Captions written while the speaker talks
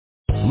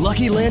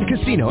Lucky Land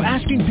Casino,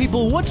 asking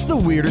people, what's the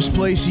weirdest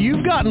place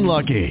you've gotten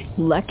lucky?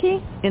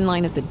 Lucky? In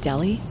line at the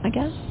deli, I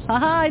guess?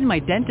 Aha, in my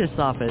dentist's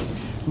office.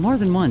 More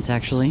than once,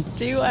 actually.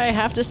 Do I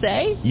have to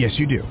say? Yes,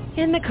 you do.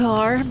 In the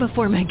car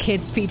before my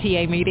kids'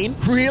 PTA meeting.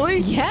 Really?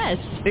 Yes.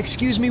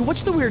 Excuse me,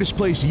 what's the weirdest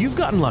place you've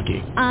gotten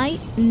lucky? I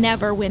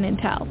never win and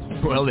tell.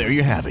 Well, there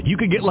you have it. You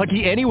can get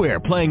lucky anywhere,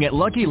 playing at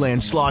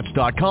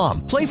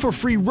LuckyLandSlots.com. Play for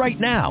free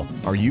right now.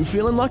 Are you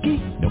feeling lucky?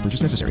 No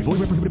purchase necessary. Void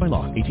where prohibited by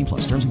law. 18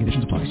 plus. Terms and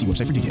conditions apply. See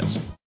website for details.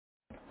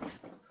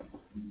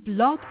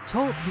 Blog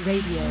Talk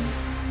Radio.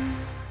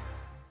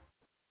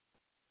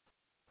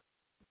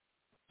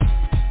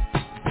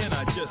 And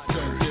I just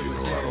don't give a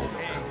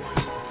damn.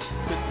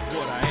 This is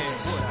what I am.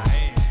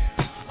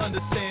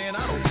 Understand,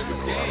 I don't give a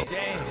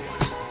damn.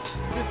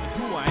 This is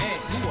who I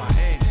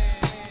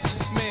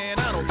am. Man,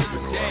 I don't give a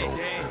damn.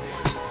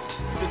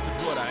 This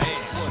is what I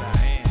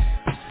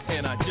am.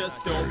 And I just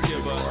don't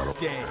give a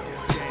damn.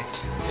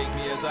 Take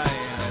me as I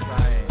am.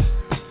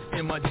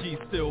 And my G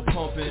still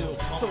pumping.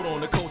 Sold on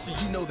the culture,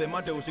 you know that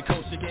my Doja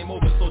culture game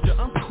over, soldier.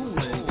 I'm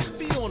coolin'.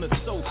 Feet on the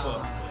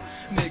sofa.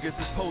 Niggas is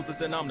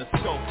posers and I'm the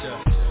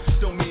sculptor.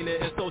 Don't mean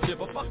it insult you,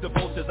 but fuck the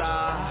vultures.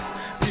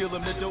 I feel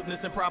them the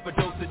dopeness and proper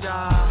dosage.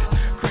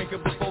 I crank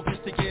up the focus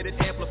to get it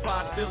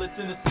amplified. Feel it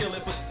in the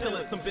skillet, but still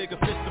it's some bigger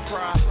fish to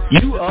fry.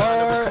 You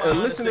are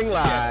listening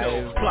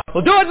live.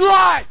 We'll do it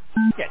live!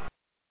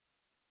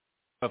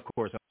 Of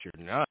course,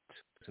 you're not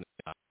listening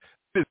live.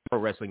 This is Pro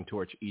Wrestling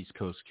Torch East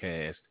Coast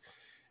Cast.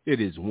 It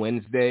is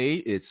Wednesday.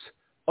 It's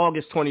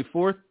August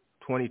 24th,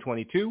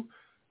 2022.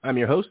 I'm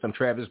your host. I'm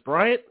Travis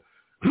Bryant.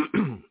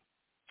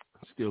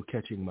 Still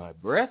catching my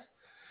breath.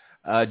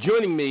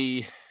 Joining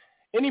me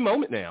any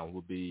moment now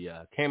will be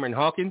Cameron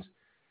Hawkins,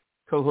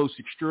 co-host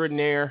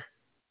extraordinaire.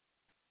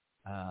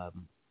 The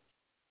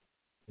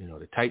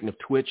Titan of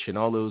Twitch and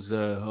all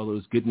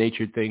those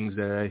good-natured things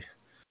that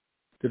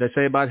I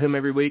say about him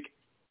every week.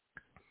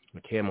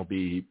 Cam will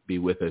be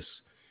with us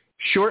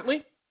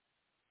shortly.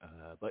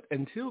 But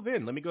until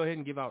then, let me go ahead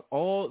and give out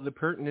all the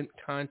pertinent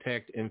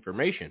contact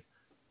information.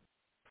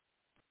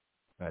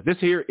 This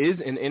here is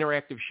an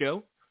interactive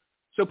show,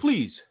 so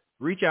please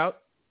reach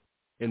out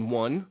in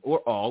one or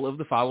all of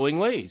the following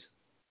ways.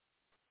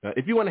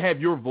 If you want to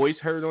have your voice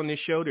heard on this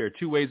show, there are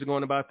two ways of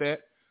going about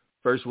that.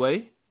 First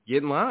way,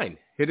 get in line.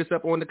 Hit us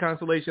up on the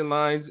Constellation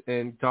lines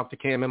and talk to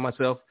Cam and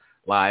myself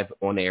live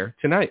on air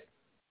tonight.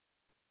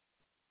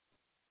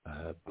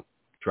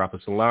 Drop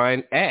us a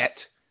line at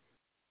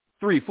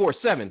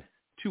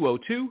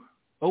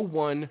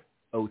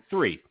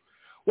 347-202-0103.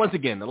 Once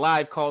again, the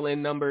live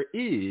call-in number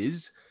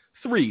is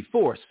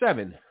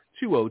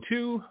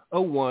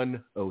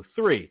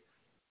 347-202-0103.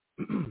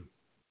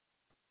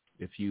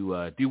 If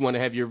you do want to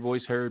have your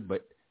voice heard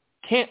but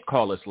can't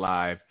call us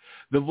live,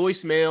 the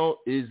voicemail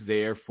is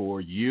there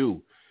for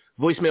you.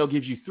 Voicemail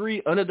gives you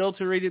 3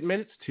 unadulterated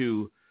minutes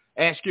to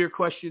ask your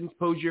questions,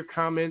 pose your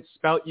comments,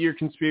 spout your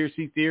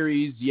conspiracy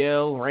theories,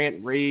 yell,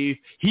 rant, rave,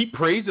 heap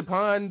praise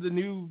upon the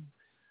new,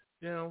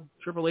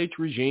 Triple H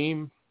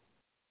regime,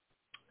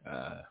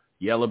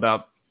 yell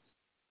about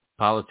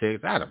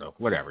politics, I don't know,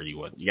 whatever you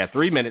want. You got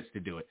 3 minutes to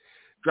do it.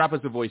 Drop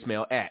us a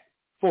voicemail at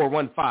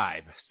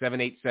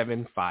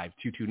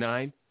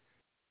 415-787-5229.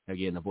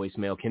 Again, the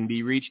voicemail can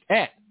be reached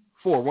at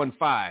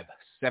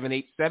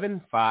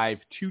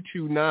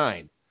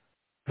 415-787-5229.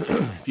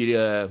 If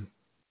you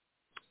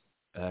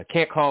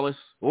can't call us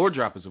or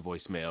drop us a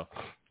voicemail,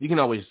 you can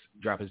always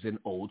drop us an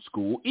old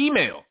school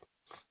email.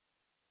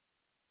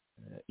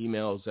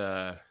 Emails,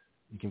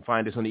 you can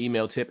find us on the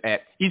email tip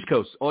at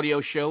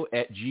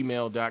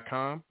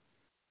eastcoastaudioshow@gmail.com.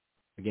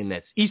 Again,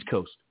 that's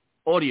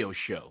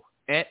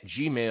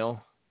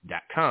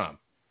eastcoastaudioshow@gmail.com.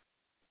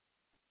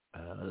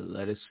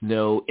 Let us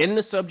know in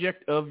the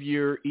subject of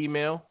your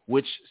email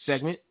which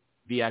segment,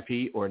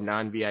 VIP or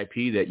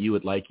non-VIP, that you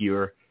would like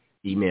your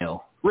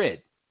email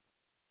read.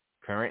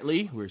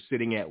 Currently, we're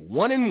sitting at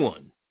 1 and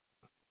 1.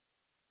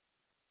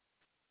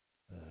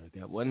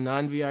 Got one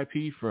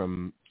non-VIP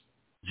from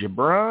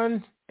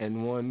Jabron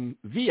and one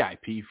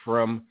VIP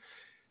from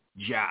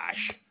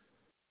Josh,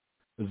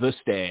 the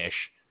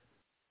Stash.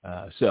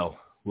 So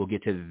we'll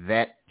get to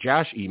that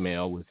Josh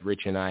email with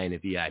Rich and I in a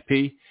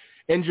VIP.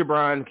 And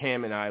Jabron,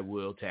 Cam, and I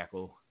will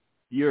tackle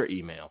your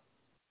email.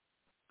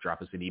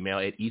 Drop us an email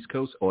at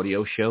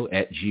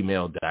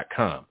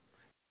eastcoastaudioshow@gmail.com.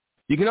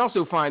 You can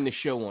also find the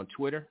show on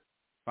Twitter.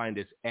 Find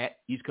us at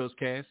East Coast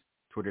Cast,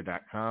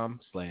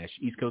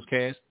 twitter.com/East Coast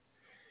Cast.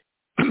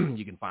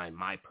 You can find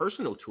my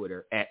personal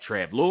Twitter at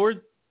Trav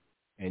Lord.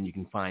 And you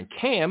can find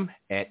Cam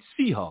at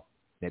Seahawk.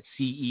 That's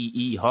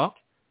C-E-E Hawk.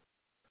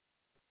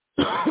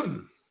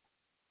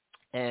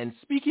 And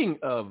speaking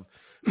of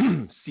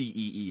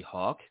C-E-E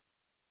Hawk,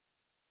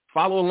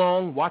 follow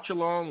along, watch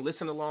along,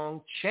 listen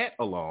along, chat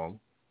along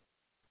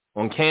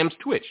on Cam's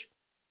Twitch.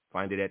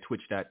 Find it at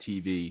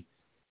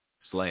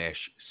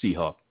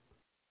twitch.tv/Seahawk.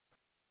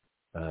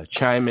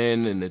 Chime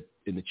in the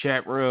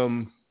chat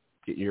room,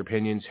 get your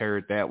opinions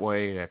heard that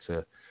way. That's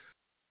a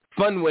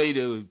fun way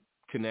to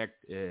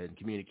connect and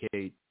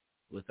communicate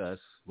with us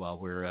while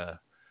we're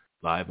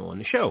live on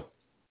the show.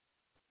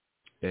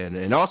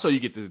 And also you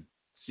get to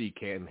see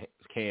Cam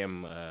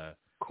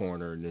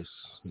corner in this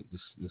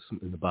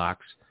in the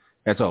box.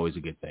 That's always a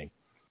good thing.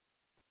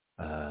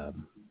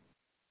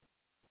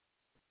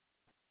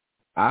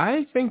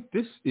 I think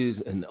this is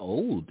an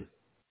old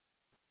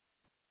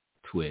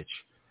Twitch.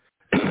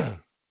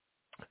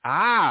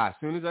 As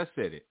soon as I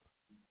said it,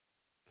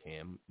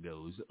 Cam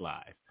goes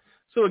live.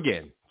 So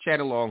again, chat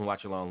along,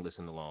 watch along,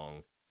 listen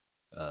along,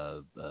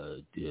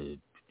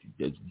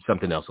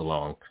 something else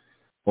along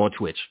on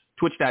Twitch,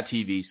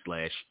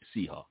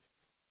 twitch.tv/Seahawk.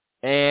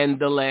 And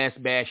the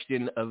last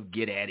bastion of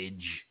Get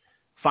Adage,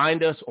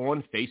 find us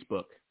on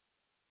Facebook.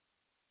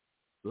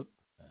 Oop,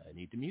 I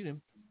need to mute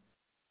him.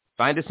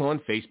 Find us on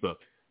Facebook.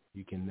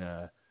 You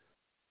can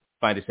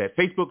find us at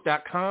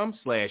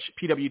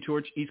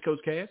facebook.com/PWTorch East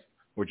Coast Cast,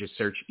 or just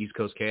search East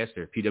Coast Cast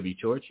or PW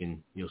Torch,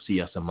 and you'll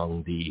see us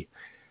among the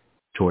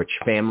Torch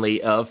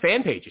family of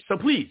fan pages. So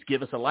please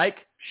give us a like,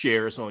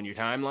 share us on your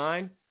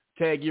timeline,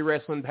 tag your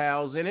wrestling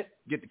pals in it,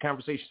 get the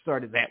conversation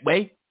started that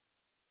way.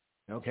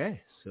 Okay,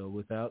 so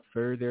without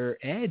further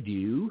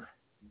ado,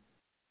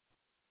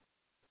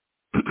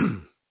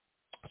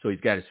 so he's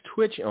got his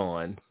Twitch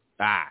on.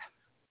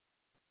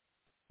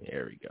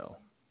 There we go.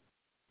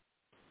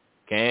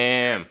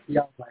 Cam.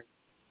 Yeah, like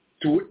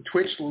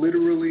Twitch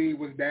literally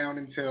was down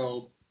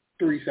until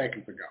 3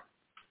 seconds ago.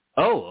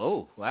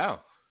 Oh,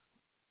 wow.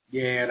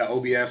 Yeah, the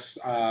OBS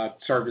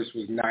service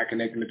was not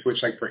connecting to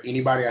Twitch like for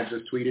anybody. I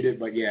just tweeted it,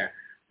 but yeah,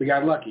 we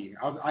got lucky.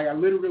 I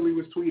literally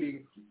was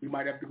tweeting, we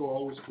might have to go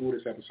old school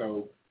this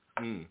episode.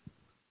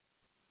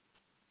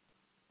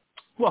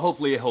 Well,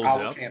 hopefully it holds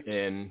up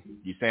and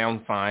you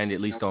sound fine,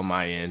 at least on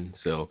my end.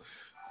 So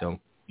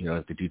don't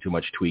have to do too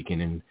much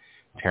tweaking and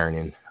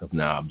turning of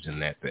knobs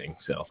and that thing.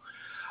 So,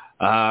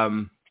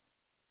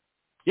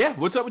 yeah,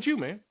 what's up with you,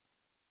 man?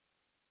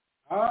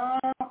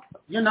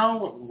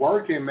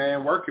 Working,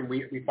 man, working.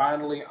 We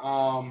finally,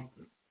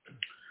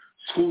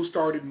 school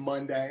started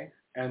Monday,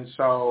 and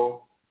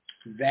so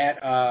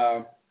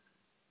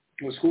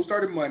school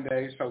started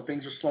Monday, so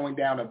things are slowing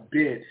down a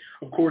bit.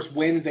 Of course,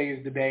 Wednesday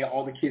is the day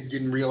all the kids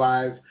didn't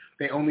realize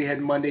they only had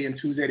Monday and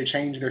Tuesday to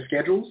change their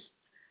schedules,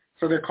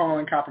 so they're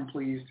calling cop and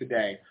please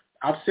today.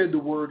 I've said the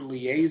word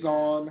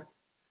liaison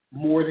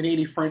more than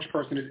any French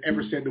person has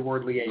ever said the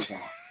word liaison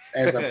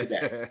as of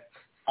today.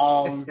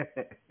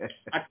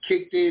 I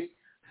kicked it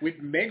with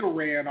Mega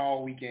Ran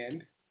all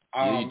weekend.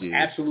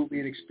 Absolutely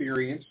an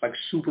experience, like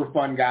super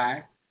fun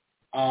guy.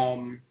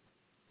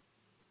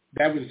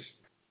 That was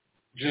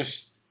just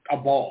a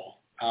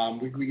ball.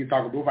 We can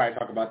talk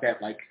about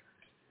that like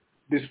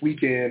this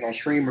weekend on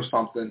stream or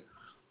something.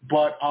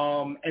 But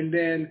and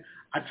then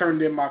I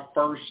turned in my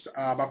first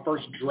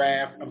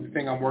draft of the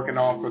thing I'm working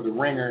on for the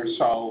Ringer.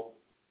 So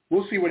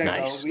we'll see where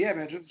that goes. But yeah,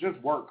 man, just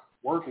work.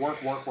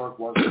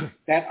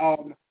 That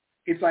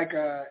it's like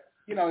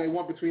they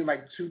want between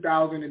like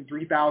 2,000 and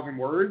 3,000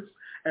 words,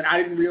 and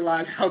I didn't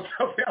realize how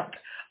tough it was.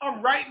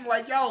 I'm writing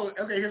like, yo,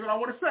 okay, here's what I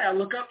want to say. I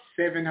look up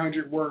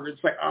 700 words.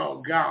 Like,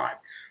 oh God.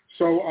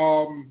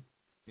 So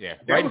yeah,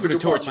 writing for the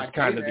Torch is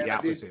kind of the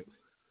opposite.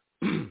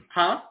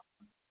 Huh?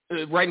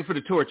 Writing for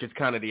the Torch is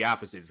kind of the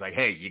opposite. It's like,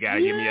 hey, you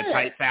gotta give me a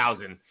tight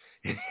 1,000.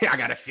 I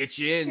gotta fit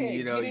you in.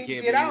 You can't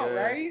get be out,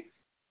 right?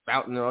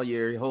 Spouting all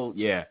your whole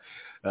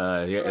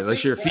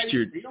unless you're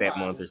featured that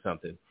month or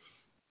something.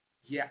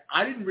 Yeah,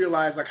 I didn't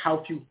realize like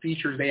how few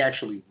features they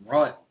actually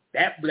run.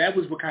 That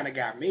was what kind of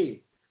got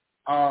me.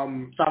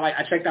 So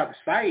I checked out the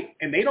site,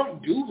 and they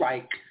don't do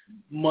like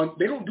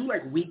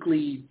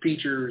weekly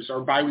features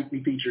or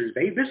biweekly features.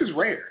 This is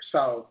rare.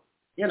 So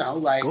cool.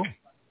 I'm like,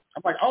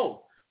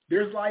 oh,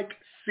 there's like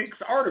 6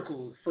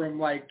 articles from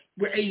like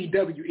with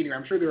AEW. Anyway,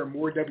 I'm sure there are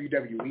more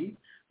WWE,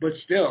 but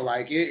still,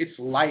 like it's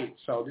light.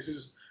 So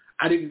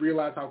I didn't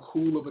realize how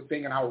cool of a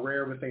thing and how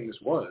rare of a thing this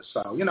was.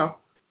 So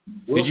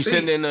Did you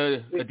send in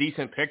a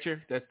decent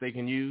picture that they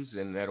can use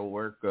and that'll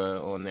work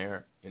on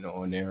there?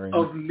 On there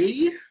of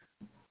me?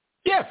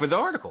 Yeah, for the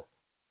article,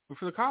 or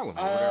for the column.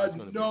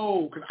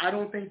 No, because I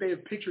don't think they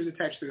have pictures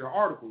attached to their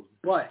articles.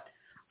 But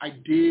I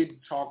did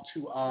talk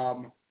to.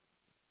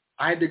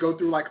 I had to go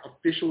through like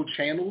official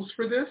channels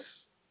for this,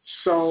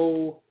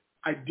 so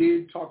I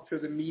did talk to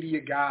the media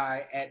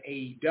guy at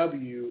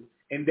AEW,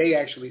 and they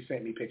actually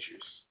sent me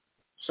pictures.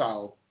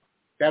 So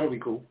that'll be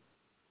cool.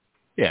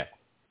 Yeah,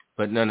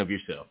 but none of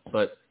yourself.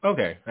 But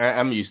okay,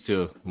 I'm used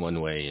to one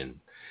way, and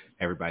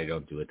everybody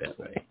don't do it that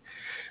way.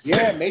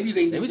 Yeah, maybe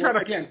they need to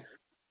again.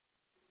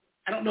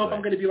 I don't know if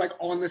I'm going to be like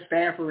on the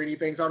staff or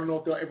anything, so I don't know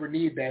if they'll ever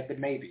need that, but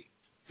maybe.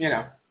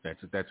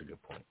 That's a good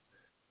point.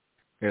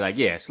 They're like,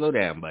 yeah, slow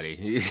down,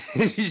 buddy.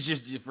 It's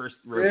just your first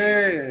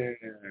rodeo.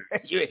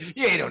 Yeah.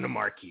 You ain't on the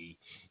marquee.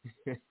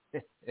 So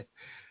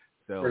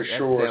for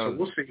sure. So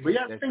we'll see. But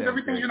yeah, I think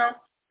everything,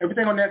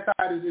 everything on that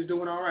side is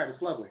doing all right.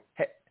 It's lovely.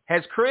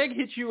 Has Craig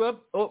hit you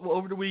up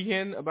over the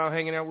weekend about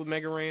hanging out with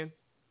Mega Ran?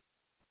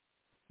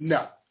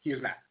 No, he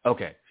is not.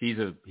 Okay, he's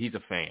a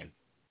fan.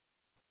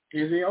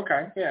 Is he?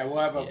 Okay. Yeah, we'll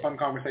have a fun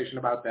conversation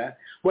about that.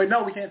 Wait,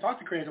 no, we can't talk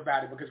to Craig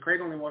about it because Craig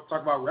only wants to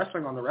talk about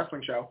wrestling on the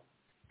wrestling show.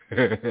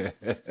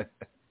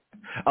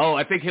 Oh,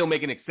 I think he'll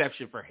make an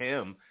exception for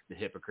him, the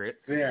hypocrite.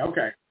 Yeah,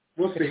 okay.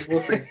 We'll see.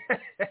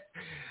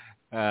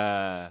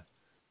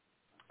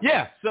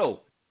 Yeah,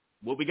 so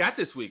what we got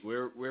this week?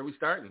 Where are we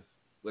starting?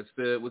 What's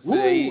the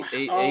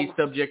A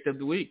subject of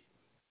the week?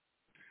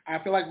 I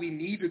feel like we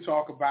need to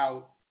talk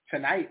about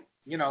tonight,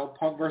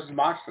 Punk versus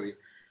Moxley.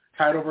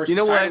 Title versus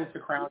title. What? The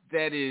crown.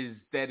 That is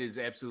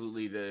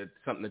absolutely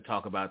something to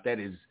talk about. That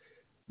is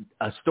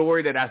a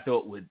story that I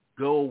thought would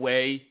go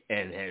away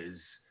and has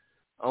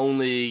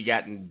only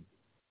gotten,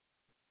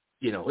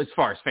 as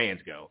far as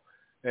fans go,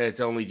 it's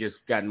only just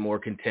gotten more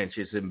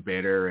contentious and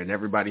bitter, and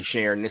everybody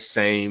sharing the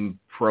same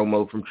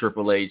promo from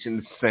Triple H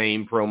and the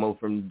same promo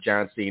from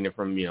John Cena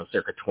from,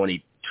 circa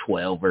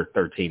 2012 or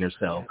 13 or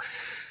so.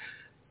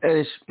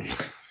 And it's,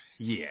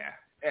 yeah.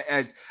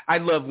 I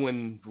love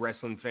when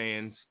wrestling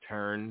fans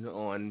turn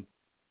on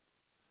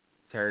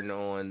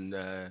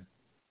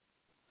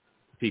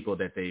people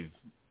that they've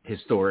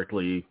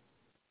historically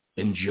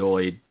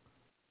enjoyed.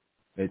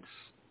 It's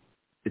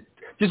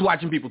just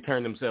watching people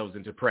turn themselves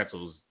into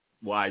pretzels.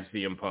 Why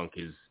CM Punk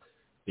is,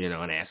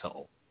 an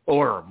asshole,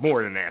 or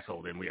more than an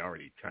asshole than we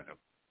already kind of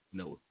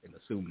know and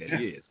assume that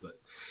he is. But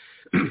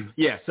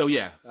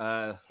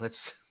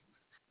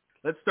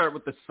let's start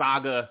with the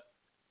saga.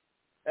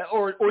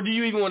 Or do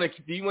you even want to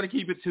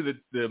keep it to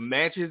the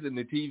matches and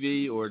the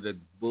TV, or the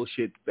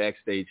bullshit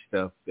backstage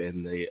stuff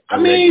and the? I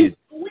mean,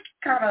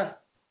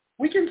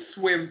 we can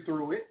swim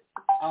through it.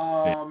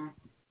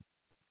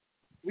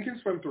 We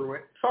can swim through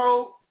it.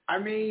 So I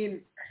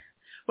mean,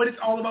 but it's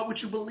all about what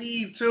you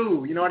believe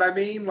too. You know what I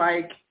mean?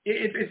 Like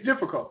it's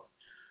difficult.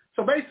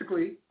 So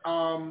basically,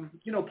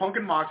 Punk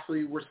and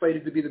Moxley were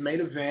slated to be the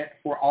main event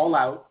for All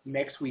Out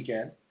next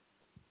weekend.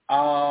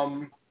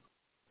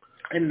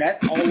 And that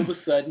all of a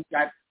sudden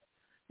got,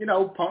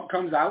 Punk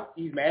comes out.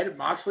 He's mad at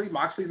Moxley.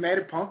 Moxley's mad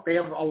at Punk. They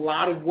have a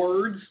lot of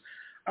words.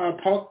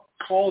 Punk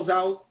calls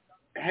out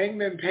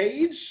Hangman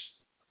Page,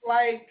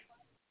 like,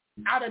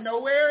 out of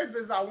nowhere.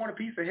 Says, I want a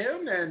piece of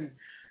him. And,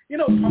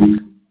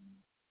 Punk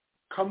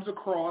comes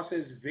across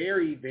as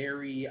very,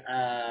 very,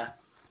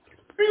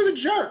 he was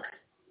a jerk.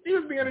 He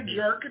was being a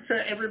jerk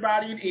to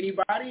everybody and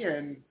anybody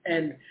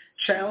and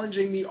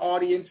challenging the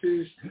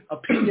audience's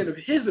opinion of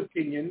his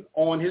opinion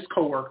on his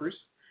coworkers.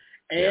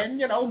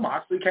 And,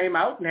 Moxley came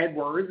out and had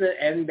words,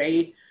 and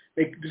they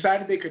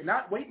decided they could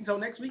not wait until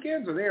next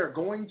weekend, so they are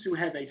going to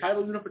have a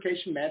title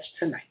unification match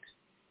tonight.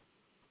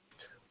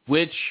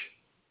 Which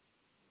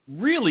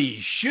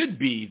really should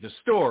be the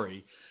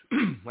story.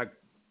 Like,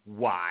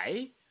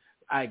 why?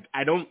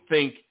 I don't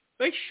think,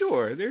 like,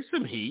 sure, there's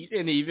some heat,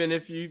 and even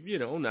if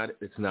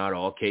it's not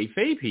all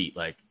kayfabe heat,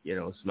 like,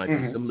 it's might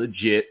be some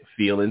legit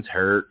feelings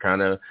hurt,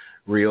 kind of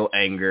real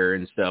anger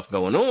and stuff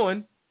going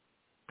on,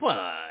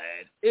 but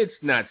it's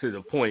not to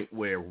the point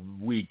where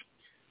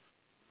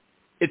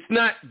it's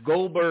not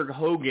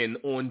Goldberg-Hogan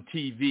on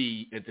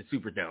TV at the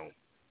Superdome.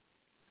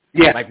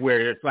 Yeah. Like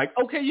where it's like,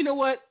 okay, you know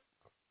what?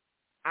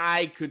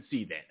 I could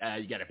see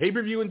that. You got a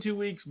pay-per-view in 2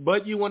 weeks,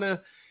 but you want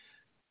to,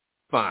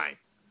 fine.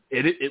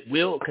 It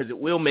will, because it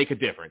will make a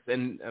difference.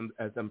 And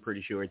I'm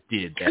pretty sure it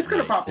did that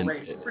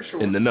night for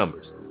sure. In the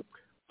numbers.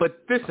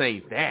 But this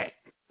ain't that.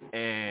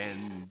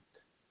 And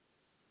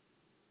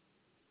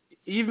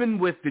even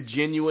with the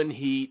genuine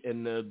heat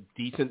and the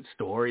decent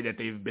story that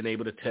they've been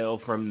able to tell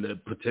from the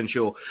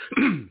potential,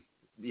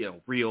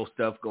 real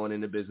stuff going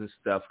into business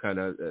stuff kind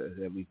of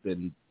that we've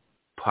been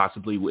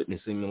possibly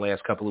witnessing the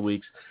last couple of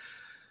weeks,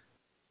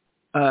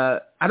 I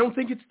don't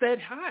think it's that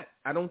hot.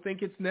 I don't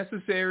think it's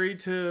necessary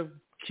to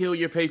kill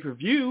your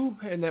pay-per-view,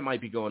 and that might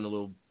be going a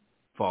little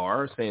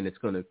far, saying it's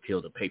going to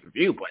kill the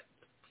pay-per-view, but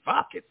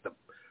fuck, it's the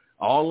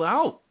All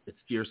Out. It's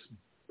your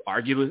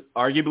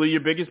arguably your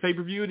biggest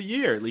pay-per-view of the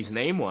year, at least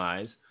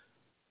name-wise.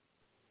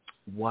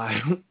 Why?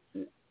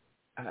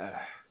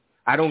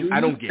 I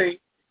don't get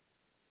it.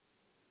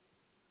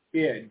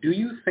 Yeah. Do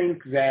you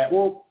think that?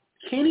 Well,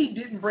 Kenny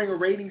didn't bring a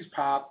ratings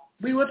pop.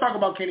 We will talk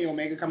about Kenny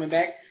Omega coming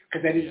back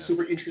because that is a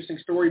super interesting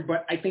story.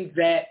 But I think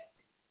that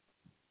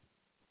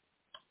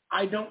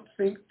I don't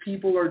think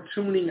people are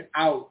tuning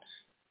out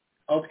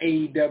of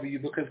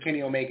AEW because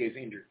Kenny Omega is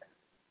injured.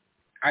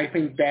 I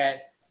think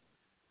that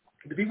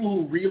the people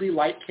who really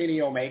like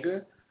Kenny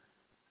Omega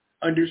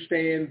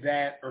understand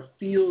that or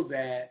feel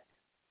that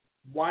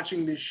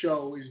watching this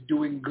show is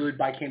doing good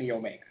by Kenny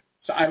Omega.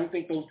 So I don't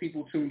think those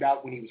people tuned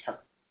out when he was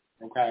hurt.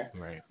 Okay?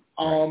 Right.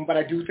 But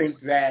I do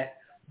think that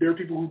there are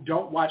people who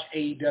don't watch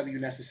AEW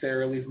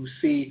necessarily who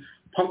see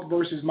Punk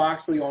versus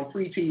Moxley on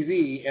free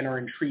TV and are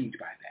intrigued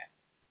by that.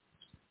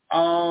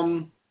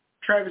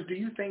 Travis, do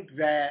you think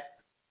that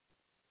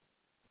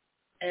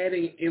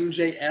adding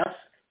MJF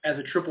as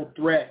a triple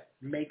threat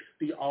makes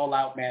the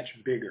all-out match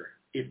bigger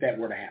if that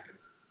were to happen?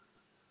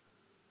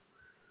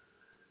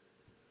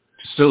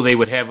 So they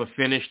would have a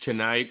finish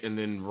tonight and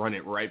then run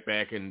it right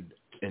back in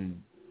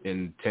 10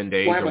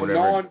 days or whatever. We'll have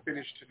a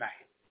non-finish tonight.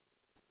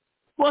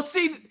 Well,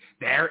 see,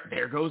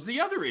 there goes the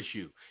other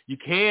issue. You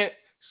can't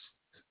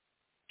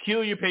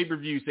kill your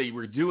pay-per-view, say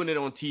we're doing it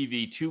on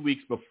TV 2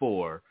 weeks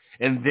before,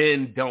 and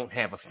then don't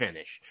have a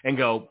finish and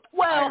go,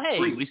 well, hey,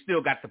 we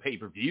still got the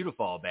pay-per-view to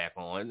fall back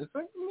on. It's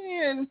like,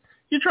 man,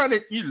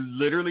 you're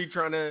literally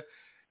trying to,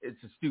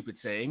 it's a stupid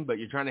saying, but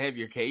you're trying to have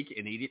your cake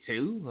and eat it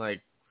too.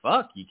 Like,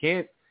 fuck, you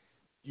can't,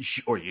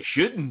 or you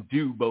shouldn't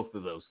do both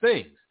of those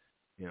things.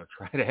 You know,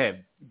 try to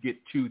get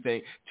two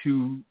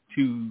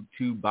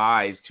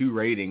buys, 2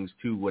 ratings,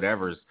 2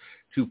 whatevers,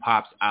 2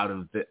 pops out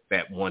of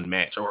that one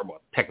match, or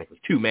well,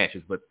 technically 2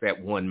 matches, but that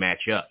one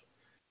matchup.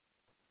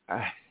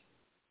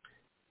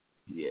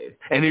 Yeah,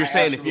 and you're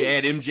saying if you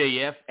add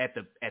MJF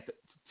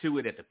to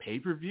it at the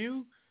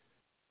pay-per-view,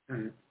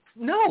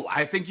 no,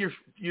 I think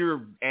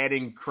you're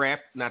adding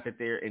crap. Not that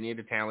any of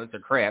the talents are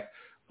crap,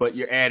 but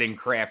you're adding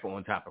crap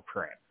on top of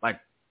crap. Like,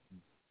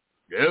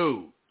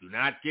 no, do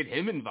not get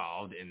him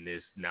involved in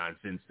this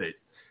nonsense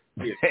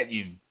that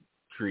you've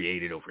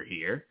created over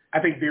here. I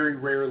think very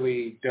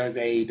rarely does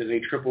a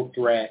triple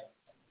threat.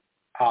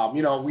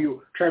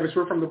 Travis,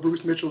 we're from the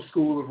Bruce Mitchell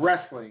School of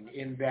Wrestling,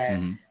 in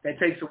that that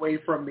takes away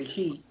from the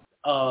heat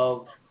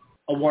of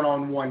a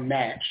one-on-one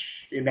match,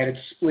 in that it's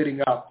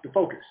splitting up the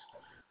focus.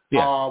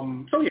 Yeah.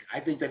 I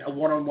think that a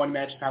one-on-one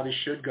match is how this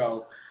should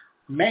go.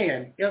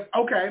 Man,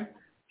 okay.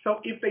 So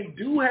if they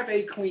do have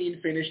a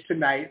clean finish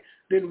tonight,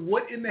 then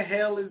what in the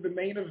hell is the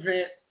main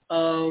event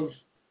of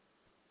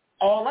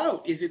All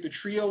Out? Is it the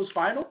Trios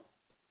final?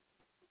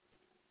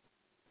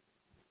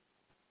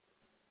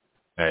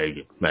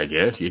 I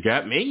guess you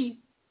got me.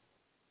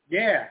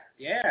 Yeah.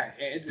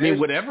 I mean,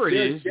 whatever it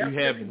is, you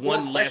have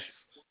one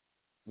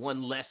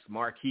less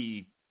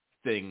marquee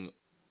thing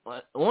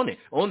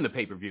on the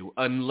pay-per-view,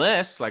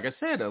 unless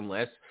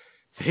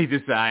they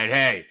decide,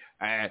 hey,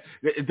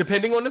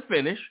 depending on the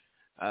finish,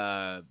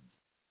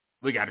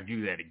 we got to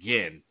do that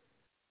again,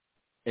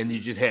 and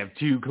you just have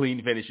 2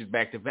 clean finishes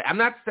back to back. I'm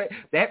not saying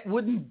that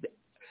wouldn't,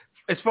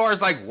 as far as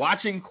like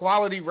watching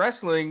quality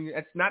wrestling,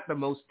 that's not the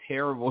most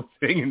terrible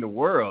thing in the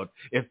world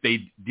if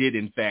they did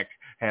in fact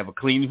have a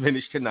clean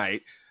finish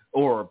tonight,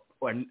 or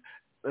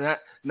not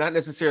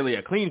necessarily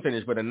a clean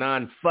finish, but a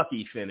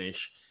non-fucky finish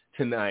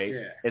tonight,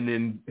 and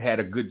then had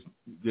a good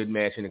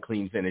match and a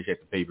clean finish at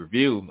the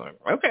pay-per-view. Like,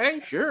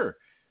 okay, sure.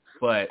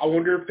 But I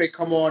wonder if they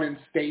come on and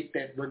state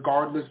that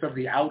regardless of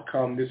the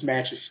outcome, this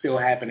match is still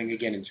happening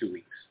again in 2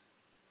 weeks.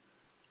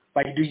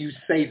 Like, do you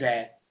say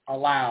that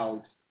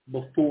aloud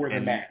before the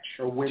match,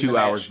 or when 2 the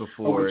hours match,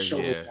 before? or show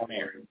is on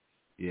air?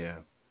 Yeah.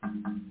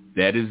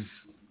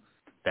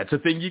 That's a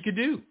thing you could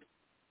do.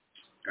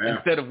 Yeah.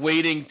 Instead of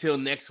waiting till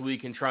next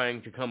week and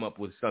trying to come up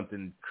with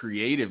something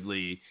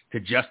creatively to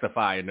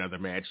justify another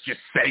match,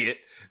 just say it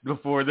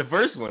before the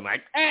first one.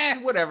 Like,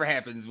 whatever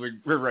happens,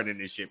 we're running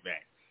this shit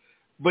back.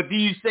 But do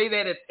you say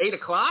that at 8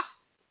 o'clock,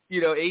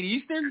 8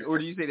 Eastern, or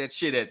do you say that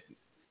shit at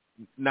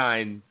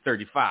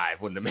 9:35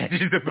 when the match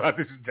is about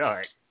to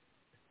start?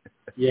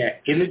 Yeah.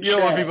 In the you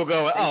don't want people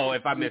going,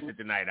 if I miss it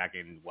tonight, I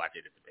can watch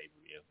it at the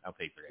pay-per-view. I'll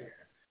pay for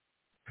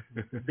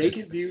that.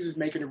 Vacant Views is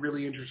making a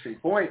really interesting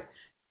point.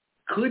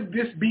 Could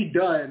this be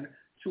done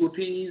to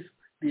appease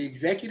the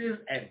executives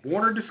at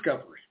Warner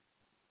Discovery?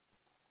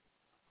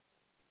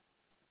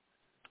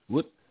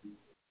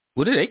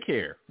 What do they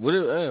care? What?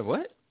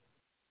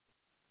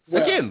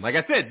 Well, again, like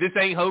I said, this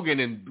ain't Hogan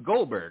and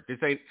Goldberg. This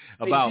ain't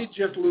about they did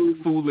just lose,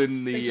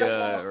 fooling the. They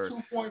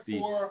just lost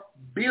 $2.4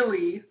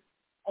 billion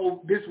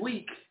this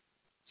week.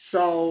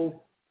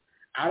 So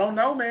I don't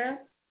know, man.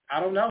 I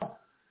don't know.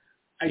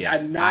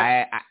 I'm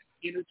not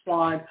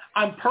intertwined.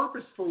 I'm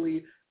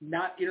purposefully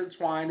not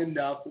intertwined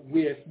enough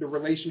with the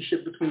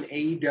relationship between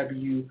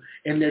AEW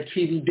and their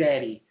TV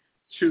daddy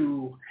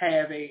to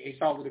have a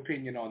solid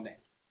opinion on that.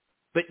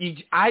 But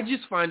I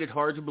just find it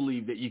hard to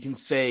believe that you can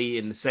say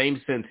in the same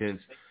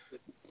sentence,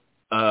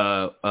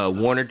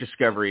 Warner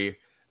Discovery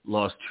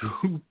lost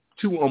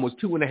almost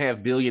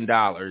 $2.5 billion,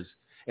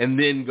 and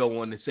then go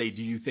on to say,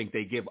 do you think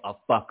they give a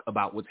fuck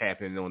about what's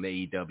happening on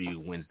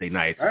AEW Wednesday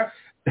night?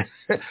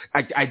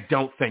 I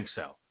don't think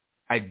so.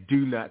 I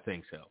do not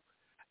think so.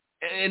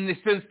 In the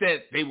sense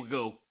that they would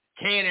go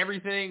can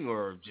everything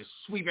or just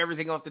sweep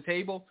everything off the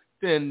table,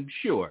 then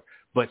sure.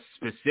 But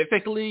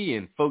specifically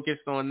and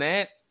focused on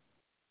that,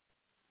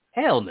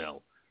 hell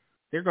no.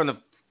 They're going to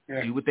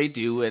do what they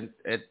do at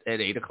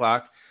 8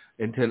 o'clock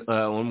and 10,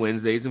 on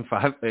Wednesdays and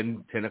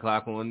 10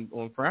 o'clock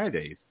on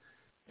Fridays.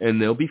 And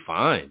they'll be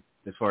fine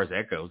as far as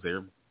that goes.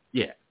 They'll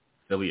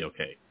be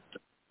okay.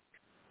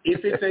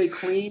 If it's a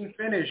clean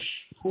finish,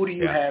 who do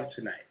you have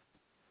tonight?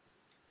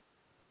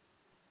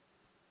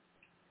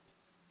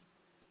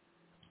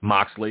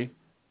 Moxley.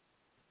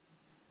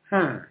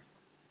 And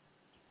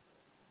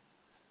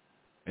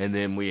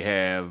then we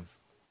have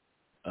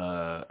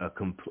and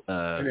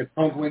then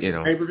Punk wins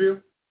the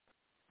pay-per-view?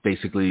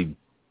 Basically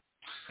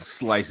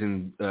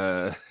slicing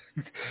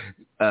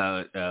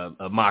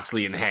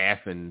Moxley in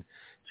half and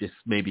just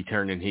maybe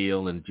turning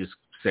heel and just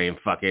saying,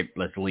 fuck it,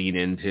 let's lean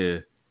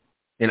into...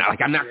 And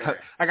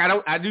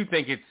I do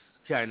think it's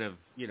kind of,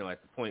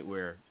 at the point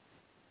where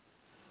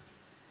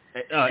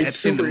at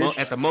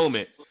the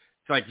moment,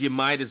 it's like you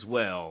might as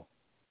well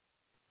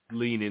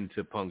lean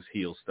into Punk's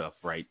heel stuff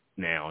right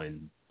now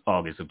in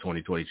August of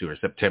 2022 or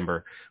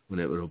September, when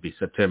it will be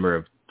September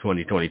of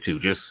 2022.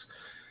 Just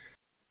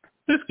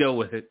go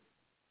with it.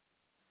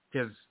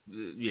 Because,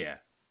 yeah.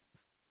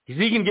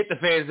 Because he can get the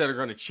fans that are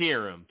going to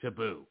cheer him to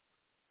boo.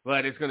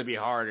 But it's going to be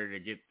harder to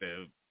get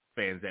the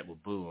fans that will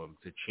boo him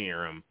to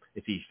cheer him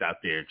if he's out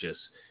there just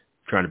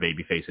trying to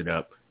babyface it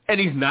up. And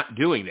he's not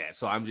doing that.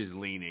 So I'm just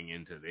leaning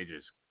into they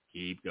just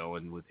keep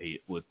going with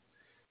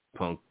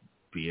Punk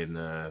being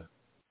a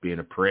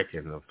prick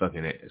and a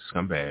fucking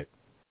scumbag.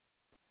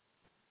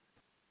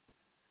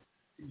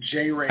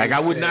 J-Ray like, I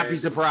would not be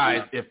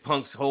surprised if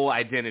Punk's whole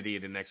identity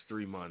in the next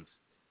 3 months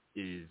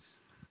is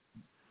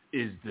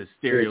the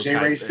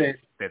stereotype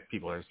that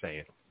people are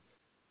saying.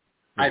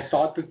 I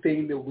thought the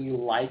thing that we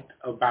liked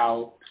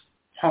about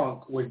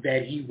Punk was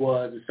that he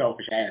was a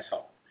selfish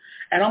asshole.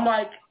 And I'm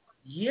like,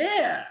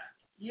 yeah.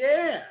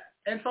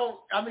 And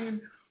so, I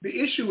mean, the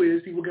issue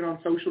is people get on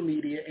social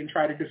media and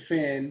try to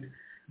defend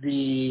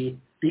the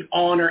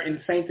honor and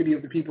sanctity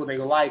of the people they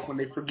like when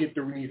they forget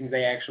the reasons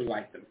they actually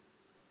like them.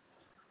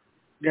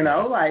 You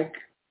know, like,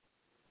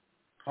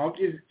 Punk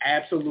is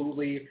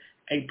absolutely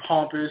a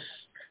pompous,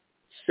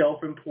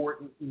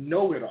 self-important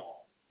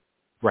know-it-all.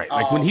 Right.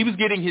 Like when he was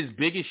getting his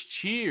biggest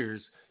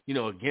cheers, you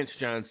know, against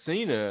John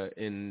Cena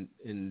in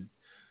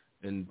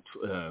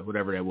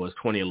whatever that was,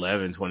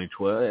 2011,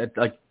 2012,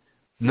 like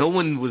no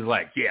one was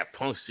like, yeah,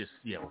 Punk's just,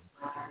 you know,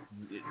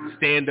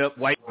 stand-up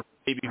white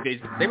baby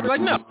face. They were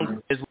like, no,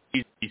 Punk is what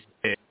he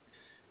said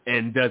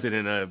and does it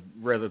in a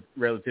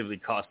relatively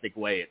caustic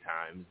way at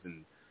times.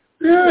 And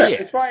yeah,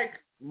 it's like,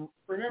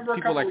 remember a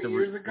people couple like of to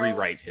years ago,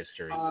 rewrite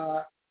history.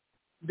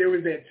 There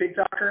was that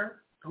TikToker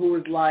who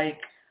was like,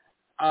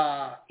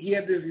 he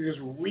had this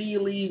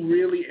really,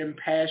 really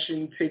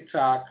impassioned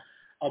TikTok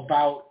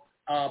about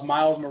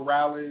Miles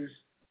Morales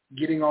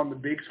getting on the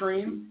big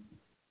screen.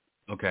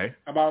 Okay.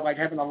 About like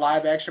having a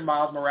live action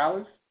Miles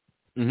Morales.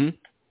 Mm-hmm.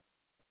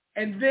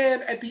 And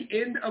then at the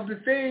end of the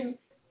thing,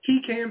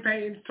 he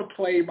campaigns to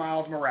play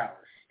Miles Morales.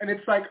 And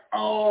it's like,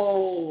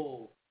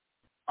 oh,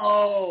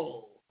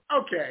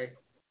 okay.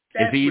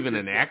 Is he even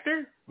an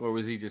actor? Or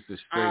was he just a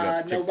straight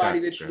up TikTok nobody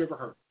that star? you've ever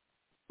heard.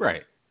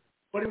 Right.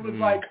 But it was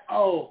like,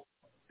 oh,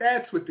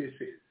 that's what this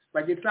is.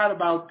 Like, it's not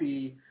about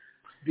the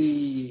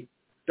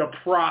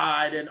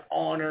pride and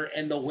honor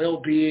and the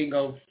well-being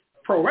of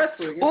pro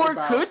wrestling. It's or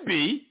about, it could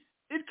be.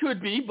 It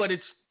could be, but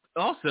it's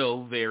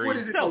also very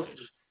selfish. Mostly?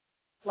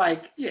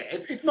 Like, yeah,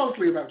 it's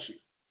mostly about you.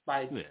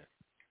 Like,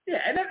 yeah,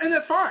 and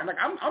that's fine. Like,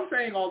 I'm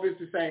saying all this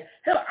to say,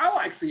 hell, I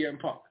like CM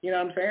Punk. You know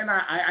what I'm saying?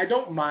 I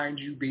don't mind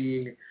you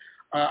being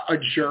a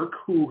jerk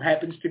who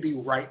happens to be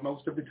right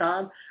most of the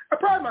time. I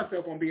pride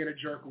myself on being a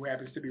jerk who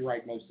happens to be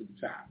right most of the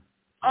time.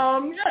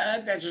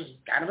 Yeah, that's just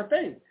kind of a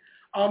thing.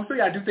 So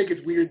yeah, I do think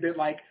it's weird that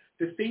like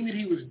the thing that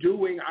he was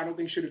doing, I don't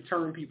think should have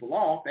turned people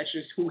off. That's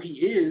just who he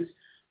is.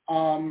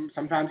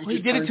 Sometimes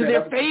he did it to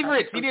their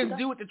favorites. He didn't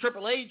do it to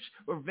Triple H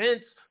or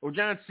Vince or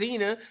John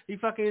Cena. He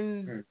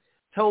fucking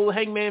told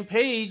Hangman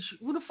Page,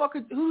 who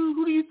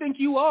do you think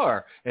you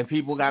are? And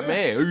people got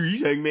mad. Oh,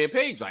 he's Hangman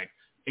Page. Like,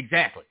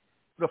 exactly.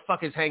 Who the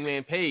fuck is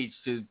Hangman Page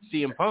to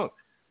CM Punk?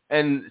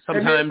 And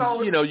sometimes,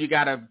 you know, you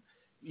gotta,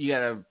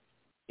 you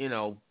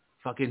know,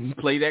 fucking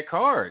play that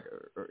card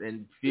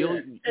and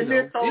feel,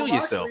 feel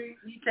yourself.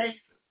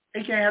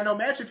 He can't have no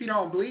match if he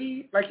don't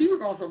bleed. Like, he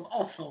was on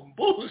some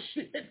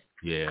bullshit.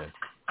 Yeah.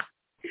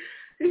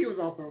 He was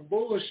on some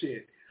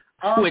bullshit.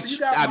 Which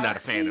I'm not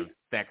a fan of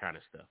that kind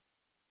of stuff.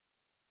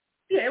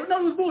 Yeah, it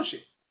was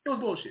bullshit. It was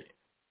bullshit.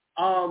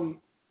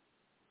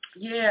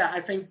 Yeah,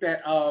 I think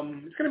that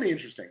it's going to be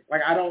interesting.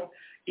 Like,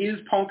 is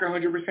Punk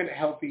 100%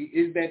 healthy?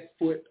 Is that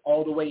foot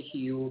all the way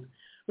healed?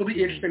 It'll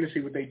be interesting to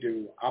see what they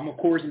do. I'm, of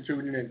course,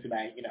 tuning in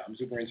tonight. You know, I'm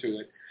super into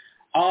it.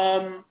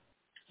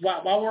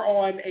 While we're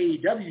on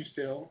AEW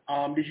still,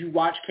 did you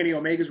watch Kenny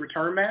Omega's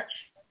return match?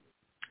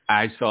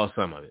 I saw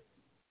some of it.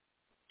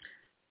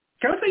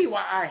 Can I tell you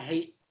why I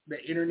hate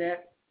the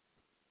internet?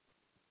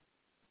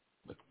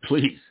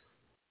 Please.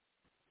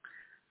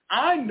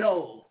 I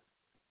know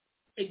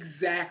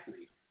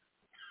exactly,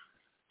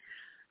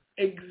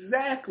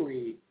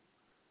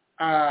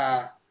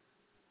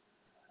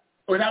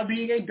 without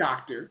being a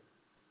doctor,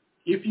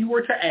 if you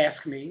were to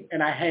ask me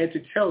and I had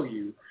to tell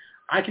you,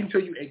 I can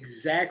tell you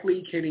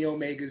exactly Kenny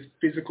Omega's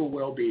physical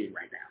well-being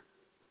right now.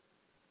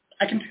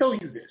 I can tell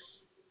you this.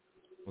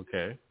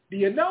 Okay. Do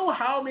you know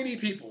how many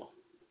people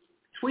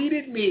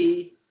tweeted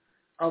me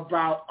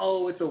about,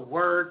 oh, it's a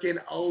work, and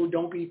oh,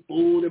 don't be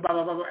fooled, and blah,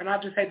 blah, blah, blah. And I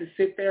just had to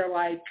sit there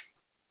like...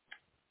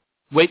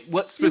 Wait,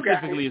 what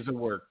specifically is a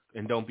work,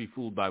 and don't be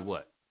fooled by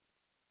what?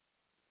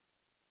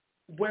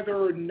 Whether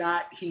or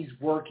not he's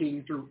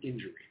working through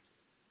injury.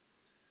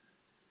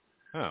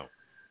 Oh.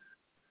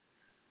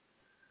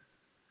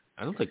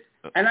 I don't think...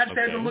 And I just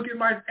had to look at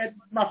my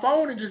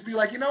phone and just be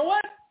like, you know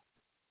what?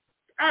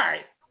 All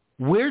right.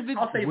 Where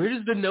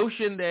does the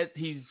notion that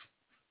he's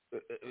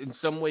in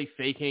some way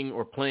faking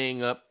or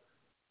playing up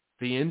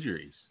the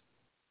injuries?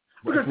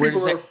 Because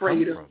people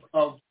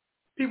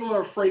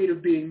are afraid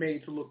of being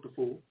made to look the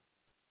fool.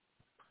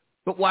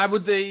 But why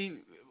would they?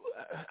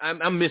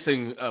 I'm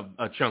missing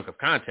a chunk of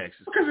context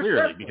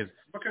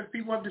because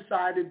people have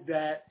decided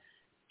that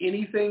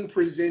anything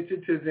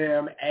presented to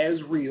them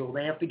as real,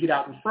 they have to get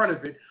out in front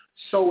of it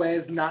so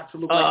as not to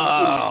look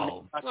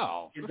like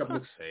for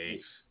fuck's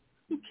sake.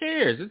 Who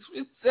cares?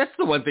 That's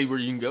the one thing where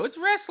you can go. It's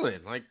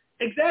wrestling, like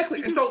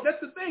exactly. And so that's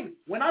the thing.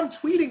 When I'm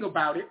tweeting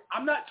about it,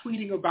 I'm not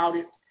tweeting about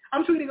it.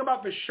 I'm tweeting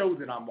about the show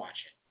that I'm watching.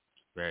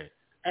 Right.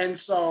 And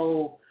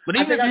so, but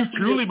even if you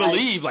truly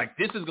believe like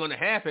this is going to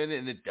happen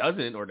and it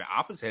doesn't, or the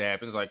opposite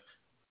happens, like,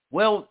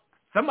 well,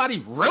 somebody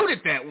wrote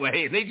it that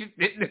way and they just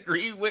didn't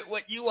agree with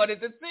what you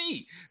wanted to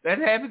see. That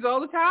happens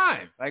all the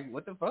time. Like,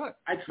 what the fuck?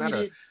 I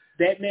tweeted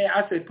that man.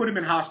 I said, put him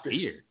in hospice.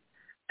 Weird.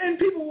 And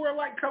people were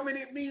like coming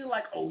at me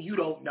like, oh, you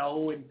don't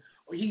know, and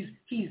he's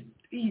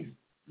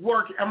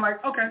working. I'm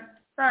like, okay,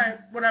 all right,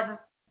 whatever.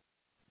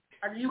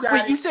 I mean, you guys.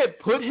 Wait, you said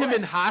put him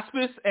in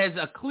hospice as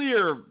a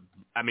clear.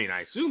 I mean,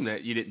 I assume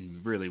that you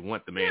didn't really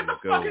want the man to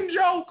go. Fucking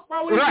joke.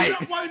 Why would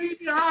he be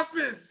in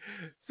hospice?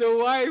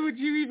 So why would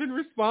you even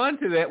respond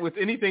to that with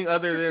anything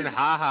other than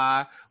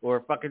ha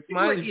or fucking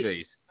smiley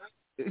face?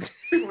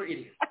 People are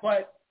idiots.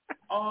 But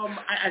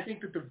I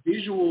think that the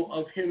visual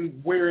of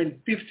him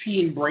wearing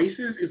 15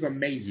 braces is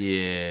amazing.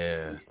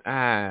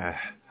 Yeah.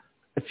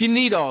 If you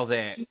need all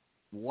that,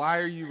 why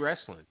are you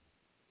wrestling?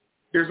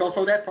 There's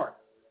also that part.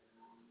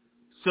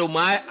 So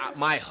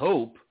my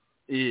hope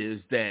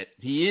is that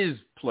he is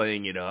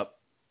playing it up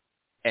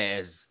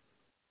as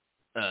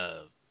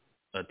a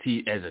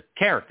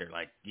character.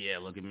 Like, yeah,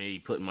 look at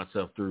me putting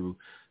myself through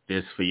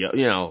this for you,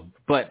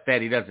 but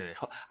that he doesn't.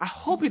 I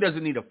hope he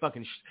doesn't need a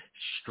fucking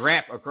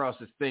strap across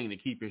his thing to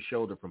keep his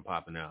shoulder from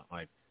popping out.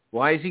 Like,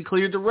 why is he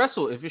cleared to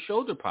wrestle if his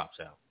shoulder pops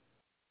out?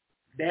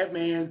 That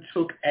man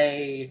took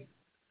a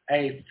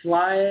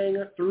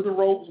flying through the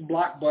ropes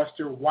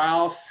blockbuster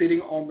while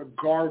sitting on the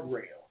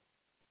guardrail.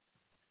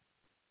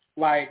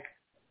 Like,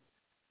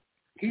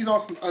 he's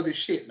on some other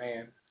shit,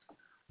 man.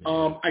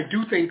 I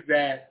think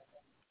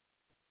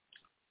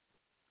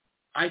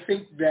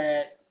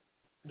that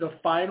the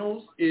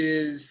finals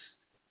is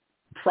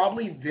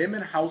probably them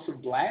and House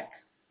of Black,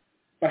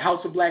 but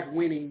House of Black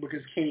winning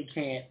because Kenny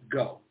can't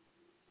go.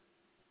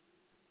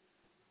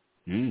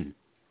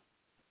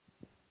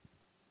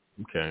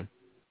 Okay.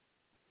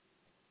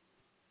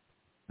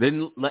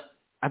 Then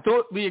I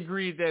thought we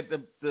agreed that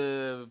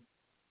the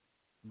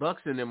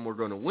Bucks and them were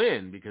going to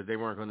win because they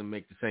weren't going to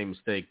make the same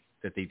mistake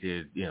that they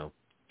did,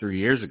 3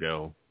 years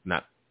ago,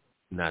 not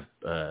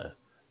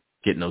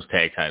getting those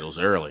tag titles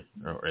early,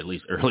 or at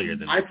least earlier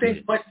than I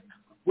think. But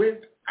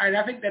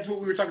I think that's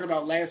what we were talking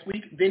about last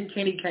week. Then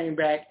Kenny came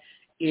back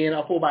in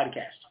a full body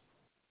cast.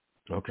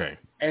 Okay.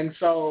 And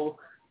so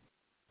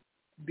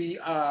the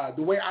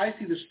way I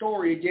see the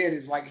story again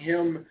is like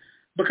him,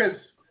 because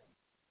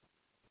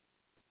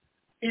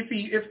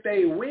if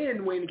they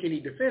win, when can he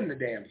defend the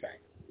damn thing?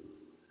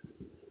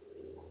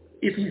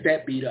 If he's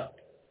that beat up.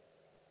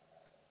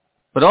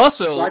 But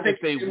also, so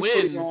if they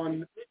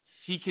win,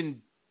 he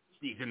can.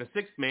 He's in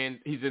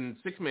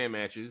 6-man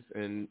matches,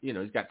 and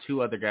he's got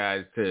 2 other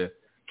guys to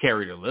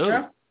carry the load.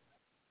 Yeah.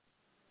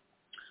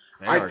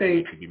 I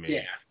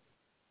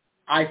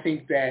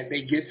think that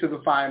they get to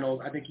the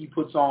finals. I think he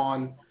puts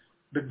on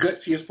the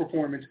gutsiest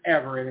performance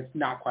ever, and it's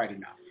not quite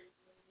enough.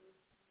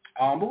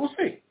 But we'll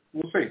see.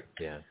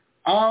 Yeah.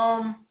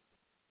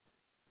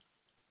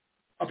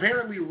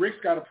 Apparently, Rick's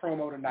got a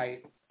promo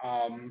tonight.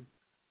 I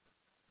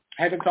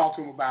haven't talked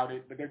to him about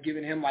it, but they're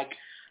giving him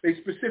they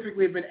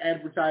specifically have been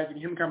advertising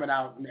him coming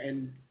out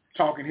and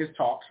talking his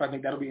talk. So I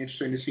think that'll be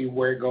interesting to see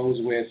where it goes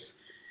with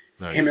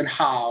him and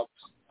Hobbs.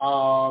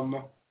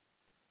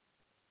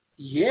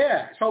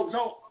 Yeah.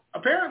 So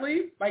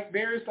apparently,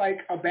 there's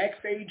a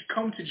backstage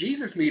come to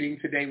Jesus meeting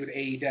today with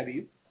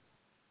AEW.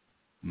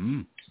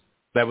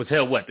 That was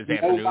held this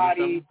afternoon or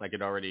something? Like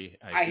it already.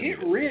 I hit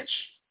Rich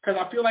because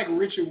I feel like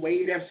Rich and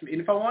Wade have some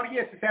info on it.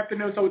 Yes, this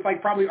afternoon, so it's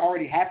probably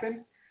already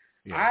happened.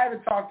 Yeah. I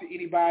haven't talked to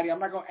anybody. I'm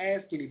not going to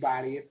ask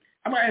anybody.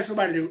 I'm going to ask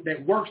somebody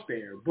that works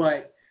there.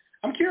 But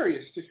I'm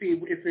curious to see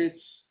if it's,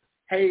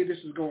 hey, this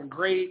is going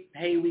great.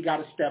 Hey, we got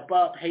to step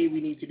up. Hey,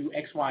 we need to do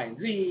X, Y, and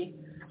Z.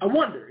 I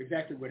wonder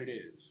exactly what it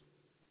is.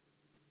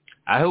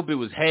 I hope it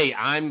was, hey,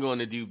 I'm going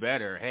to do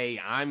better. Hey,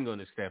 I'm going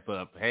to step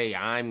up. Hey,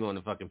 I'm going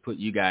to fucking put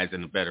you guys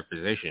in a better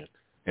position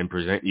and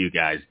present you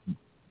guys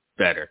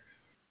better.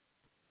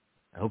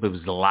 I hope it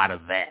was a lot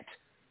of that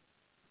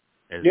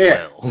as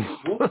well.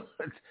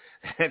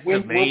 That's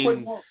the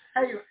main...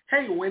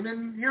 Hey,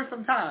 women, here's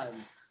some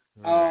time.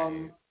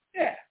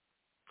 Yeah.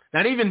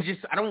 Not even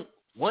just, I don't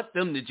want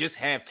them to just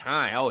have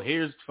time. Oh,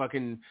 here's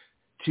fucking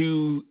 8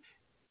 to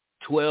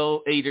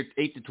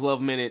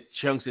 12 minute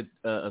chunks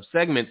of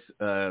segments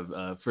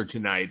for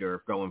tonight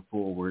or going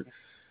forward.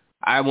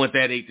 I want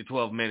that 8 to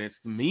 12 minutes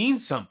to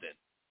mean something.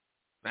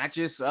 Not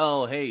just,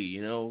 oh, hey,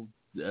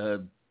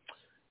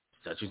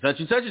 such and such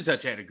and such and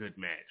such had a good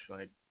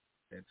match.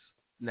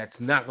 That's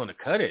not going to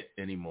cut it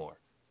anymore.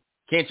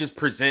 Can't just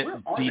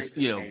present these,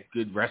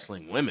 good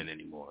wrestling women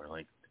anymore.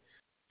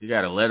 You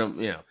got to let them,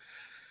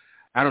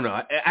 I don't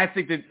know. I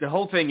think that the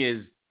whole thing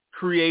is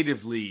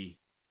creatively,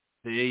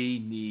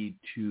 they need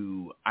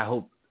to. I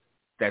hope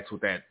that's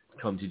what that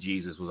Come to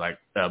Jesus was like.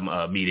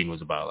 Meeting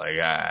was about. Like,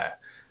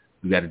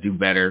 we got to do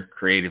better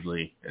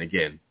creatively. And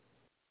again,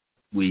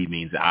 we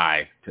means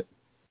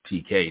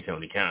TK,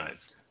 Tony Khan.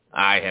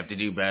 I have to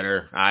do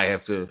better. I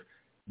have to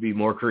be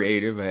more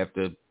creative. I have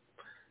to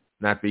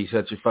not be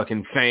such a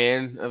fucking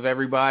fan of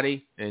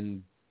everybody.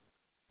 And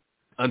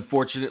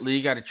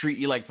unfortunately, got to treat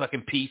you like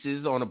fucking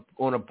pieces on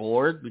a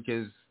board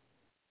because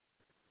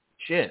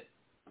shit.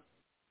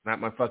 Not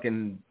my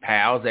fucking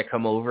pals that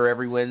come over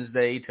every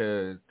Wednesday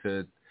to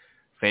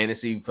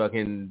fantasy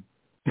fucking,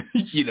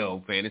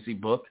 fantasy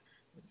book.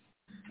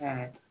 All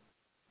right.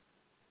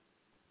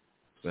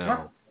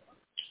 So.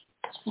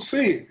 We'll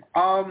see.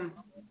 On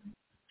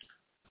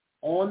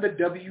the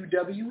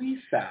WWE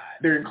side,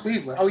 they're in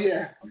Cleveland. Oh,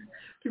 yeah.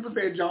 People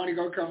say Johnny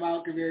going to come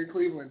out because they're in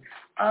Cleveland.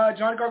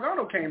 Johnny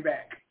Gargano came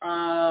back.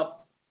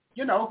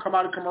 Come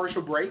out of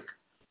commercial break.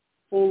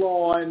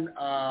 Full-on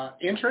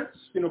entrance.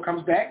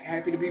 Comes back.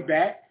 Happy to be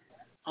back.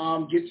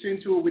 Gets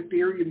into it with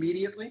Theory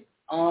immediately.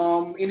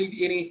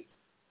 Any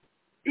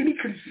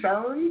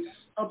concerns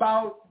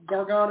about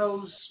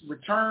Gargano's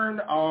return?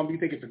 Do you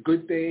think it's a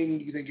good thing?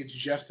 Do you think it's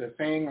just a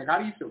thing? Like, how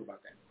do you feel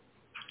about that?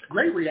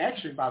 Great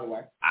reaction, by the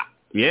way.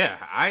 Yeah,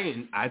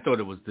 I thought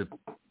it was the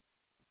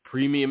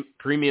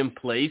premium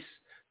place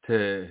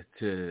to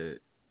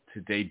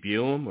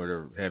debut him or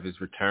to have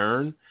his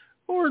return,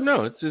 or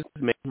no, it's just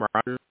main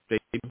Rogers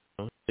debut.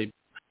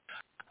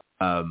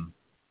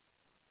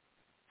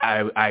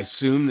 I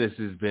assume this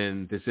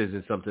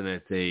isn't something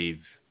that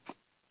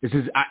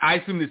I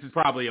assume this is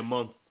probably a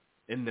month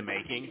in the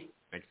making.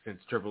 Like, since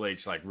Triple H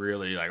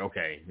really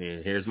okay,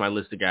 here's my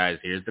list of guys,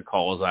 here's the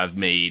calls I've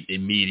made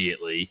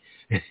immediately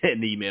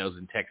and emails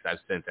and texts I've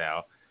sent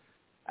out.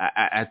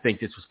 I think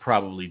this was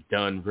probably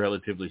done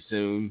relatively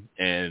soon,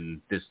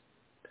 and this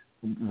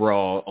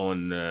Raw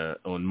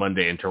on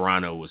Monday in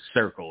Toronto was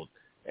circled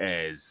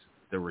as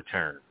the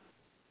return.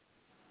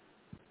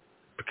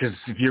 Because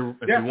if you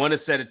want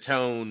to set a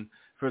tone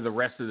for the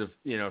rest of the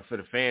for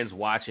the fans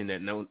watching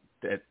that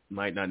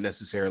might not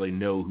necessarily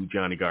know who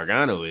Johnny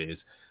Gargano is.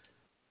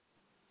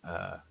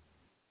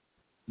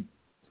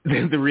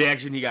 The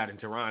reaction he got in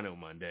Toronto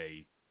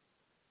Monday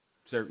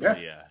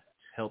certainly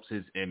helps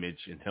his image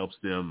and helps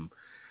them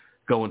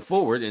going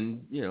forward,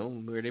 and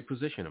where they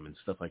position him and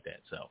stuff like that.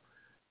 So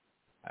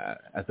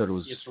I thought it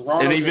was,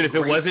 and even if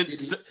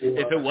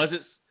it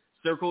wasn't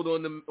circled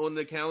on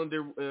the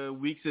calendar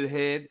weeks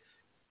ahead,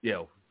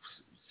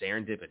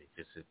 serendipity.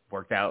 Just it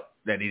worked out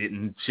that he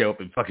didn't show up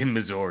in fucking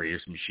Missouri or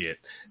some shit,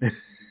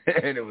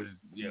 and it was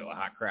a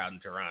hot crowd in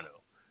Toronto.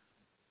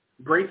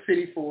 Great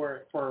city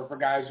for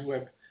guys who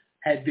have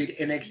had big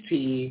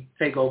NXT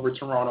takeover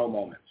Toronto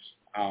moments.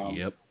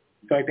 Yep.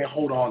 I feel like they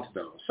hold on to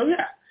those. So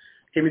yeah,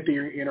 him and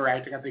Theory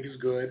interacting, I think, is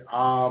good.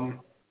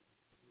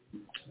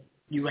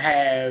 You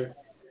have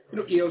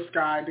Io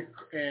Sky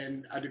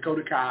and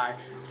Dakota Kai,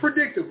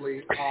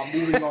 predictably,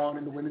 moving on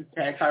in the women's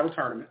tag title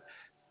tournament.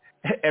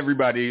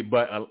 Everybody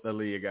but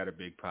Aaliyah got a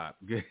big pop.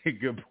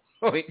 Good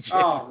point,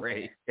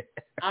 Ray.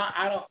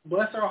 I don't,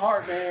 bless her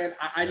heart, man.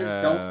 I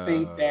just don't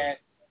think that.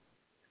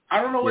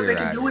 I don't know what they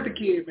can do with the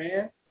kid,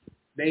 man.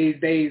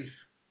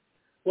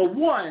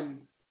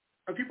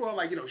 People are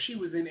like, she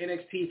was in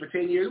NXT for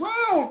 10 years.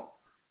 Well,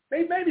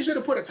 they maybe should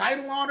have put a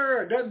title on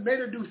her or made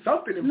her do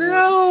something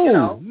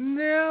important.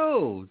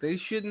 No, they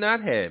should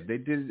not have. They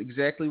did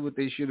exactly what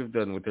they should have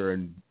done with her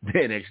in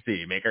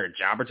NXT. Make her a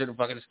jobber to the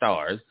fucking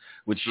stars,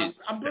 which is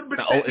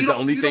the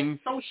only thing. You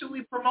don't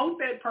socially promote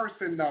that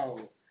person,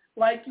 though.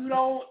 Like, you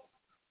don't.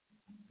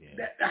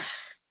 Yeah.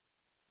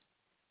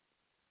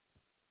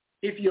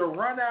 If you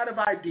run out of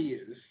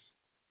ideas,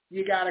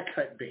 you got to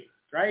cut bait,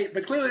 right?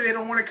 But clearly they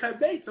don't want to cut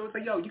bait, so it's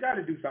like, you got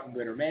to do something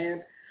with her,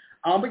 man.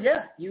 But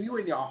yeah, you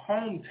in your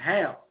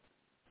hometown,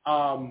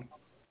 and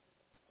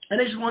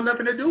they just want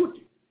nothing to do with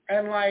you.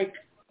 And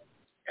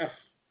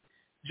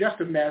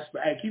just a mess,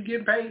 but hey, keep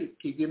getting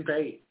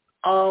paid.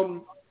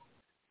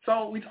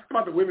 So we talked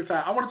about the women's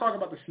side. I want to talk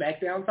about the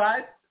SmackDown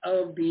side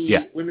of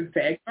the women's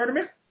tag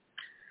tournament.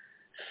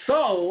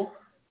 So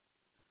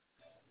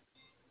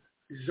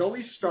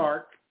Zoe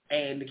Stark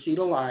and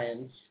Nikita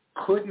Lyons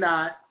could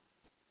not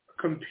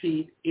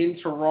compete in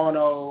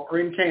Toronto or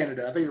in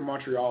Canada, I think in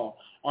Montreal,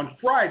 on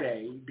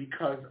Friday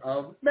because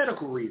of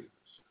medical reasons.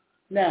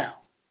 Now,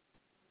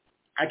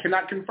 I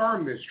cannot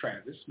confirm this,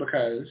 Travis,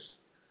 because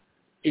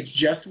it's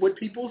just what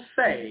people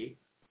say.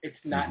 It's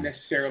not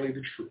necessarily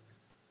the truth.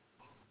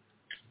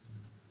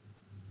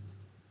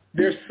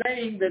 They're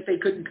saying that they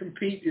couldn't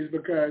compete is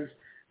because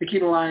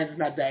Nikita Lyons is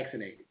not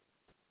vaccinated.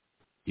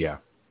 Yeah.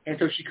 And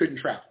so she couldn't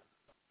travel.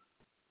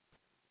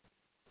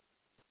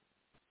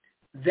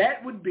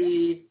 That would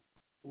be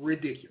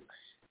ridiculous.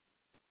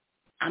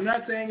 I'm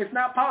not saying it's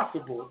not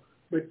possible,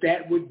 but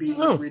that would be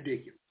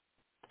ridiculous.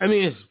 I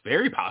mean, it's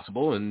very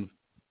possible and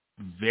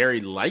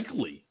very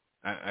likely.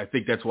 I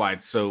think that's why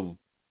it's so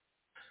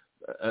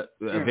a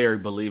very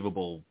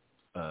believable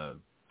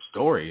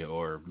story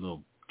or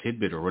little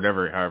tidbit or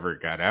whatever, however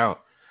it got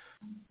out.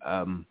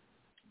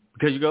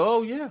 Because you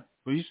go,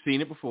 We've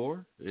seen it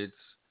before. It's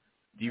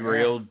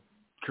derailed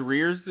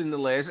careers in the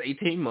last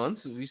 18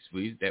 months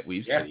that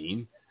we've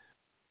seen.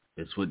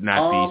 This would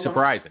not be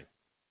surprising.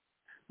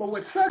 But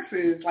what sucks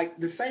is, like,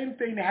 the same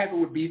thing that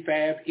happened with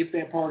B-Fab, if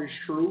that part is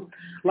true.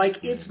 Like,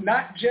 it's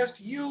not just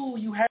you.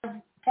 You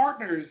have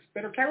partners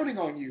that are counting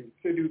on you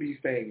to do these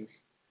things.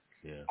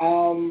 Yeah.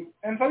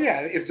 And so,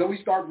 yeah, if Zoe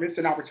Stark missed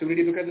an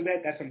opportunity because of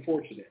that, that's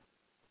unfortunate.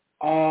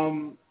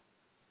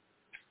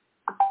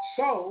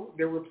 So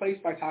they're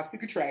replaced by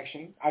Toxic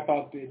Attraction. I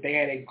thought that they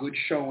had a good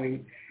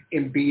showing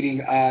in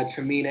beating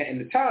Tamina and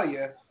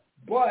Natalya,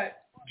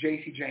 but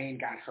J.C. Jane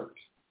got hurt.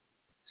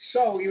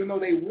 So even though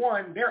they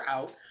won, they're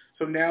out.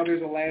 So now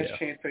there's a last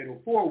chance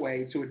fatal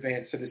four-way to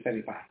advance to the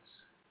semifinals.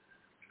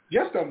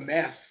 Just a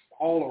mess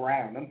all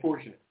around.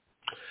 Unfortunate.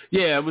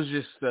 Yeah, it was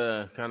just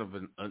kind of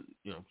an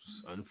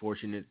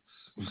unfortunate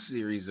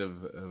series of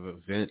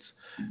events.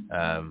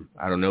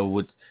 I don't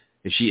know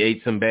if she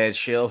ate some bad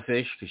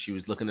shellfish because she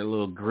was looking a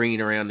little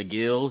green around the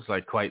gills,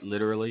 like quite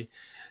literally,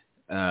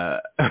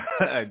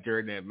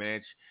 during that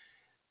match.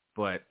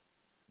 But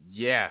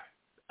yeah,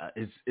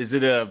 is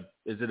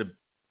it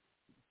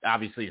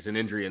obviously it's an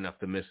injury enough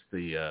to miss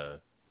the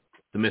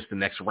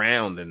next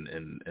round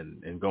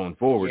and going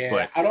forward. Yeah,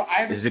 but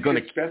I haven't is it going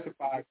to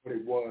specify what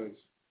it was?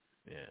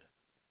 Yeah.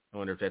 I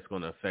wonder if that's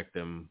going to affect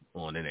them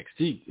on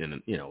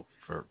NXT,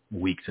 for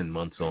weeks and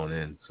months on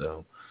end.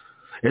 So,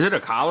 is it a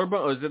collarbone?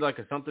 Or is it like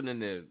something in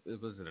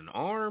was it an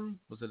arm?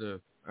 Was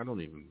it I don't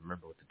even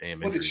remember what the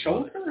damn injury was. Was it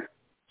shoulder?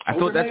 I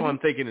thought that's what I'm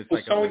thinking. It's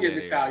like Sonya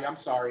Natalya. I'm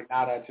sorry,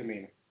 not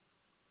Tamina.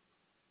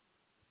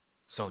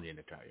 Sonya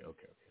Natalya.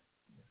 Okay.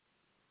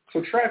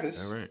 So Travis.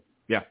 All right.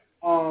 Yeah.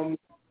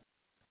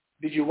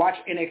 Did you watch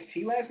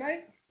NXT last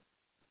night?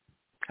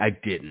 I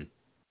didn't.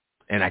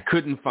 And I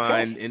couldn't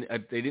find, and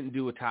they didn't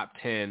do a top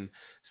 10,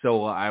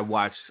 so I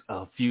watched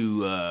a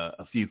few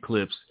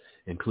clips,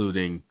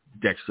 including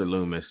Dexter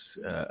Lumis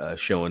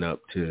showing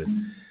up to,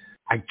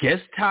 I guess,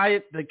 tie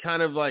it to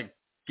kind of like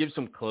give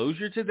some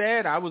closure to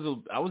that. I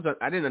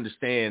didn't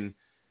understand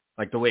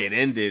like the way it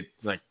ended.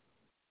 Like,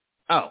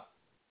 so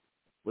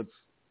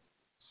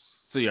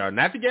you are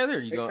not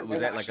together? Was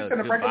that like a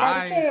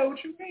goodbye?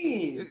 What you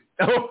mean?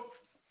 Oh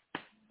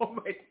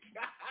my God.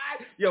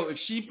 Yo, if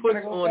she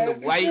puts on the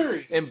white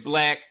and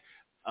black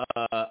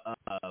makeup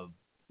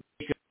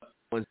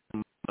on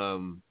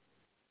some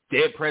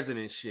dead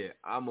president shit,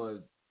 I'm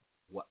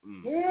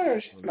yeah,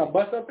 she's gonna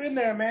bust up in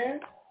there, man.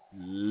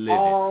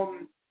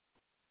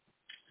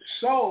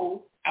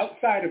 So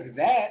outside of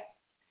that,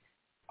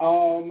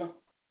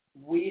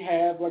 we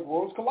have like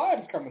Worlds Collide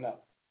is coming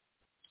up,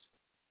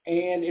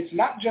 and it's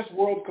not just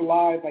Worlds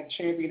Collide like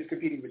champion is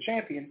competing with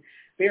champion.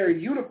 They are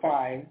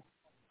unifying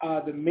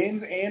the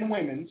men's and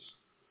women's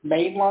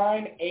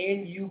mainline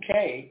and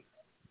UK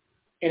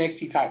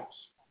NXT titles.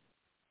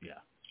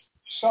 Yeah.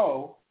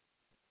 So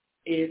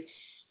it's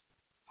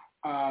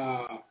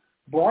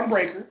Braun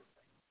Breaker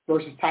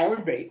versus Tyler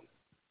Bate,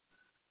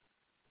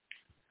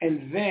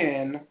 and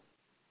then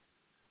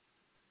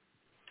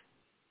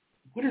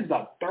what is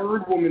the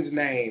third woman's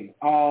name?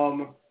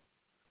 And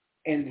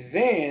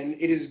then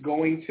it is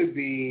going to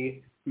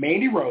be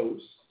Mandy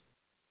Rose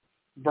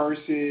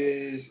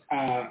versus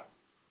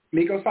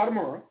Miko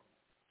Satomura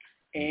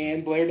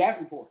and Blair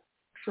Davenport.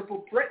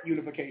 Triple threat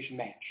unification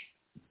match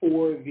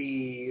for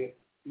the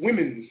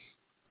women's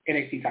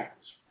NXT titles.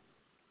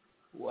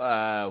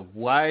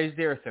 Why is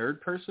there a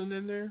third person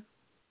in there?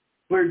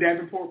 Blair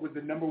Davenport was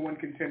the number one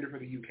contender for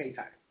the UK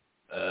title.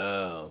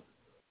 Oh.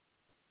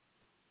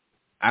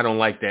 I don't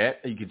like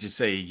that. You could just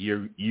say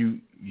you're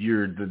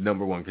the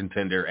number one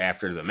contender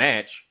after the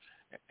match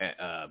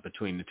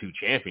between the two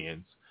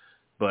champions.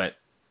 But,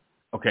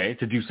 okay,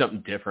 to do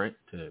something different.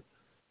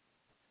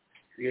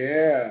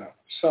 Yeah.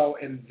 So,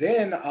 and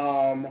then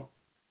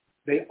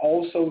they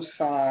also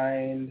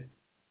signed,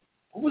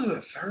 what was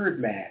the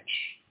third match?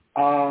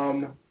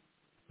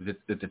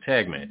 The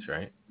tag match,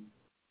 right?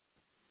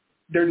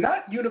 They're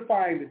not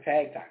unifying the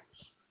tag titles.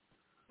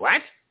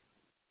 What?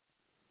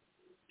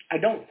 I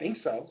don't think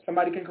so.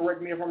 Somebody can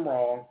correct me if I'm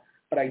wrong,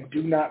 but I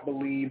do not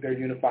believe they're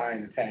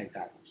unifying the tag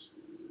titles.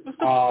 What's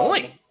the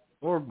point?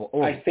 Or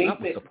I think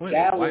that the point?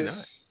 Dallas. Why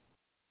not?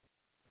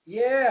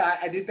 Yeah,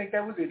 I did think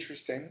that was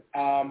interesting.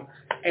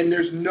 And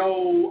there's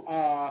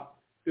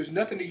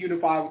nothing to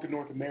unify with the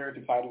North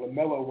American title. And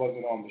Melo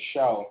wasn't on the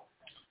show.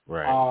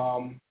 Right.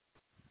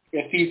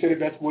 As he said,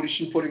 that's what is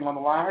she putting on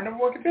the line? Her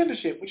number one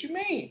contendership. What you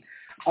mean?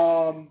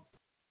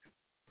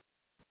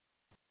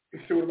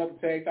 So what about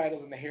the tag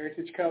titles and the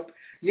Heritage Cup?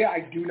 Yeah,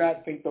 I do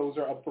not think those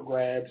are up for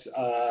grabs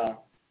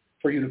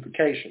for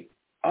unification.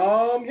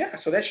 Yeah,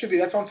 so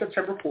that's on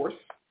September 4th.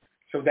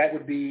 So that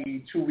would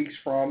be 2 weeks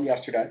from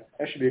yesterday.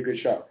 That should be a good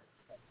show.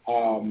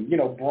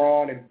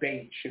 Braun and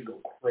Bate should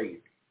go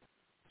crazy.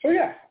 So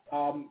yeah,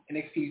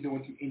 NXT is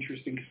doing some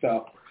interesting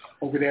stuff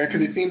over there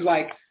because it seems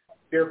like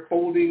they're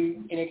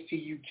folding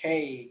NXT UK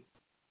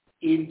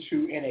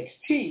into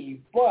NXT,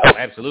 but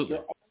absolutely.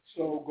 They're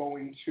also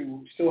going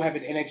to still have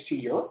an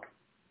NXT Europe.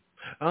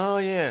 Oh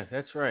yeah,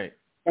 that's right.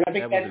 But I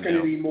think that's going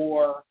to be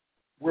more,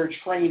 we're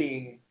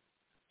training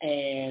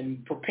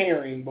and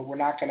preparing, but we're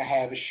not going to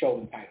have a show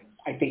in titles,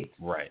 I think.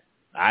 Right.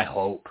 I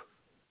hope.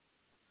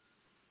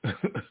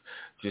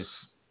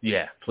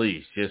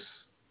 Please, just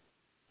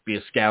be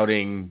a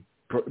scouting,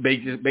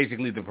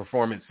 basically the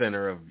performance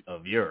center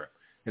of Europe.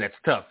 And that's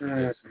tough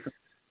because,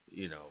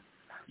 we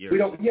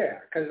don't,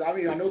 because, I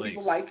know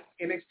people like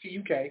NXT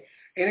UK.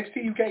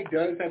 NXT UK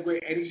does have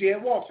great, NXT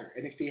had Walter,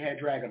 NXT had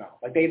Dragunov.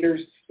 Like, they have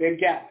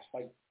Gallus.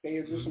 Like,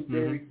 there's some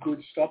very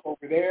good stuff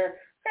over there.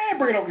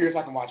 Bring it over here so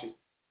I can watch it.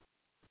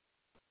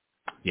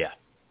 Yeah.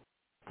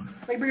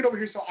 Bring it over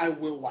here so I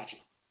will watch it.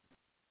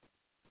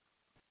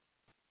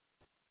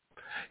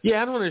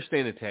 Yeah, I don't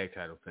understand the tag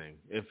title thing.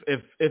 If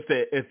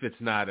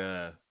it's not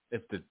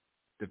if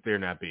they're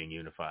not being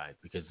unified,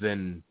 because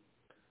then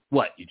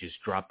what? You just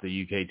drop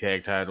the UK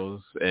tag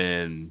titles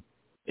and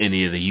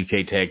any of the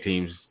UK tag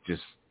teams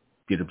just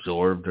get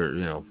absorbed,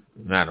 or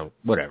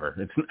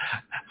whatever.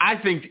 I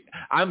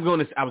was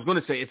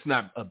going to say it's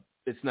not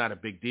a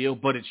big deal,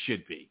 but it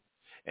should be.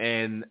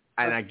 And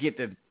I get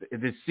that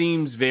this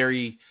seems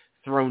very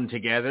thrown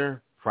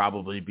together,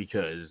 probably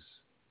because,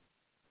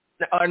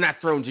 or not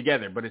thrown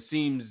together, but it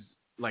seems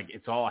like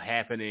it's all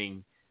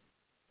happening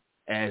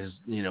as,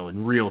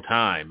 in real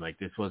time. Like,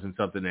 this wasn't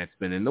something that's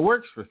been in the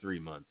works for 3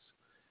 months.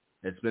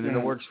 It's been in the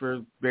works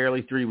for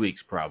barely 3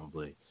 weeks,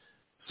 probably.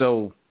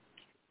 So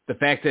the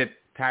fact that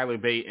Tyler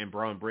Bate and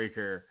Braun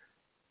Breaker,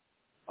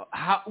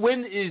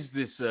 when is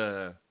this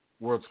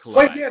Worlds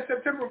Collide?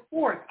 September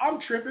 4th. I'm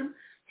tripping.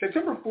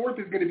 September 4th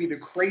is going to be the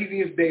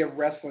craziest day of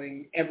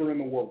wrestling ever in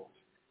the world.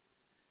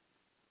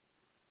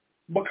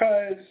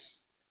 Because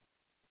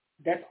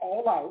that's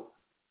All Out,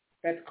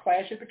 that's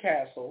Clash at the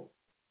Castle,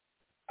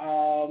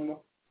 and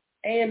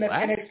that's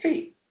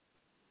NXT.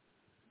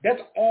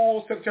 That's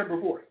all September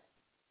 4th.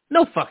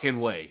 No fucking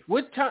way.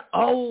 What time?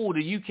 Oh,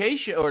 the UK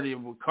show or the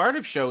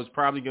Cardiff show is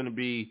probably going to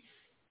be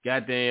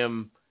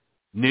goddamn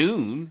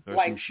noon or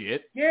some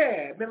shit.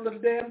 Yeah, middle of the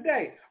damn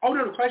day. Oh,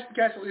 no, the Clash at the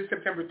Castle is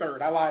September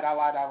 3rd. I lied.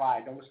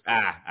 Don't listen to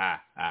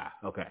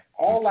me. Okay.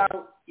 All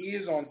Out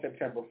is on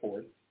September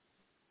 4th.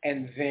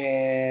 And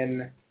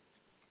then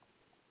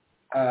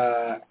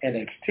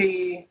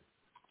NXT,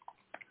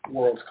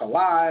 Worlds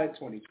Collide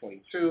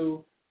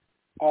 2022,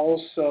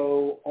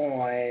 also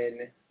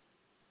on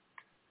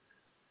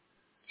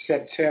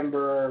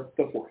September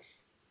the 4th.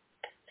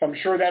 So I'm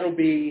sure that'll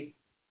be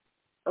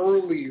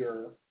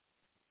earlier.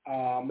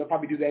 They'll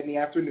probably do that in the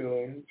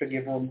afternoon to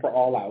give room for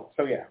All Out.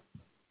 So, yeah.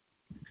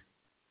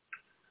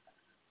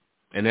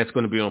 And that's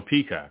going to be on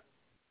Peacock.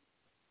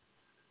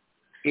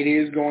 It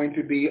is going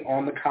to be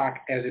on the cock,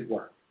 as it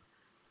were.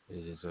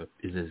 It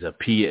is a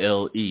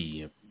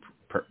PLE,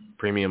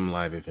 premium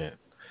live event.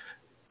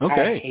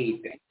 Okay. I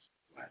hate that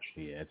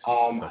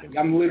so much. Yeah,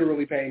 I'm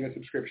literally paying a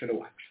subscription to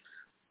watch.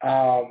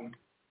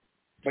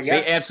 But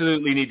yeah, they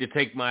absolutely need to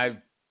take my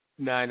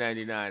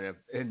 $9.99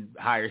 and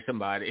hire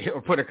somebody,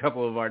 or put a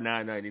couple of our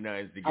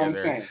 $9.99s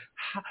together.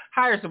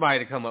 Hire somebody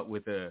to come up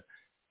with a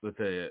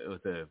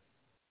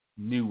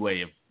new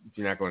way of.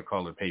 You're not going to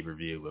call it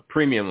pay-per-view, but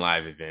premium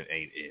live event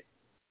ain't it?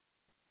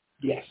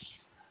 Yes.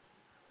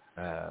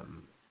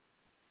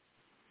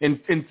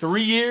 In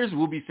 3 years,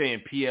 we'll be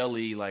saying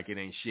PLE like it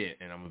ain't shit,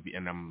 and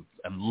I'm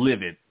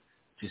livid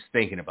just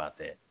thinking about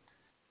that.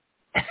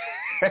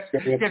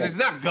 Because it's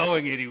not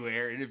going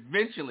anywhere, and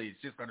eventually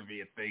it's just going to be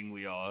a thing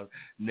we all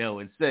know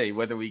and say,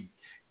 whether we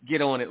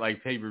get on it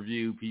like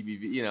pay-per-view,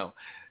 PPV,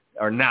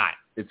 or not.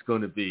 It's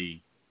going to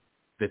be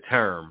the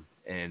term,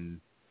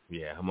 and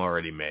yeah, I'm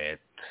already mad.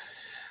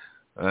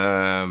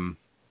 All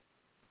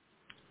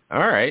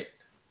right.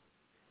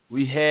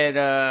 We had,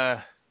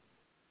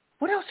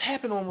 what else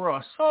happened on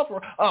Raw?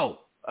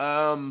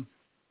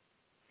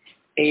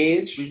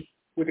 Edge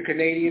with the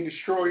Canadian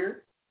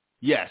Destroyer.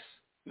 Yes.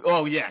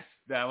 Oh, yes.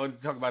 I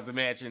want to talk about the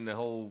match and the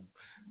whole,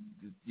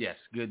 yes,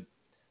 good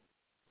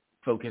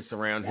focus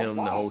around him,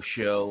 the whole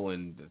show,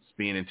 and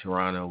being in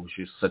Toronto was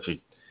just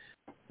it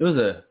was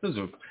a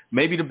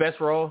maybe the best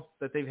Raw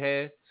that they've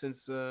had since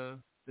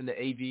in the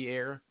AV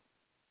era.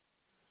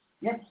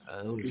 Yeah.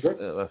 It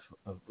was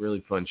a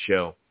really fun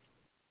show.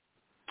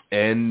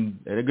 And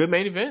a good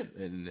main event,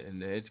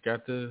 and Edge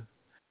got the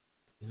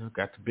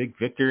big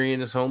victory in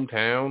his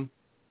hometown,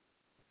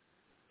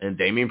 and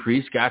Damian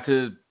Priest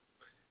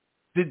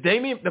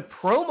the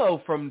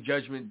promo from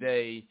Judgment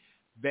Day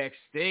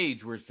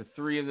backstage, where it's the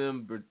three of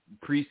them, but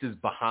Priest is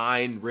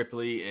behind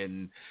Ripley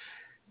and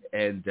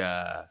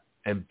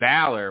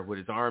Balor with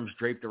his arms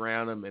draped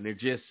around him, and they're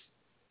just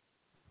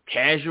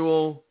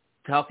casual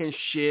talking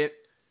shit,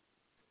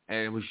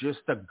 and it was just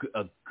a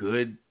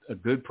good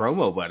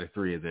promo by the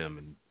three of them,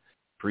 and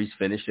Priest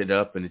finished it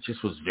up, and it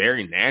just was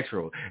very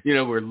natural.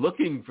 We're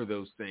looking for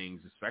those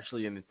things,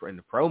 especially in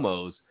the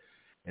promos,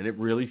 and it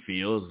really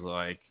feels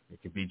like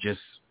it could be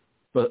just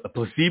a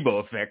placebo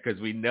effect, because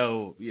we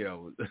know,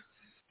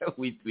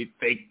 we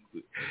think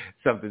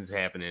something's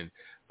happening,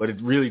 but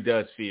it really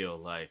does feel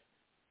like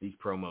these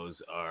promos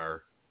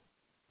are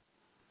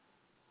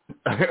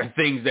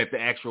things that the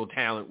actual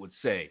talent would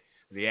say,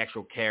 the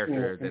actual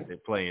character that they're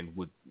playing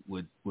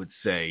would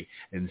say,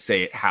 and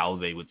say it how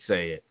they would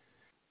say it.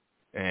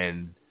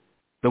 And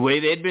the way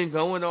they'd been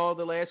going all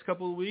the last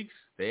couple of weeks,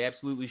 they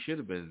absolutely should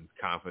have been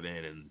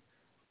confident and,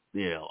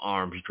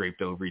 arms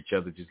draped over each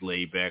other, just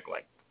laid back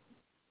like,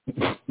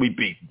 we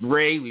beat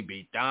Ray, we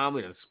beat Dom,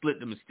 we split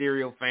the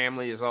Mysterio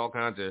family. There's all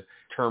kinds of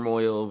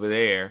turmoil over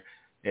there.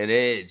 And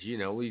Edge,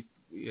 we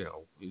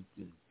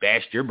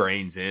bashed your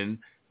brains in.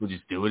 We'll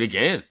just do it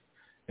again.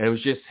 And it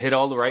was just hit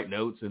all the right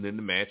notes, and then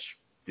the match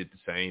did the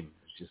same. It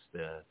was just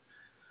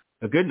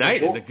a good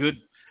night and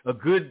a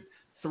good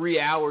 3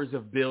 hours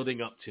of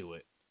building up to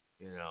it.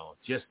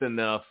 Just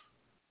enough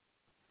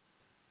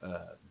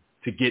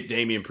to get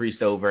Damian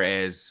Priest over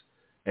as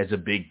a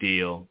big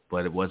deal,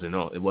 but it wasn't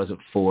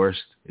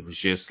forced. It was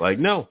just like,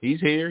 no,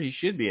 he's here. He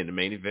should be in the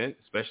main event,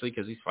 especially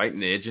because he's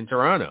fighting Edge in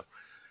Toronto.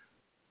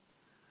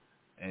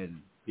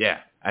 And yeah,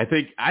 I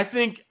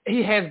think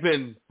he has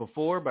been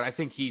before, but I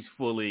think he's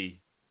fully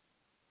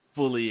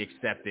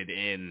accepted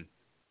in.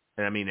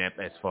 And I mean,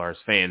 as far as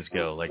fans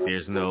go, like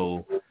there's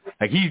no,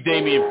 like he's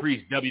Damian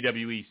Priest,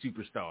 WWE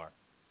superstar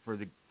for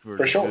the sure.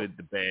 Good,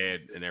 the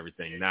bad, and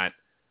everything. He's not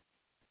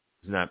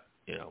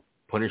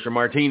Punisher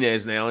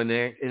Martinez now in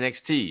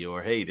NXT,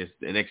 or hey, this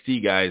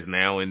NXT guy is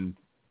now on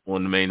the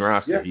main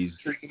roster. Yeah, he's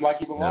treating him like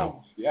he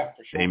belongs. Yeah,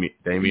 for sure.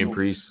 Damian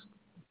Priest,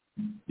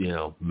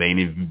 main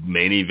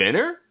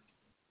eventer.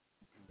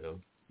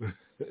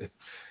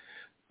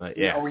 But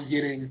yeah. Are we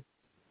getting?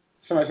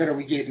 Somebody said, are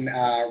we getting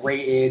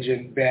Ray, Edge,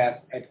 and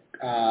Beth at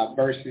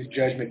versus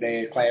Judgment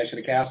Day at Clash of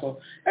the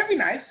Castle? That'd be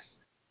nice.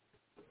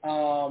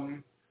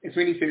 And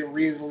Sweeney said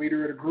Rhea is the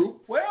leader of the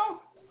group.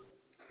 Well,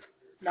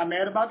 not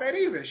mad about that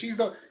either. She's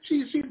the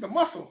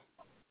muscle.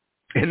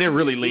 And they're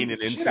really leaning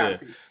into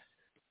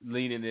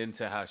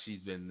how she's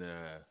been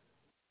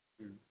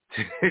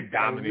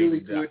dominating.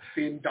 Really good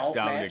Finn Dolph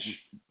match.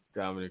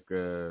 Dominic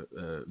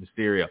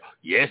Mysterio.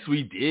 Yes,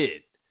 we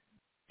did.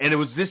 And it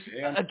was this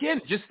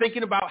again. Just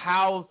thinking about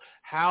how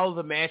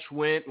the match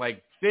went.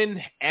 Like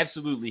Finn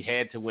absolutely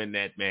had to win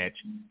that match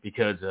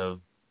because of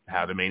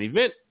how the main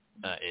event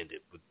ended,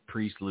 with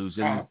Priest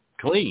losing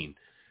clean.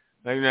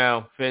 Like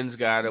now, Finn's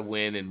got to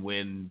win and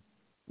win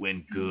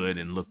good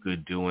and look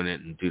good doing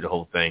it and do the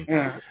whole thing.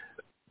 Yeah.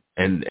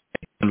 And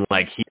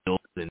like heels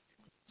and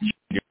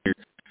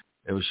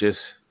it was just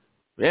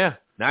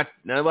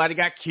nobody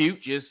got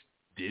cute. Just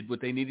did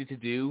what they needed to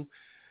do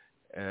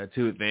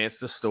to advance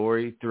the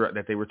story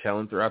that they were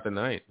telling throughout the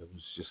night. It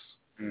was just.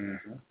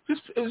 Mm-hmm.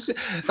 It was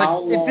like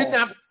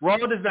Raw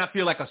does not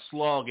feel like a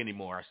slog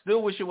anymore. I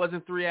still wish it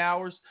wasn't 3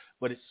 hours,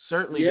 but it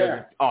certainly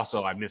doesn't.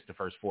 Also, I missed the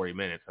first 40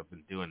 minutes. I've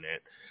been doing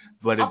that,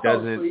 but it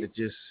doesn't. It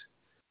just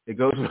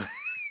goes.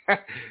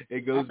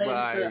 It goes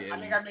by. I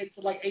think I made it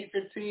to like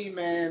 8:15.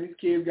 Man, these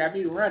kids got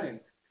me running.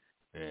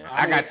 Yeah,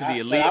 I got to the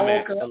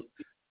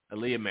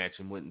Aaliyah match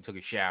and went and took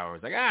a shower. I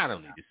was like, I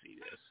don't need to see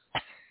this.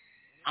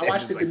 I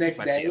watched it the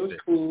next day. It was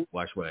cool.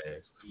 Wash my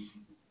ass.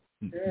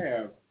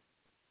 Yeah.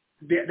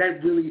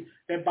 That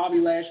Bobby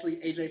Lashley,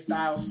 AJ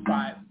Styles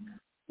spot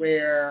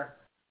where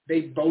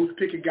they both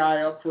pick a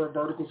guy up for a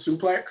vertical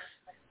suplex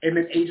and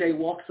then AJ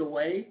walks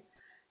away,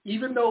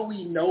 even though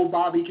we know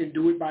Bobby can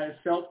do it by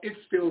himself, it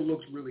still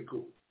looks really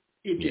cool.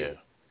 It did. Yeah.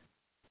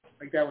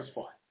 Like that was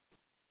fun.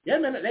 Yeah,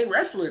 man, they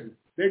wrestling.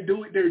 They're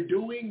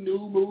doing new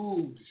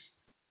moves.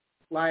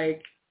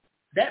 Like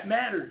that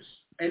matters.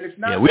 And it's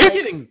not we're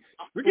getting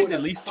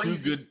at least two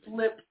good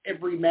flip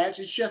every match.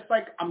 It's just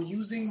like I'm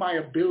using my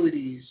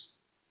abilities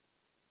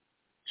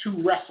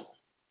to wrestle.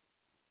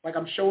 Like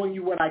I'm showing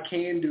you what I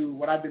can do,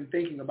 what I've been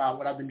thinking about,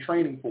 what I've been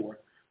training for.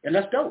 And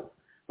that's dope.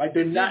 Like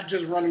they're not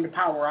just running the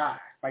power eye.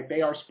 Like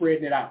they are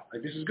spreading it out.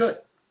 Like this is good.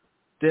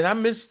 Did I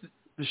miss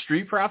the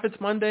Street Profits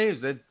Monday?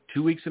 Is that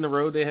 2 weeks in a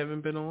row they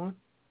haven't been on?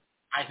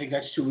 I think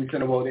that's 2 weeks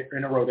in a row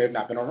they've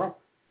not been on Raw.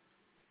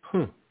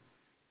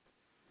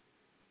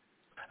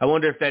 I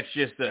wonder if that's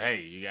just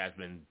hey, you guys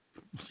been,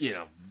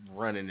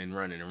 running and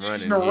running and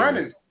running. No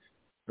running.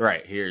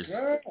 Right, here's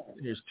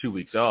 2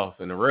 weeks off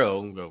in a row.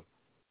 I'm going to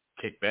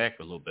kick back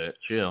a little bit,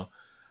 chill.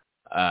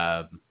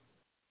 Because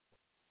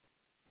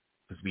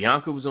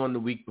Bianca was on the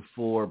week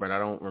before, but I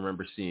don't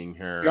remember seeing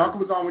her. Bianca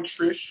was on with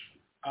Trish.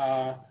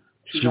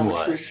 She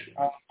was. With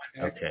Trish,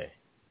 okay.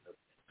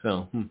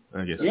 So,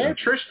 I guess. Yeah,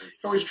 Trish.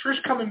 So is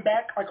Trish coming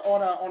back like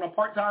on a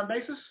part-time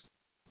basis?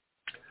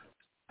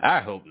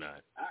 I hope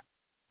not.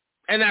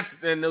 And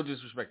no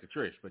disrespect to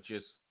Trish, but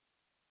just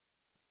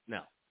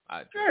no.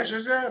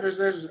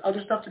 There's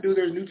other stuff to do.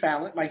 There's new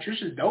talent. Like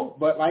Trish is dope,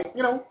 but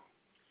it's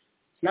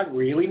not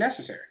really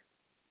necessary.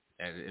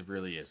 And it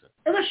really isn't.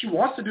 Unless she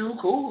wants to do,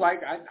 cool.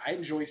 Like I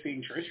enjoy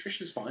seeing Trish.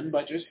 Trish is fun,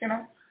 but just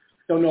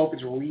don't know if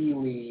it's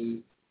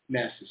really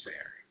necessary.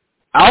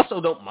 I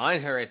also don't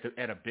mind her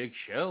at a big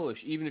show.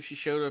 Even if she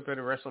showed up at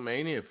a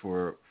WrestleMania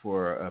for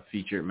a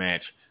featured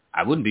match,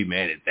 I wouldn't be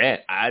mad at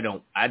that. I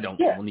don't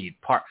need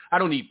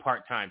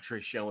part-time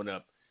Trish showing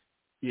up,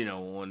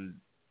 on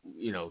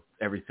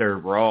every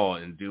third Raw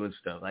and doing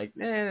stuff like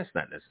that's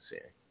not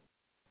necessary.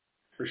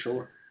 For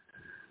sure.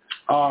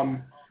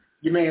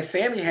 Your man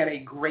Sammy had a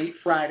great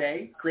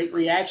Friday, great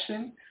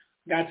reaction.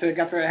 Got to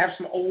have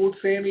some old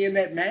Sammy in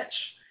that match,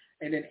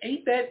 and then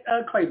ate that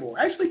Claymore.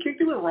 Actually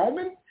kicked it with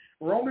Roman.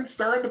 Roman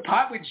stirring the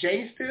pot with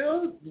Jay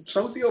still,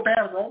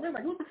 sociopath Roman.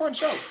 Like, it was a fun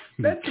show.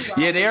 That 2 hours,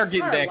 Yeah, they are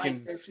getting I back like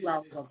in. that 2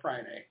 hours on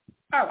Friday.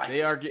 I like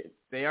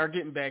They are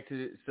getting back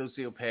to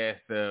sociopath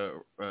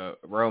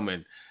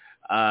Roman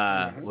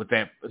with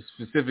that,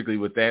 specifically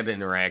with that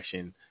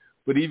interaction.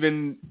 But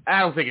even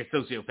I don't think it's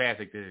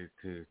sociopathic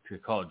to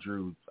call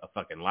Drew a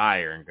fucking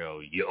liar and go,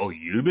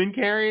 you've been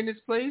carrying this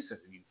place? Are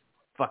you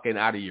fucking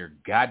out of your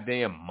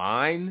goddamn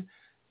mind?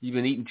 You've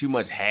been eating too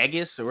much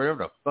haggis or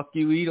whatever the fuck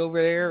you eat over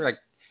there? Like,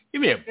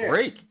 give me a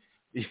break.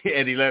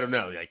 And he let him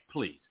know, like,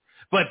 please.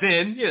 But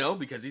then,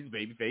 because he's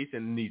babyface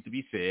and needs to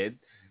be said,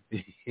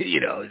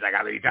 he's like,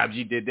 how many times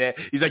you did that?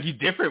 He's like, you're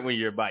different when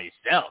you're by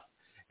yourself.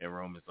 And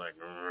Roman's like,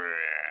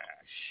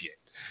 shit.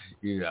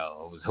 I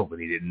was hoping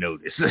he didn't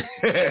notice.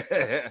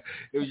 It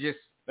was just,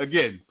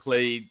 again,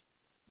 played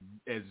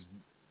as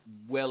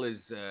well as,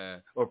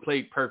 or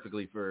played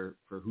perfectly for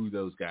who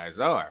those guys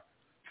are.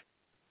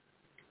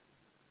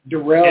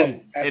 Darrell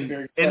wait,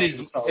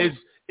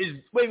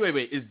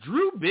 is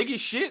Drew big as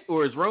shit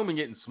or is Roman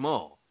getting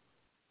small?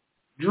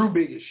 Drew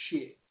big as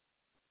shit.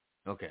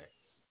 Okay.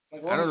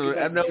 Like, I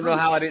don't know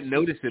how I didn't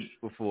notice it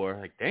before.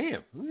 Like,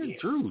 damn,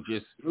 Drew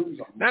just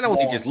not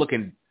only just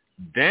looking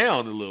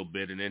down a little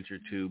bit, an inch or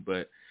two,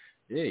 but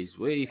yeah, he's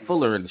way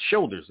fuller in the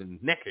shoulders and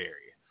neck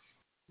area.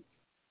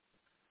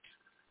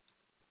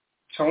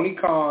 Tony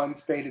Khan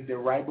stated that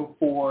right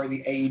before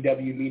the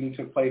AEW meeting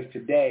took place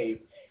today,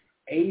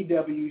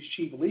 AEW's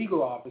chief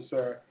legal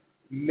officer,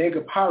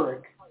 Mega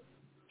Pyrick,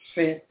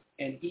 sent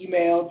an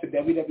email to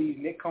WWE's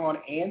Nick Khan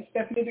and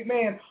Stephanie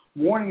McMahon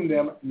warning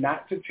them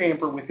not to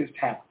tamper with his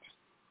talent.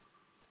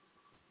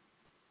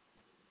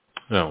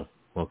 Oh,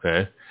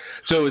 okay.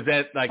 So is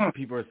that like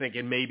people are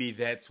thinking maybe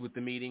that's what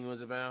the meeting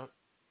was about?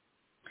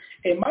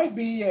 It might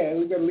be, yeah.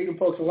 We've got to leave them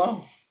folks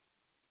alone.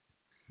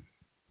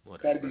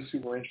 That'd be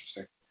super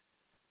interesting.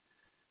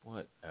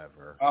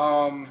 Whatever.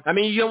 I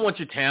mean, you don't want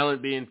your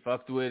talent being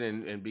fucked with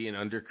and being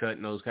undercut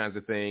and those kinds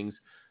of things,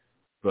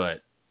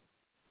 but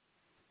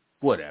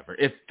whatever.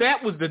 If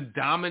that was the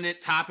dominant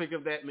topic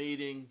of that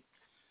meeting,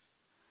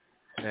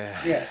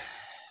 yeah.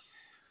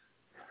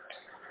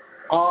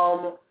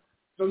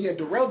 So yeah,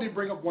 Darrell did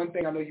bring up one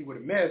thing I know you would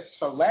have missed.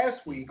 So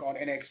last week on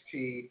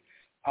NXT,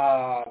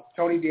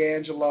 Tony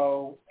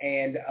D'Angelo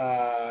and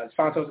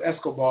Santos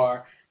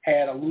Escobar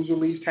had a loser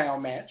leaves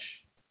town match.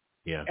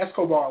 Yeah.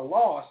 Escobar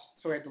lost,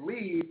 so he had to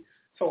leave.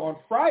 So on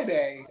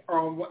Friday, or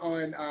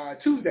on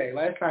Tuesday,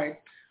 last night,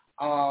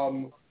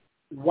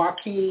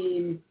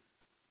 Joaquin,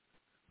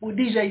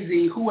 DJ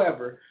Z,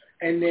 whoever,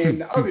 and then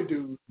the other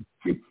dude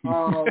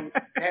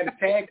had a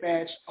tag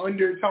match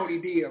under Tony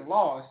D and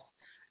lost.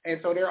 And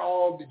so they're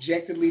all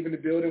dejected leaving the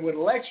building with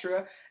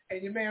Elektra.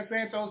 And your man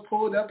Santos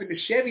pulled up in the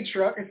Chevy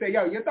truck and said,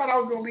 yo, you thought I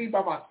was going to leave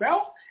by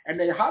myself? And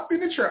they hopped in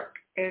the truck.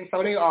 And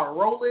so they are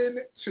rolling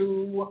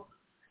to,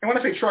 and when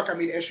I say truck, I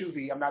mean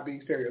SUV. I'm not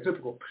being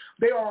stereotypical.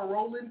 They are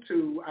rolling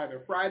to either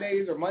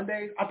Fridays or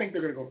Mondays. I think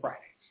they're going to go Fridays.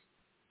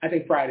 I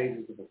think Fridays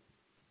is the move.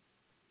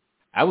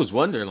 I was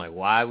wondering, like,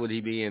 why would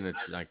he be in a,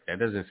 like, that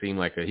doesn't seem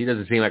like a, he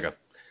doesn't seem like a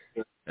he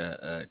was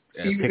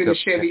in the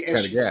Chevy kind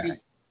of SUV. guy.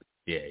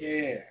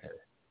 Yeah.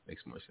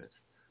 Makes more sense.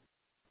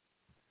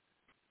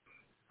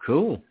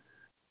 Cool.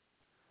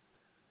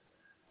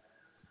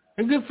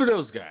 And good for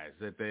those guys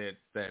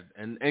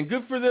and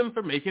good for them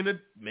for making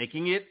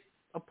it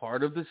a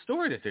part of the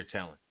story that they're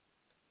telling.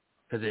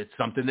 Because it's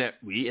something that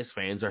we as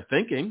fans are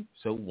thinking,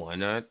 so why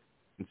not?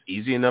 It's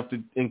easy enough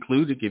to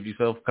include to give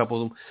yourself a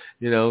couple,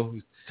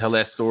 tell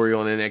that story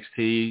on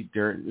NXT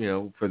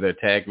during, for the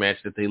tag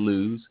match that they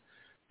lose,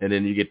 and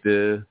then you get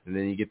the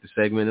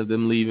segment of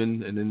them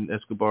leaving and then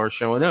Escobar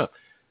showing up.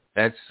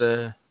 That's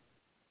I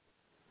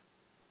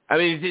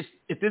mean,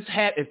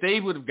 if they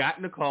would have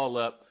gotten a call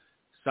up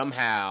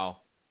somehow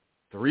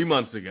 3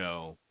 months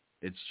ago,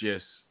 it's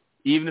just,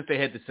 even if they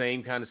had the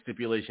same kind of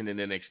stipulation in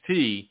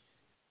NXT,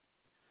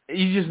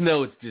 you just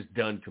know it's just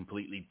done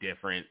completely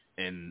different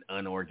and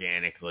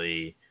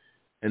unorganically.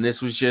 And this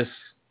was just,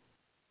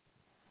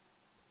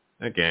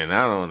 again,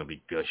 I don't want to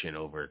be gushing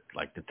over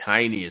like the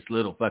tiniest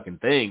little fucking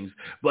things,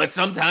 but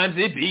sometimes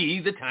it be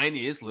the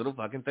tiniest little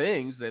fucking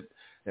things that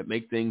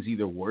make things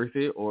either worth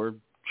it or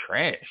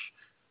trash.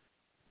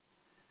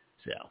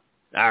 So,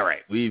 all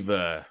right, we've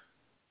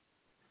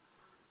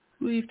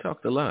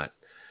talked a lot.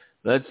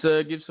 Let's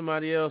give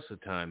somebody else a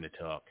time to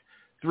talk.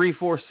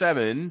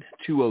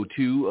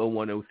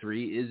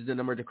 347-202-0103 is the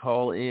number to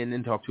call in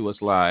and talk to us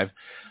live.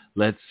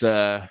 Let's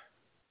look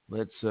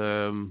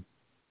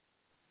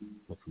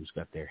who's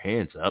got their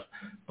hands up.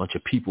 Bunch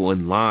of people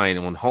in line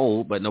on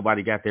hold, but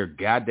nobody got their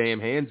goddamn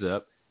hands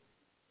up.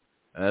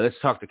 Let's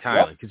talk to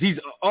Kylan, because he's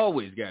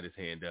always got his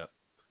hand up.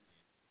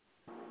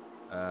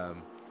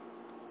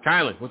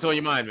 Kylan, what's on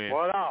your mind, man?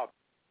 What up?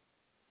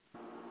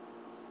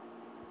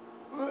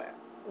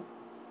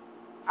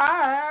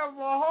 I have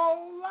a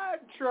whole lot,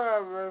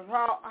 Travis.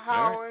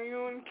 How are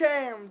you and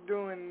Cam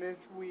doing this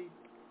week?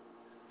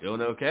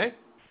 Doing okay?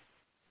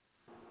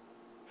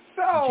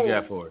 So, what you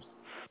got for us?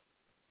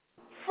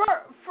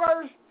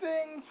 First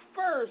things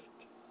first,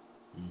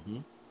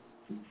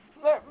 Mm-hmm.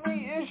 Let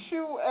me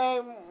issue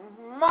a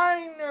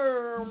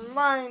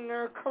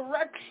minor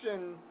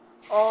correction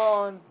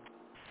on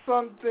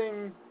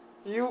something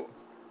you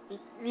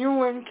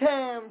and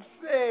Cam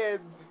said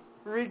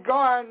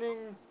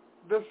regarding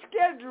the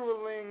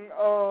scheduling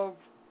of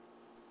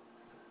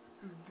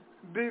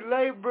the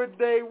Labor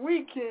Day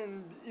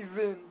weekend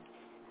events.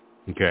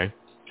 Okay.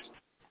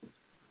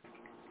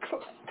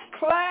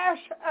 Clash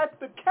at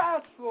the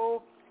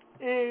Castle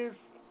is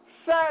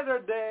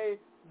Saturday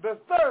the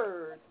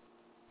 3rd.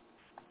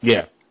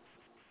 Yeah.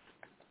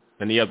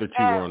 And the other two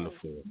are on the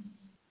 4th.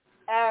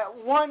 At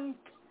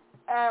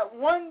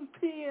 1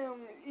 p.m.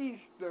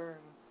 Eastern.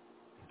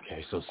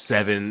 Okay, so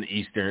 7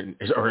 Eastern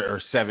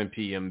or 7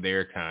 p.m.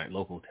 their time,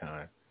 local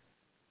time.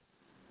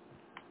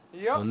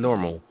 Yep. So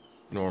normal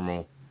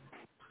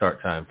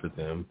start time for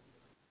them.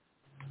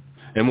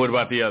 And what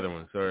about the other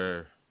ones?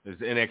 Or is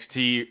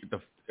NXT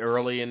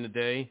early in the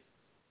day?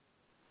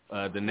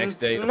 The next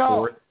day, the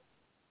 4th?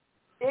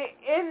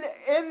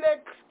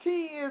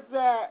 NXT is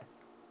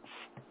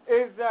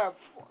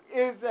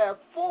at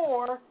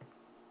 4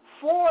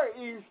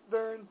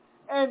 Eastern,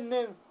 and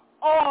then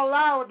All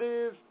Out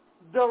is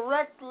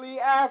directly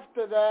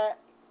after that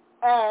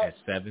at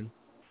 7.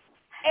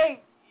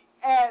 8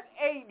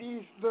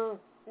 Eastern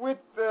with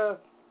the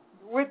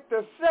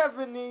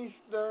 7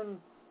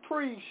 Eastern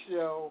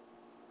pre-show.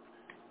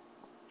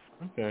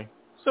 Okay.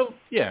 So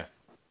yeah.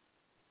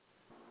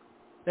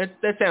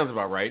 That sounds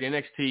about right.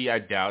 NXT, I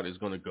doubt, is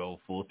going to go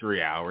full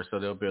 3 hours, so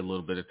there'll be a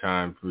little bit of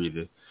time for you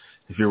to,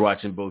 if you're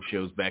watching both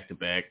shows back to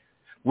back.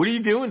 What are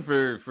you doing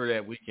for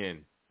that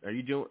weekend? Are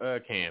you doing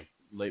Cam?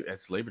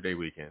 That's Labor Day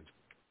weekend.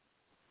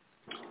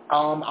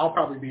 I'll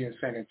probably be in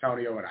San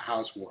Antonio at a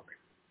housewarming.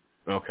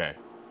 Okay.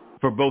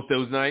 For both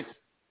those nights?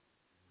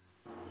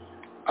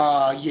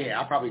 Yeah,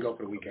 I'll probably go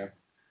for the weekend.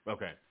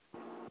 Okay.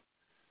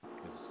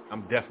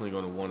 I'm definitely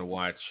going to want to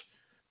watch,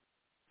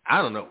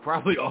 I don't know,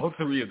 probably all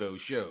 3 of those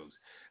shows.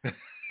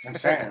 I'm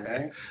saying,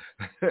 right?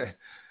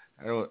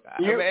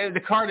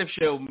 The Cardiff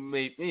show,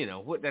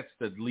 that's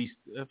the least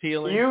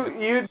appealing.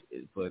 You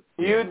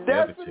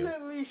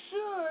definitely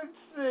should,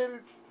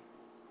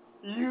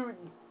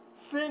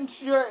 since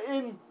you're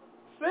in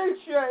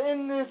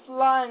this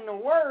line of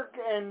work,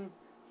 and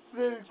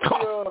since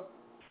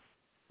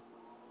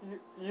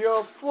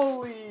you're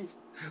fully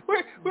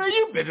where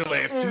you been the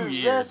last 2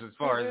 years as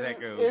far as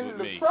that goes in with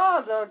the me?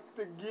 product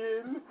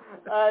again,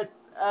 I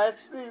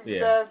think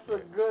that's a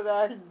good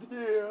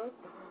idea.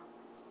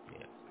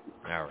 Yeah.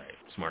 All right,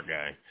 smart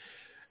guy.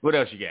 What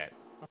else you got?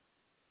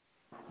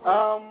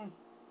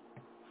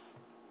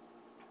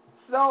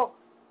 So,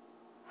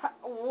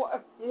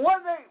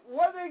 what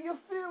are your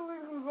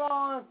feelings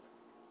on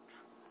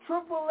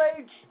Triple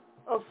H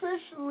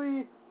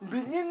officially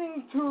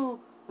beginning to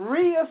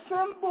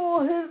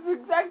reassemble his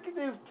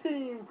executive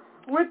team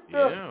with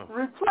the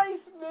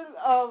replacement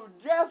of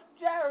Jeff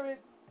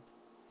Jarrett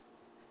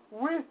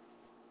with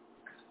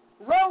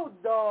Road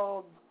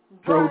Dogg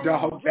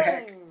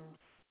James?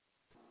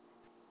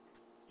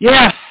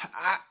 Yeah,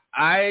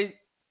 I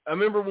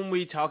remember when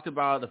we talked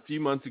about a few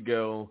months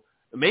ago.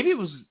 Maybe it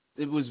was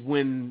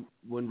when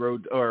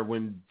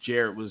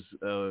Jarrett was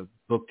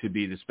booked to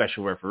be the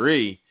special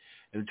referee,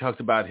 and we talked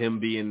about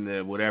him being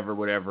the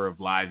whatever of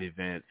live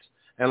events.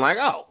 And like,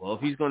 oh, well,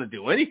 if he's going to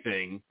do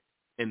anything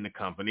in the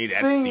company,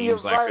 that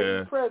seems like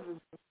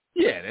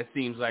that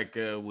seems like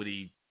what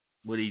he'd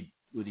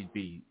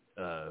be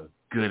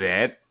good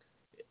at,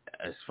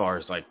 as far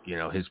as like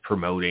his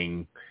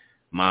promoting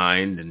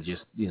mind and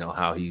just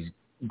how he's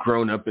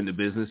grown up in the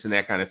business and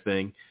that kind of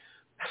thing.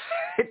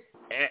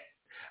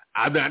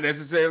 I'm not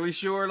necessarily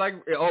sure. Like,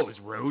 is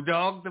Road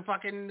Dogg the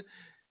fucking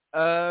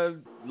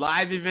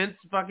live events?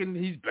 Fucking,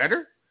 he's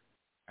better.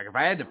 Like, if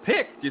I had to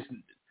pick,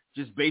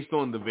 just based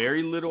on the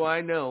very little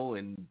I know,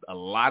 and a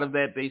lot of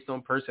that based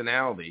on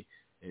personality,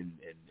 and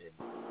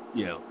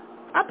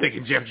I'm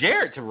picking Jeff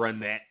Jarrett to run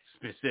that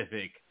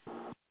specific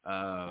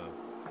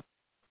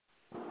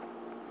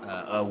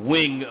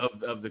wing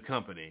of the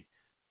company.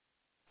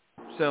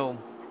 So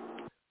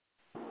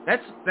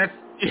that's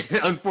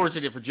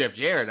unfortunate for Jeff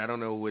Jarrett. I don't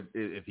know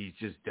if he's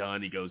just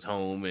done. He goes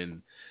home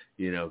and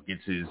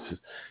gets his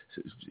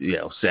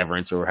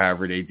severance or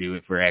however they do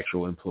it for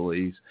actual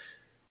employees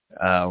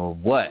or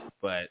what.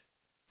 But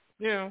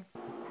too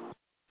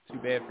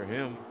bad for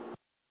him.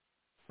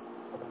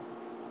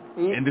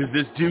 And does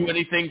this do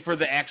anything for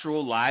the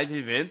actual live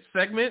event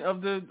segment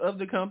of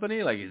the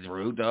company? Like, is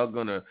Road Dogg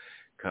gonna?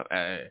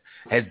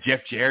 Has Jeff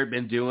Jarrett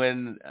been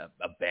doing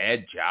a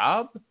bad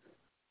job,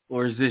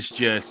 or is this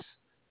just,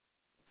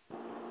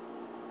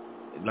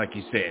 like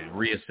you said,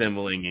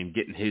 reassembling and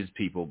getting his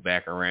people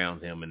back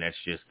around him, and that's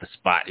just the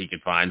spot he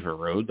could find for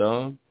Road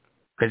Dogg?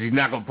 Because he's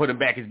not going to put him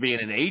back as being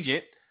an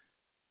agent,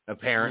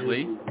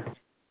 apparently.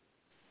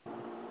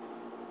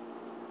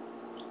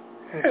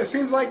 It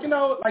seems like,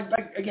 like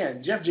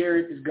again, Jeff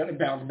Jarrett is going to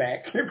bounce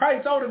back. They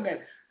probably told him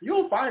that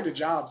you'll find a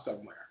job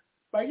somewhere.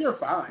 Like, you're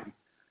fine.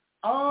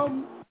 I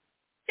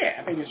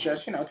think it's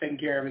just, taking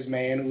care of his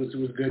man who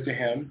was good to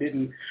him.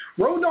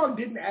 Road Dogg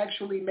didn't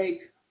actually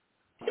make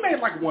He made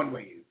like one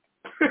wave.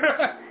 He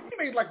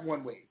made like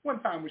one wave.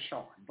 One time with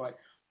Sean, but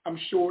I'm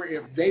sure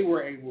if they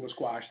were able to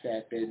squash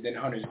that, then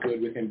Hunter's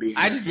good with him being.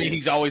 I just mean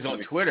he's always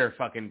on Twitter,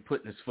 fucking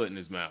putting his foot in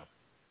his mouth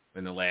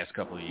in the last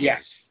couple of years.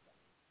 Yes.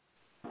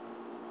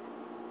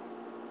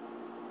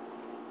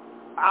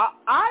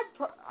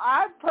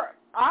 I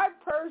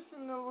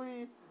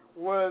personally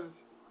was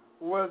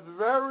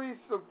very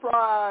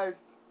surprised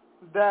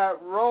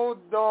that Road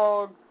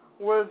Dogg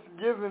was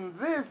given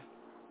this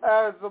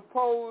as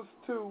opposed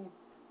to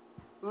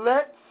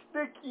let's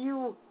stick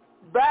you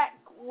back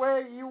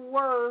where you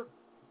were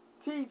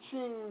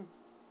teaching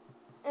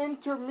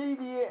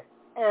intermediate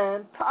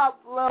and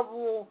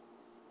top-level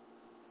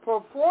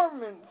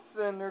performance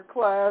center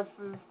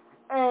classes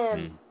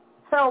and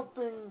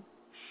helping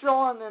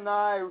Sean and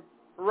I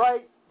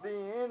write the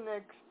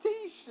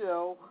NXT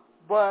show,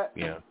 but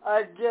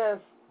I guess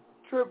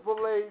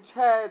Triple H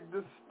had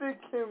to stick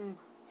him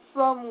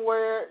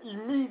somewhere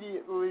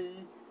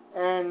immediately,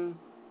 and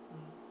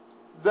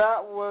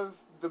that was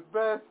the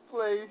best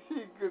place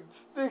he could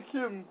stick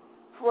him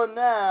for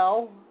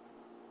now.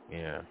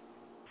 Yeah.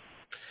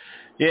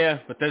 Yeah,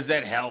 but does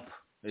that help?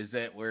 Is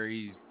that where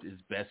he is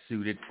best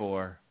suited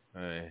for?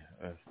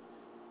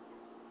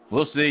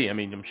 We'll see. I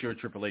mean, I'm sure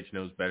Triple H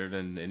knows better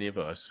than any of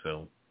us,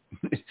 so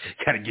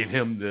got to give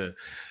him the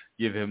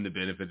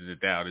benefit of the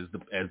doubt as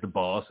the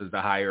boss, as the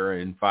hirer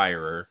and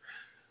firer.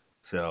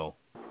 So,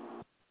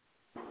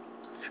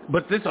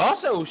 but this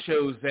also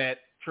shows that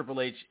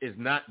Triple H is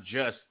not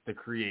just the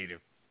creative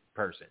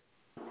person.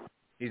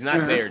 He's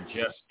not there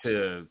just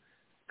to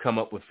come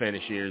up with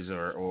finishes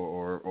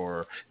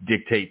or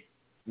dictate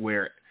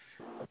where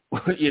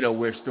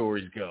where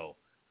stories go.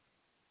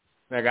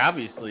 Like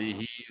obviously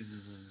he's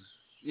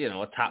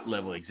a top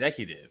level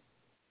executive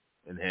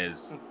and has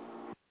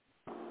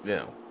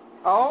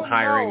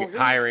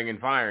hiring and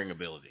firing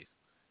abilities.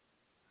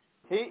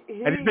 I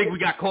just think we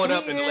got caught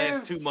up in the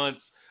last 2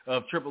 months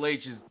of Triple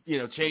H's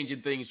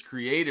changing things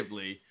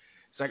creatively.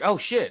 It's like, oh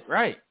shit,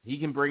 right? He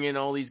can bring in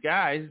all these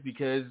guys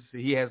because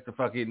he has the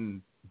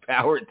fucking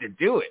power to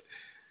do it.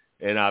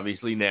 And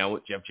obviously now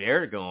with Jeff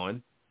Jarrett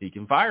gone, he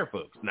can fire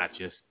folks, not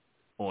just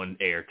on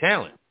air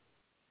talent.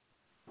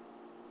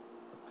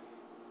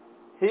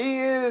 He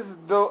is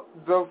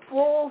the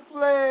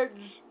full-fledged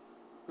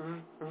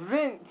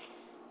Vince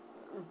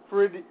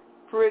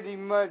pretty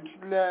much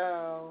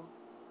now.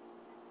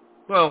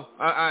 Well,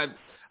 I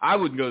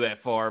wouldn't go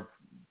that far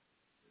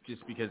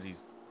just because he's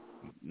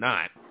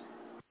not.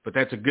 But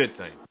that's a good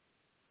thing.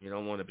 You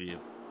don't want to be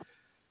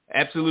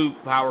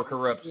absolute power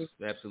corrupts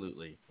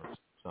absolutely or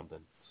something.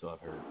 So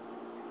I've heard.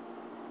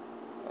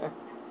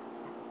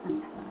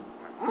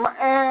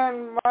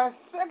 And my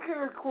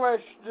second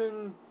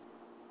question,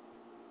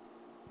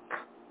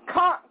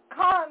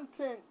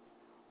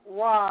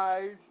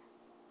 content-wise,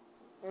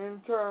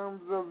 in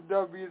terms of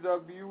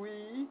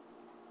WWE,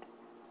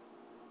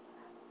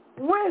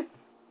 with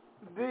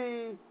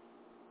the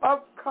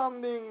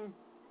upcoming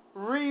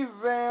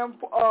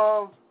revamp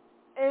of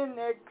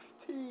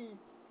NXT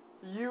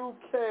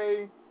UK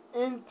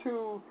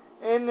into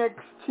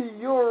NXT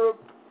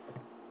Europe,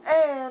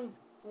 and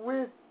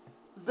with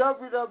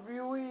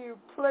WWE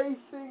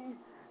placing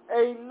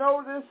a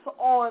notice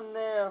on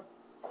their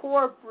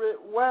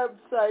corporate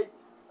website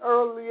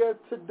earlier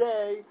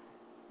today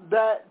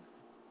that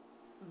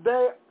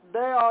they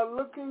are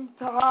looking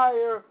to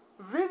hire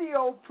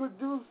video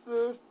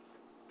producers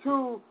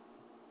to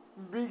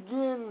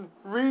begin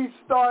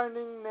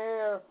restarting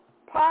their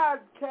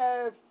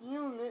podcast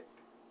unit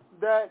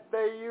that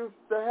they used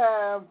to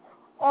have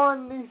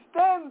on the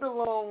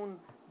standalone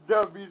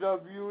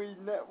WWE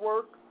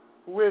network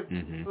with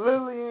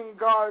Lillian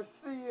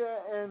Garcia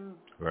and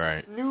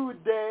New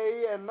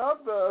Day and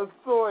other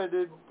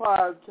assorted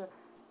podcasts.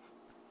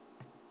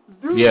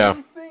 Do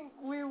you think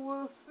we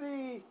will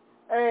see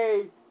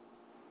a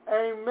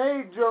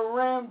major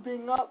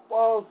ramping up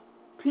of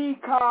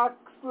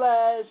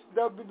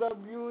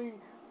Peacock/WWE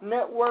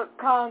network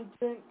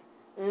content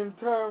in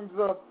terms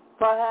of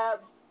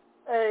perhaps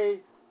a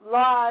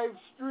live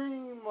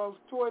stream of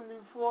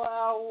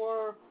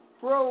 24-hour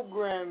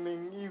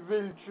programming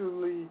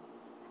eventually?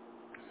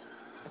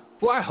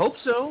 Well, I hope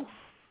so.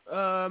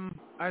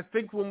 I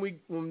think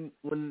when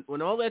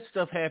all that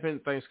stuff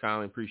happened, thanks,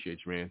 Colin,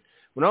 appreciate you, man.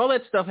 When all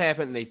that stuff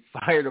happened, they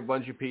fired a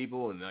bunch of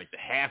people, and like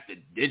half the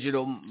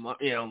digital,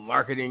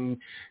 marketing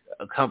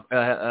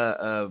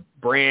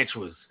branch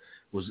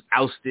was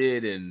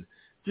ousted, and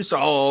just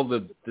all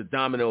the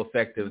domino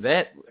effect of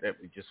that we're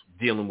just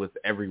dealing with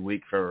every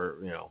week for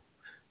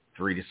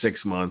 3 to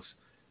 6 months,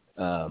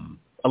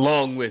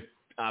 along with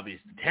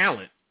obvious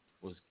talent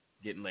was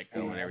getting let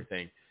go and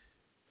everything.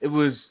 It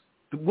was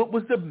what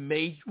was the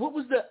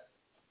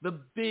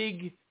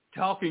big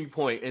talking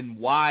point and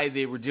why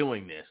they were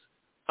doing this?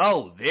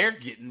 Oh, they're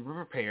getting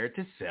prepared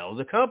to sell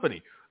the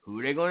company. Who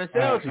are they going to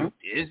sell to?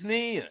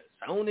 Disney,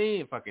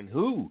 Sony, fucking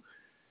who?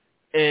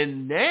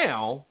 And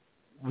now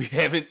we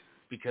haven't,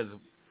 because of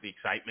the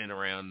excitement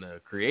around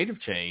the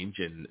creative change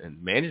and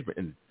management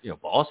and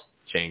boss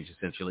change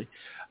essentially.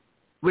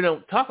 We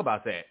don't talk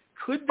about that.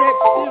 could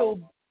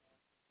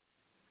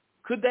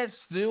that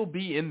still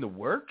be in the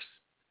works?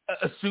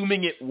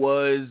 Assuming it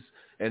was,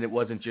 and it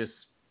wasn't just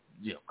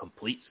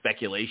complete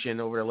speculation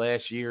over the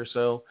last year or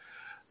so.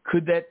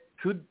 Could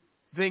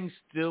things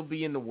still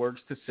be in the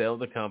works to sell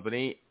the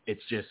company?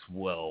 It's just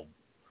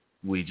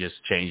we just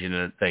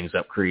changing things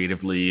up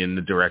creatively in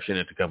the direction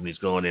that the company's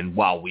going in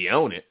while we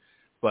own it.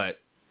 But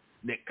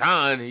Nick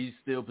Khan, he's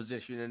still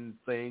positioning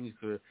things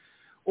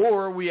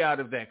or are we out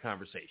of that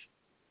conversation?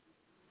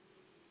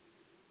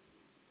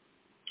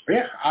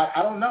 Yeah,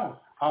 I don't know.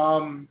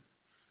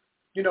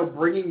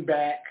 Bringing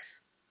back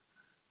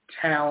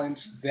talent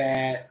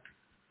that,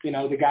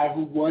 the guy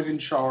who was in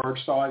charge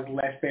saw as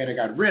less than and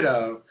got rid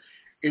of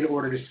in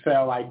order to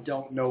sell, I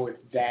don't know if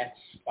that's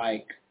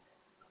like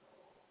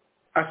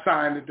a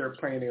sign that they're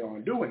planning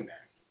on doing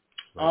that.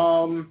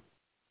 Right.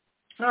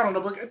 I don't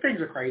know, but things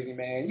are crazy,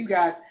 man.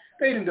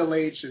 They didn't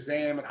delay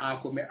Shazam and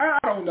Aquaman. I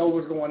don't know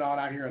what's going on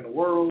out here in the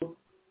world.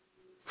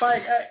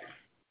 Like,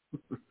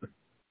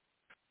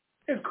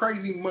 it's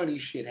crazy money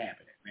shit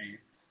happening, man.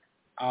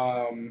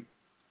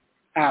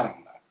 I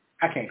don't know.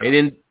 I can't.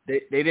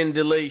 They didn't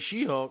delay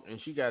She-Hulk, and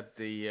she got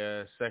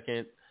the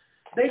second.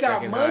 They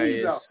got second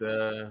money highest,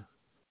 though.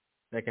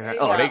 They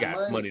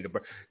got money to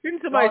burn.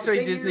 Didn't somebody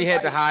say Disney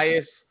had the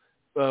highest?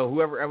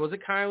 Whoever was it,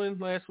 Kylan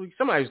last week?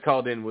 Somebody was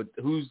called in with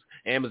who's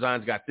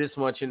Amazon's got this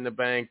much in the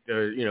bank,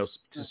 or to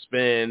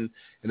spend,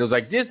 and it was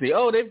like Disney.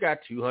 Oh, they've got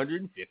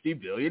 $250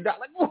 billion.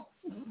 Like what?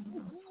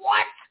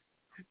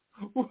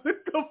 What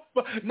the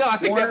fuck? No, I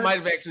think that might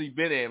have actually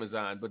been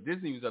Amazon, but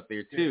Disney was up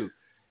there too.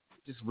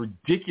 Just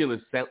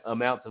ridiculous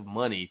amounts of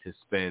money to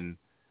spend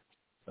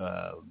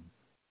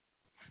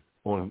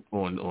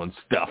on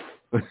stuff.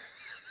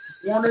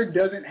 Warner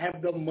doesn't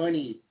have the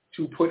money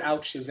to put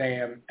out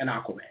Shazam and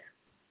Aquaman.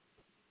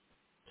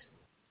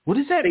 What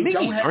does that mean? They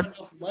don't have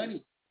enough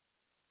money.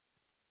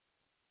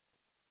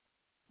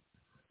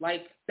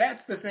 Like,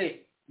 that's the thing.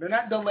 They're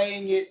not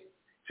delaying it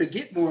to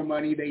get more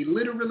money. They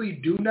literally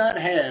do not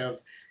have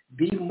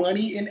the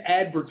money in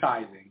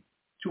advertising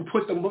to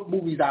put the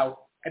movies out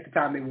at the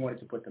time they wanted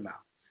to put them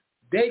out.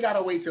 They got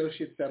to wait till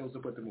shit settles to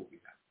put the movies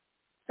out.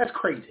 That's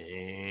crazy.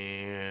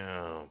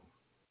 Damn.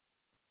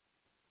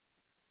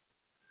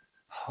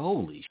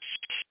 Holy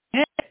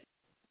shit.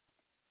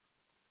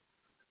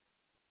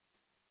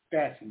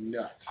 That's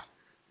nuts.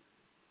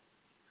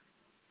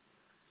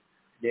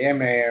 Yeah,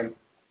 man.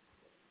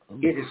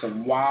 It is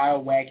some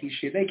wild, wacky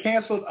shit. They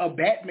canceled a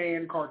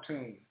Batman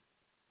cartoon.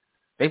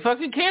 They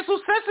fucking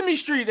canceled Sesame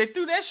Street. They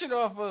threw that shit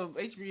off of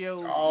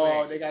HBO.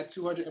 Oh, they got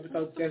 200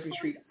 episodes of Sesame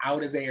Street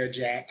out of there,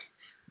 Jack.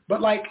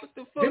 But, like,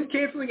 them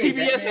canceling a PBS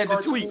Batman had to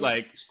cartoon, tweet,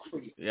 like,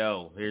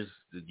 yo, here's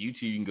the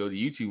YouTube. You can go to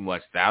YouTube and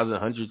watch thousands,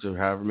 hundreds of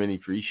however many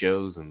free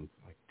shows. And,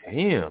 like,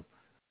 damn,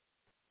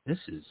 this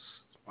is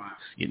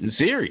getting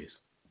serious.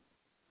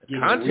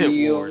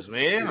 Content wars,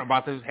 man. I'm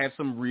about to have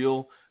some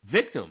real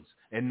victims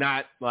and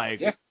not,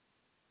 like,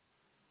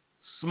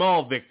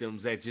 small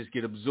victims that just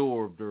get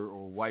absorbed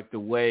or wiped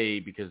away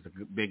because the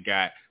big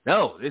guy.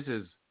 No, this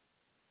is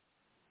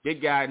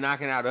big guy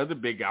knocking out other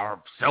big guy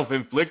or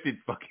self-inflicted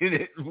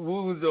fucking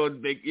wounds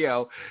on big,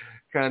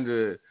 kind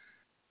of.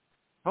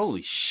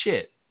 Holy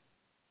shit.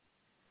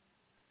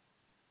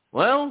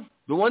 Well,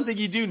 the one thing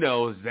you do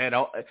know is that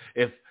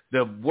if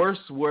the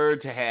worst were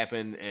to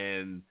happen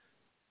and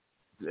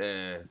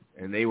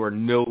they were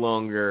no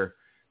longer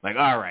like,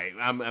 all right,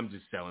 I'm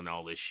just selling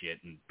all this shit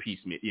and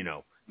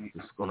piecemeal,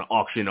 just going to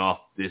auction off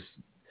this,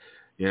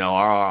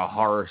 our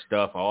horror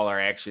stuff, all our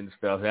action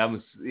stuff.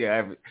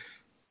 That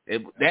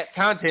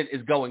content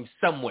is going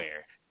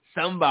somewhere.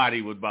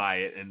 Somebody would buy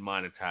it and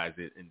monetize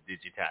it and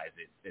digitize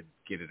it and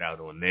get it out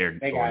on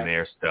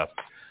their stuff.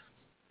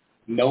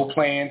 No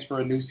plans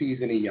for a new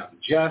season of Young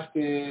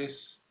Justice.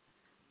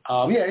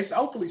 It's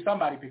hopefully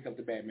somebody picks up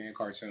the Batman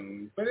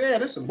cartoon. But yeah,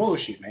 there's some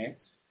bullshit, man.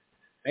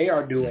 They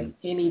are doing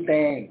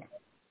anything.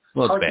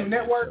 Well, Cartoon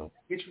Network,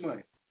 get your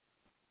money.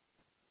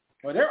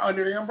 Well, they're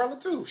under the umbrella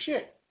too.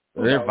 Shit.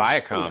 They're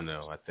Viacom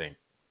though, I think.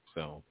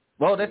 So,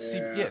 well, that's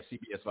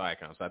CBS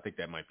Viacom. So I think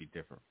that might be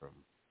different from.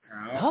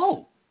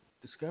 No,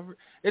 Discovery.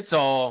 It's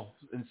all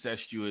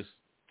incestuous.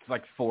 It's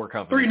like 4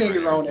 companies. 3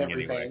 niggas own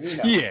everything.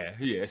 Anyway.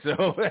 Yeah.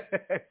 So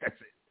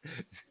that's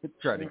it.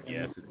 Try to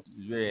guess.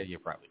 Yeah, you're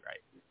probably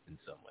right in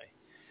some way.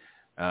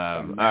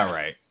 All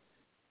right.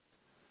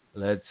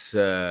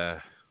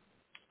 Let's.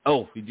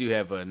 We do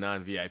have a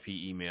non-VIP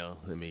email.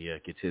 Let me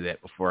get to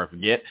that before I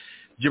forget.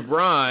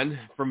 Jabron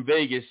from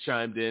Vegas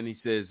chimed in. He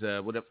says,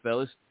 what up,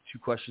 fellas? 2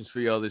 questions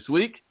for y'all this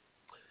week.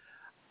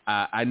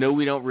 I know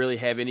we don't really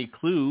have any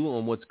clue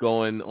on what's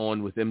going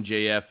on with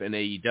MJF and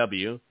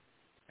AEW,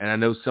 and I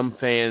know some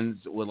fans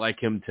would like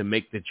him to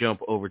make the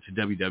jump over to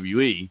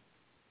WWE,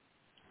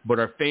 but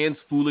are fans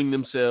fooling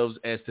themselves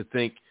as to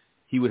think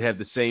he would have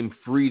the same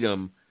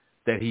freedom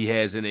that he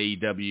has in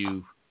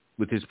AEW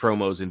with his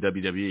promos in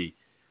WWE?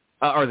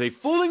 Are they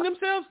fooling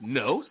themselves?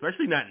 No,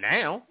 especially not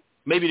now.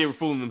 Maybe they were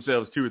fooling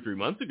themselves 2 or 3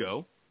 months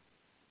ago.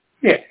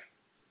 Yeah.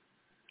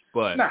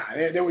 But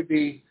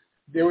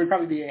there would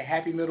probably be a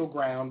happy middle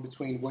ground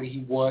between what he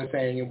was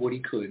saying and what he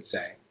could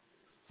say.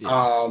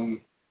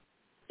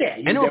 Yeah.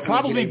 And it would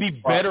probably be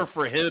better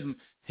for him,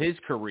 his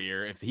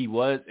career, if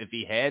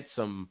he had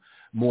some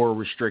more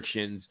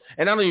restrictions.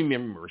 And I don't even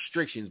remember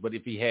restrictions, but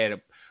if he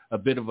had a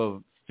bit of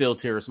a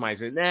filter or somebody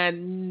said,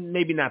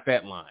 maybe not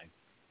that line.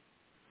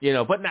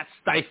 But not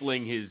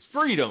stifling his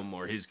freedom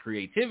or his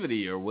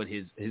creativity or what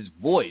his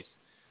voice,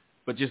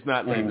 but just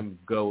not letting him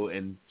go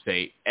and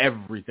say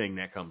everything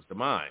that comes to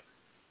mind.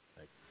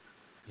 Like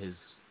his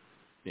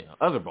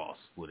other boss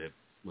would have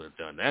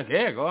done that.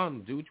 Yeah, go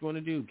on, do what you want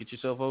to do, get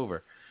yourself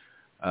over.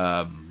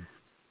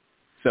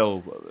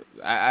 So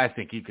I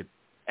think he could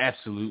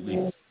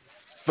absolutely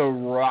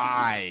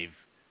thrive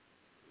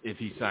if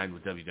he signed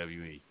with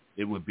WWE.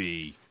 It would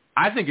be.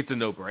 I think it's a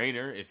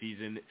no-brainer if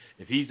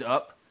he's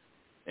up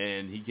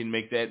and he can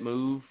make that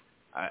move.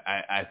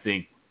 I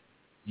think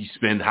you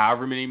spend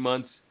however many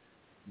months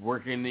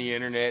working the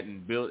internet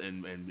and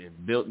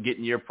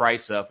getting your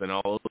price up and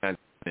all those kinds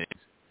of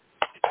things,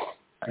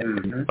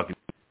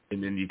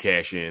 and then you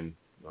cash in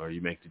or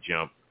you make the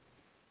jump.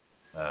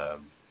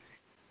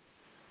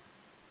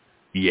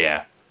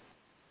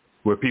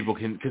 Where people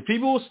can, because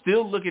people will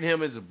still look at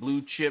him as a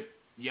blue chip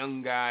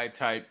young guy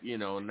type,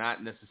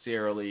 not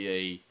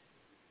necessarily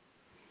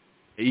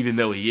even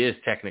though he is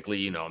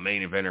technically, a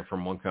main eventer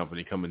from one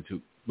company going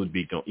to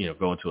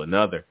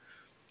another.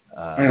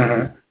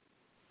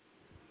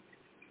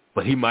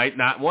 But he might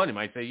not want. He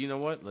might say, you know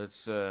what, let's.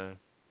 I'm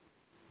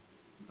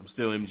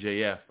still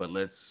MJF, but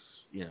let's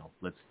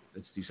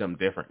do something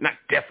different. Not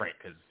different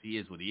because he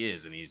is what he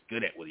is and he's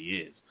good at what he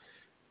is.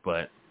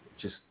 But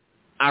just,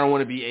 I don't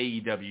want to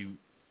be AEW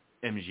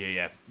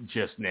MJF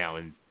just now,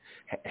 and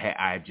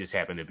I just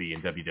happen to be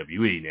in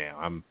WWE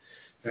now.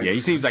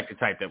 He seems like the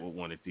type that would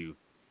want to do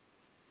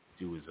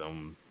his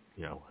own,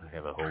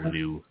 have a whole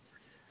new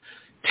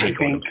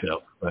take on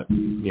himself. But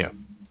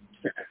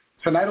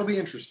tonight will be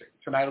interesting.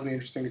 Tonight will be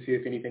interesting to see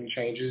if anything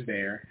changes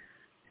there.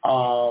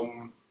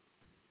 We'll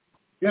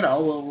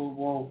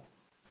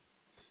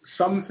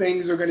some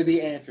things are going to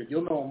be answered.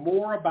 You'll know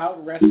more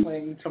about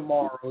wrestling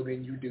tomorrow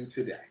than you do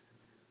today.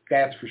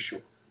 That's for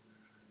sure.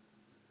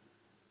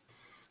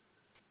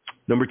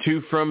 Number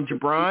 2 from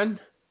Jabron.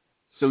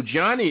 So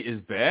Johnny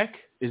is back.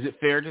 Is it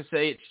fair to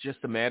say it's just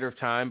a matter of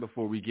time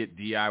before we get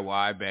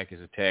DIY back as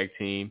a tag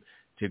team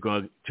to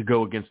go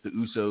against the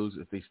Usos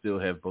if they still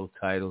have both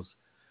titles?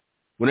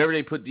 Whenever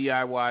they put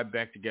DIY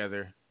back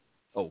together,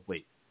 if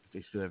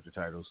they still have the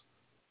titles,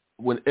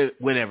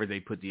 whenever they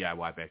put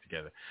DIY back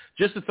together.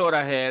 Just a thought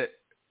I had.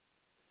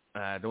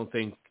 I don't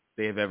think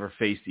they have ever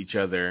faced each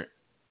other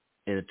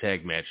in a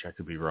tag match. I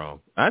could be wrong.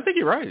 I think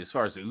you're right as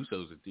far as the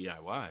Usos and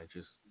DIY.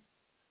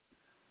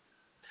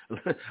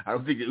 I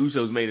don't think the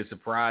Usos made a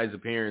surprise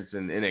appearance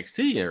in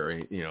NXT or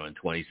in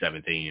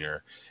 2017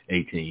 or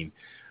 18.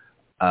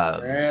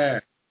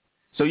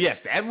 So yes,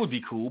 that would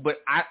be cool,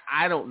 but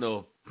I don't know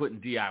if putting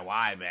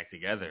DIY back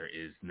together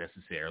is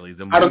necessarily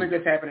the move. I don't think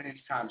that's happening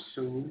anytime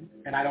soon,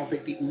 and I don't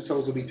think the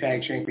Usos will be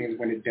tag champions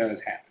when it does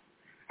happen.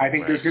 I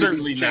think there's going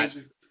to be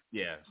changes.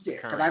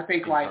 Because I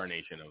think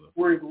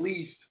we're at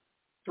least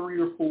 3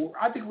 or 4.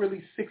 I think we're at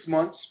least 6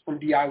 months from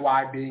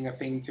DIY being a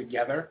thing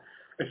together,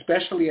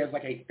 especially as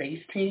like a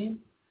face team.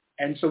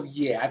 And so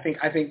I think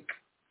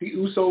the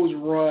Usos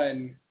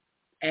run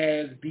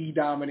as the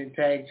dominant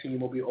tag team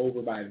will be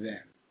over by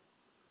then.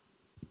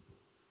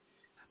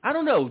 I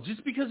don't know,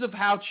 just because of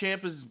how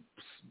Ciampa's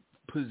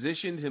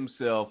positioned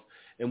himself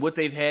and what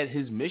they've had,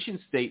 his mission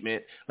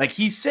statement. Like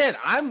he said,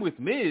 I'm with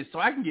Miz so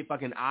I can get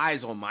fucking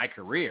eyes on my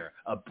career,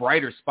 a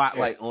brighter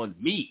spotlight on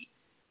me.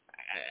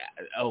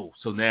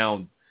 So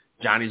now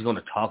Johnny's going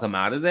to talk him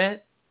out of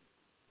that?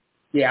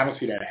 Yeah, I don't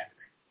see that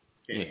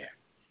happening. Yeah.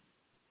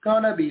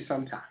 Gonna be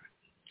some time.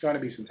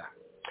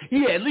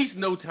 Yeah, at least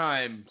no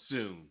time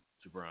soon,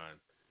 Jabron.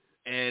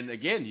 And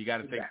again, you got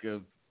to think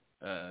of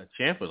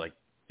Ciampa. Like,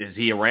 is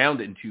he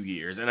around in 2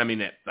 years? And I mean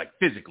that, like,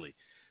 physically.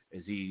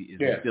 Is he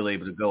still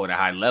able to go at a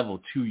high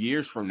level 2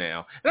 years from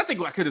now? And I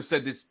think I could have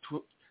said this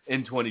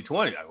in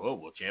 2020. Like,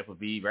 will Ciampa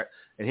be right?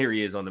 And here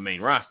he is on the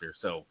main roster.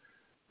 So,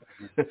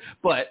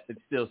 but it's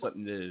still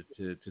something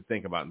to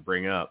think about and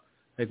bring up.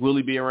 Like, will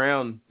he be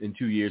around in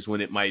 2 years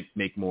when it might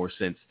make more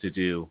sense to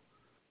do?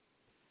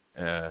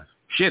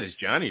 Is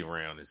Johnny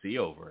around? Is he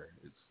over?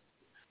 It's,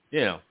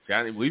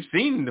 Johnny. We've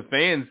seen the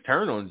fans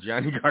turn on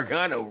Johnny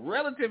Gargano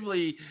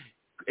relatively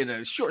in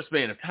a short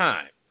span of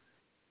time.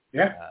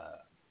 Yeah.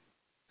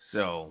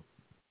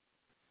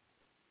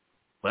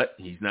 But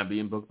he's not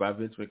being booked by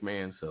Vince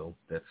McMahon, so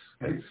that's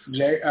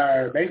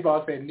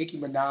Baseball said Nicki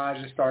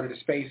Minaj just started the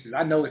Spaces.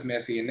 I know it's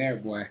messy in there,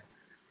 boy.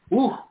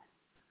 Woo.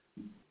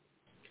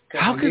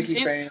 How does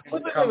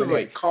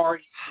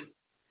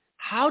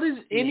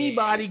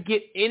anybody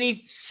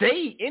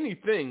say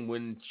anything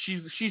when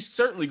she's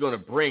certainly going to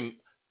bring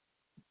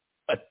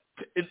at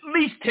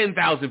least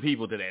 10,000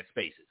 people to that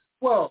Spaces?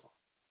 Well,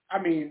 I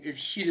mean, if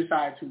she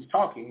decides who's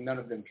talking, none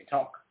of them can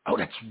talk. Oh,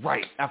 that's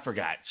right. I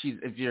forgot.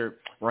 If you're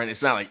right,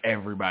 it's not like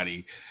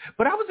everybody.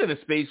 But I was in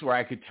a space where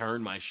I could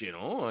turn my shit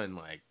on,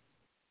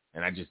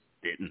 and I just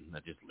didn't. I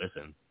just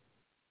listened.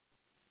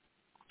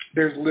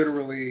 There's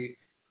literally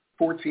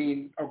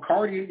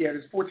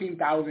there's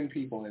 14,000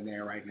 people in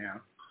there right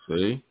now.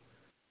 See?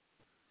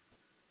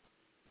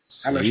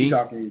 I know she's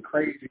talking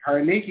crazy. Her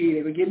and Nikki,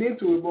 they've been getting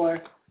into it,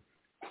 boy.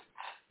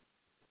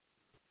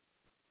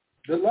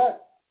 Good luck.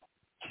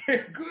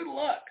 Good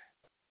luck.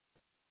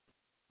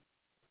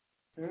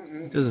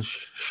 It doesn't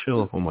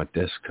show up on my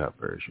desktop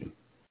version.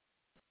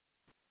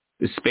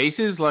 Is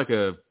Spaces like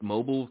a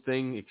mobile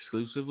thing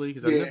exclusively?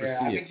 Cause yeah, I've never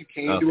seen I think you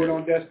can do it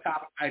on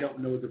desktop. I don't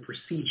know the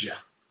procedure.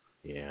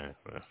 Yeah,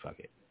 well, fuck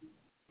it.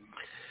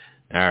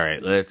 All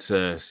right, let's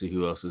see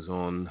who else is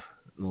on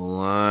the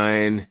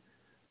line.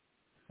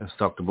 Let's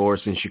talk to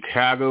Boris in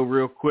Chicago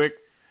real quick.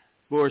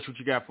 Boris, what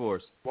you got for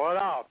us? What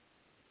up?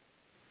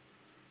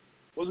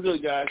 What's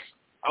good, guys?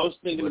 I was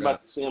thinking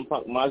about the CM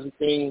Punk Mozzie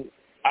thing.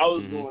 I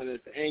was going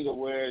at the angle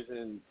whereas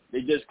and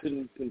they just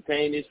couldn't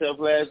contain themselves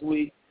last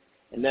week,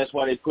 and that's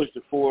why they pushed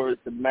it forward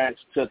the match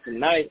to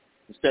tonight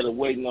instead of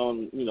waiting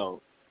on, you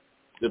know,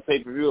 the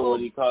pay-per-view or what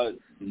do you call it.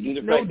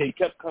 The fact they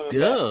kept coming back. You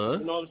know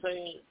what I'm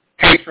saying?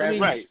 Hey,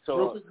 Travis, right. So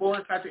real quick,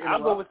 Boris,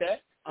 I'll go with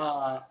that.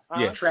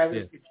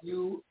 Travis, if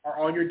you are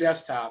on your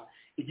desktop,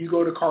 if you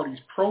go to Cardi's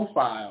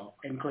profile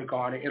and click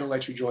on it, it'll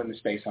let you join the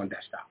space on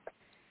desktop.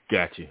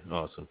 Gotcha.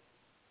 Awesome.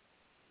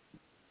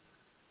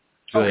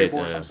 Go ahead,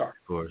 Boris, I'm sorry.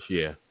 Of course,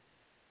 yeah.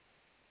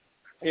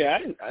 Yeah,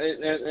 and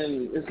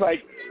it's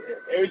like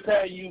every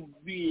time you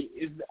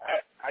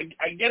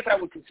I guess I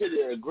would consider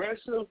it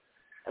aggressive.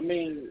 I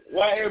mean,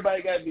 why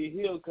everybody got to be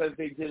healed because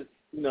they just,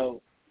 you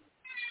know,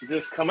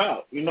 just come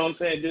out. You know what I'm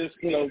saying? Just,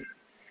 you know,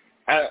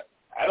 I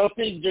don't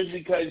think just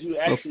because you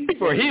actually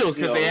for heels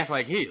because they act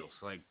like heels,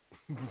 like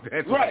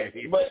that's right.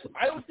 But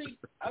I don't think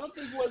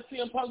what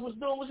CM Punk was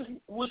doing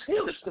was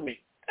heelish to me.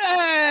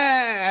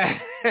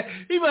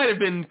 He might have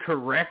been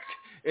correct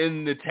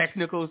in the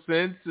technical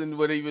sense and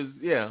what he was,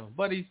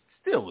 but he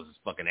still was a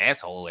fucking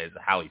asshole as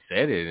how he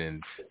said it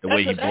and the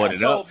way he brought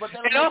it up.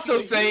 And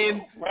also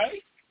saying,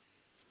 right?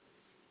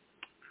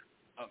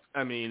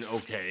 I mean,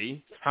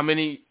 okay, how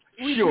many?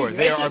 Sure,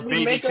 there are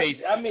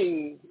babyface.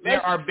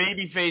 There are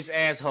babyface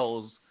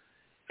assholes,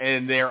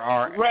 and there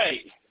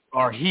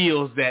are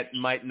heels that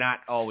might not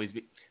always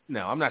be.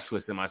 No, I'm not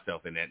twisting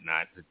myself in that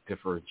knot to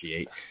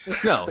differentiate.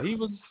 No, he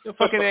was a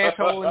fucking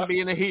asshole and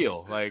being a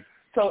heel. Like,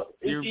 so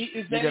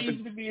it's that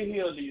easy to be a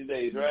heel these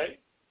days, right?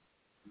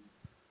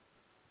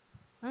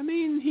 I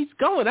mean, he's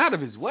going out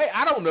of his way.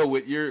 I don't know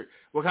what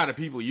kind of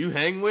people you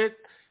hang with,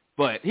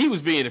 but he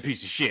was being a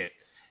piece of shit.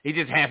 He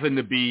just happened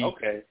to be,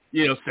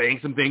 saying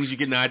some things you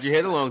can nod your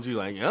head along to,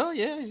 like, oh,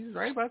 yeah, he's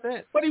right about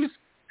that. But he was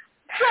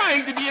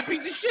trying to be a piece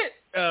of shit.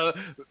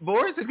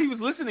 Boris, if he was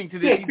listening to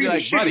this, he'd be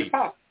like, buddy.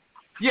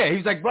 Yeah, he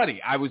was like,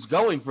 buddy, I was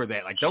going for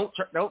that. Like,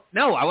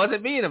 no, I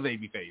wasn't being a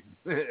babyface.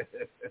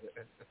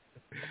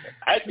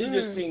 I think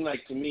it just seemed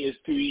like, to me, it's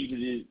too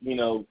easy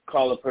to,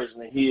 call a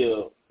person a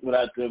heel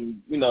without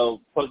them,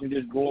 fucking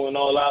just going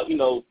all out,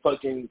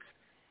 fucking...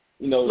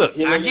 Look,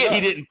 I get he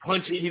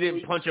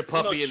didn't punch a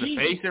puppy in the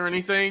face or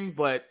anything,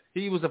 but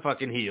he was a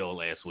fucking heel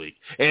last week.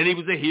 And he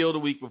was a heel the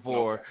week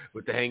before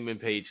with the Hangman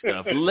Page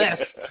stuff.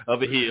 Less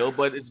of a heel,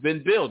 but it's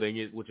been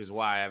building, which is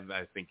why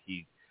I think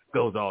he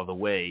goes all the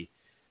way.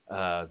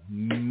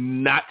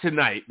 Not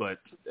tonight, but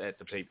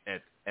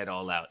at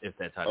All Out, if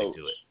that's how they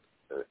do it.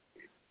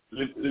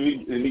 Let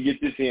me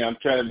get this in. I'm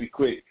trying to be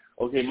quick.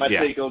 Okay, my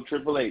take on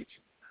Triple H.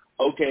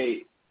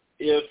 Okay,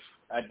 if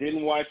I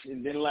didn't watch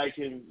and didn't like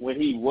him when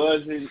he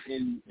was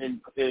in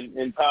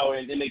Power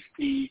and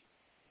NXT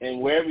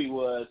and wherever he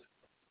was.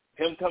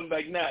 Him coming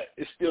back now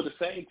is still the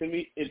same to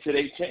me until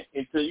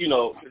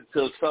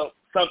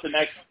something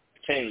actually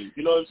changed.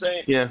 You know what I'm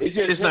saying? Yeah,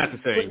 it's not the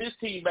same. Putting this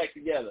team back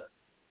together.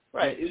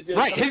 Right. It's just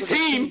his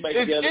team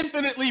is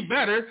infinitely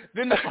better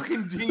than the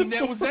fucking team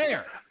that was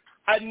there.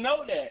 I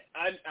know that.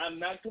 I'm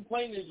not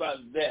complaining about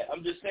that.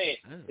 I'm just saying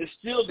it's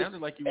still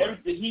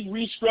everything he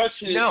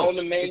restructured on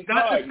the main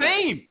card. It's not the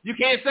same. You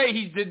can't say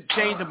he did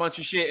change a bunch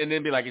of shit and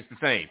then be like it's the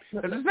same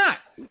because it's not.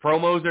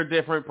 Promos are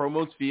different.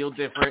 Promos feel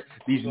different.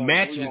 These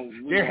matches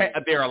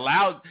they're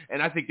allowed,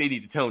 and I think they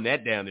need to tone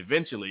that down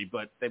eventually.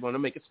 But they want to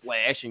make a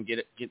splash and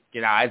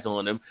get eyes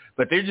on them.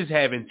 But they're just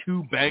having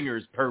 2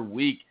 bangers per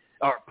week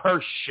or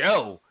per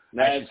show.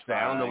 I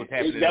don't know what's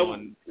happening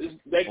on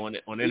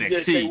NXT.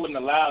 Just they wouldn't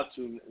allow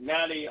to.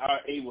 Now they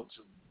are able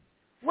to.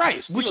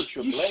 Right. You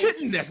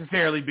shouldn't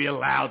necessarily be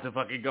allowed to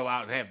fucking go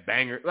out and have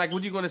bangers. Like,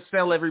 what are you going to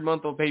sell every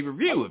month on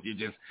pay-per-view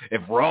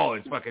if Raw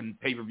is fucking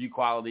pay-per-view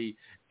quality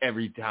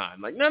every time?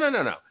 Like, no.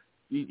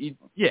 You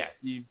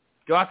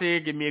go out there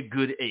and give me a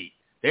good 8.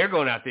 They're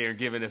going out there and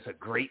giving us a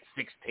great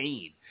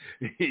 16.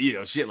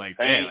 Shit like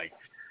that. Like,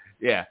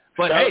 yeah.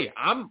 But hey,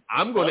 I'm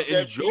going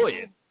to enjoy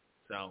it.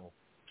 So.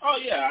 Oh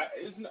yeah,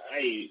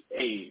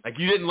 like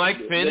you didn't like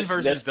Finn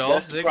versus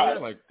Dolph Ziggler?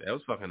 Like that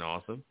was fucking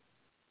awesome.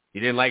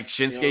 You didn't like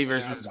Shinsuke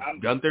versus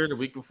Gunther the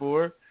week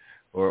before,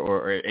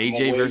 or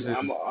AJ versus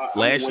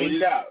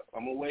Lashley?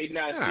 I'm gonna wait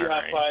now and see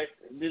how far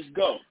this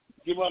go.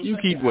 You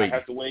keep waiting. I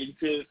have to wait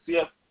until see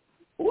how.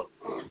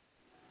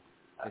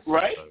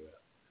 Right?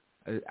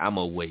 I'm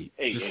gonna wait.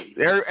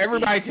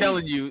 Everybody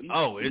telling you,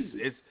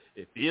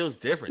 It feels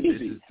different.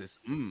 This is this.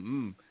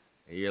 And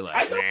you're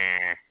like,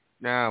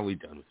 nah, we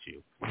done with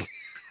you.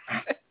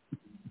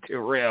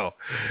 Terrell,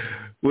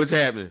 what's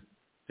happening?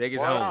 Take it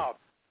home.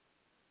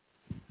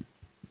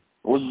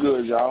 What's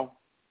good, y'all?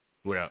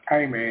 What up?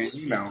 Hey, man,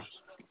 you know.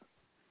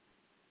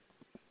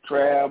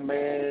 Trav,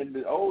 man,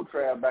 the old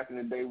Trav back in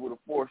the day would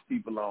have forced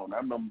people on. I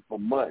remember for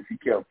months he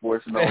kept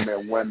forcing on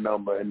that one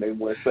number, and they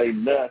wouldn't say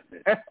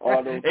nothing.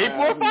 All those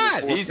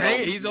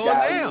 845. He's on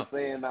now.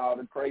 Saying all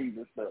the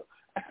crazy stuff.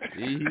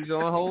 He's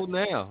on hold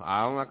now.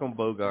 I'm not gonna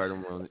bogart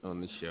him on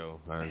the show.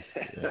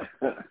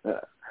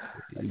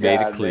 He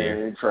made it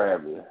clear. Man,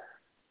 Travis.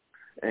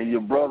 And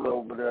your brother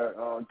over there,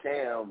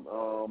 Cam,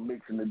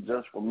 mixing it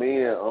just for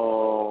men.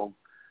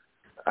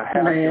 I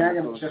got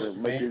just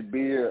make his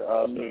beard.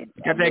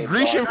 Got that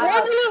Grecian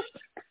formula?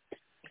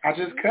 I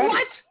just cut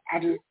it. I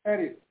just cut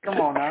it. Come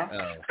on now.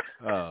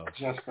 Oh.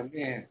 Just for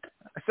men.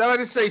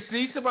 Somebody say,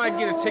 see somebody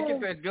get a ticket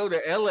that go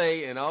to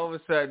L.A. and all of a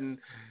sudden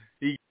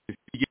he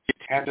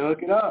had to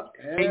hook it up.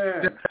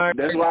 Yeah.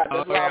 That's why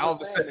all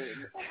of a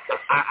sudden.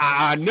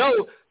 I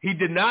know he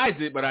denies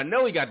it, but I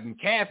know he got some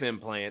calf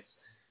implants.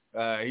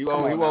 He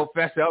won't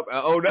fess up.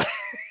 No.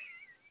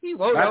 He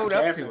won't own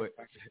up to it.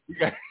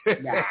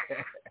 Nah.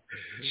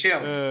 Chill.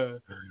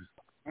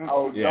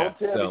 Don't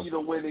tell me you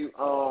don't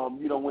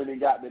when he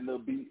got the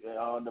little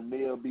the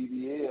male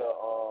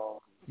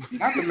BBL.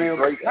 Not the male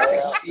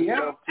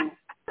BBL.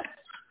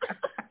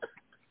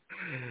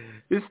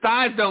 His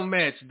thighs don't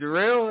match,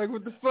 Darrell. Like,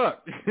 what the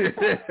fuck?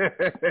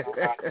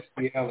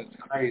 BBL is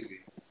crazy.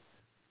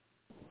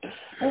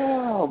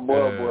 Oh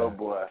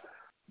boy.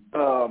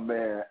 Oh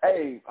man.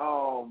 Hey,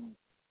 y'all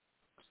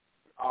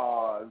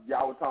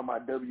were talking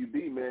about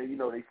WB, man. You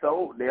know, they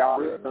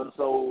already done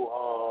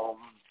sold.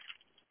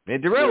 Man,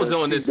 Darrell was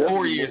on this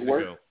 4 years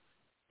ago.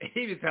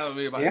 He was telling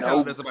me about the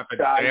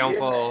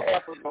downfall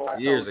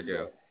years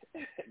ago.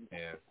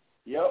 Yeah.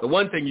 Yep. The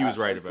one thing he was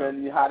right about.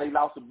 Telling you how they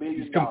lost $1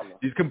 billion.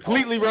 He's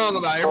completely wrong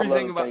about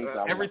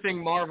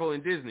everything Marvel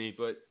and Disney,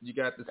 but you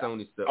got the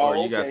Sony stuff,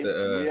 got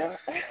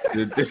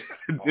the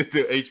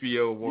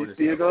HBO Warner.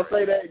 You still gonna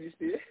say that? You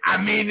still? I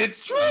mean, it's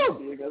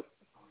true.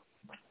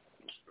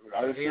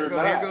 Here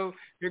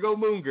go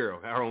Moon Girl,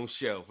 our own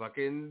show.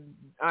 Fucking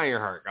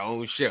Ironheart, our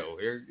own show.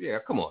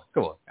 Come on.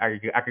 I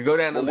could go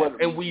down the list,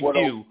 and we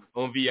do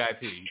on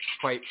VIP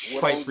quite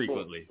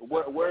frequently.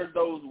 Where's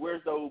those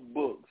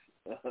books?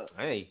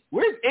 Hey,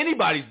 where's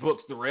anybody's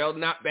books, Darrell?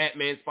 Not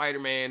Batman,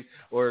 Spider-Man,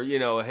 or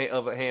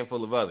of a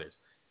handful of others.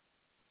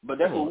 But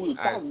that's what we were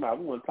talking about.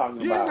 We weren't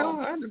talking about.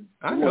 I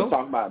know. We weren't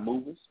talking about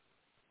movies.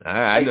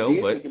 I know,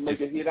 but they can make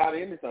a hit out of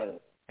anything.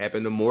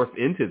 Happen to morph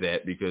into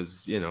that because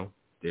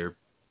they're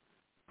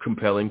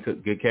compelling,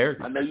 good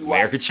characters. I know you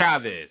America watched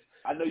Chavez.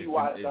 I know you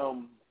watched.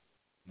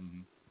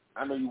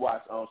 I know you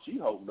watched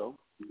She-Hulk though.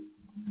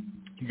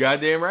 You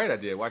goddamn right I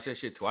did. Watch that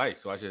shit twice.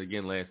 Watched it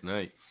again last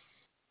night.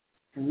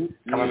 Coming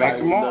back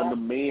tomorrow. The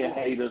men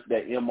haters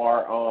that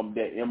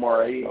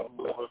MRA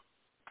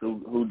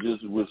who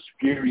just was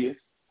furious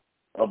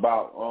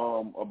about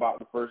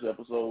the first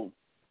episode.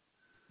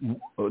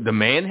 The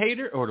man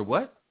hater or the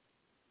what?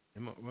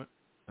 What?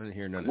 I didn't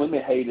hear none.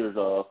 Women haters,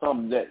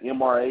 something that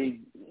MRA.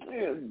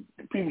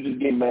 People just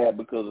get mad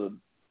because of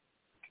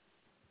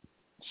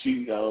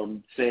she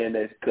saying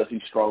that because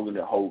he's stronger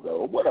than Hogan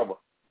or whatever.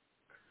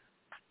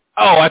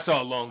 Oh, I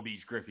saw Long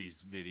Beach Griffey's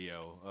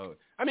video.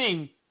 I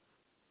mean,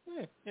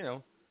 it's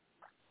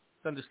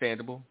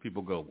understandable.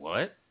 People go,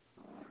 what?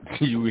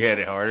 You had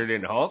it harder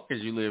than Hulk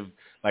because you lived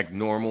like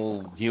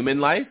normal human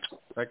life?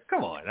 Like,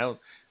 come on.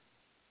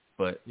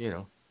 But,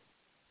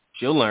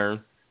 she'll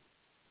learn.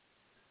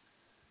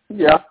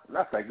 Yeah,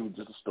 I think it was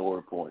just a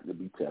story point to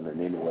be telling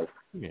anyway.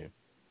 Yeah.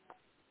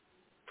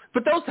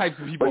 But those types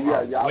of people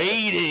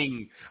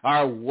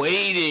are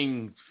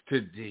waiting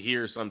to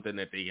hear something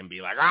that they can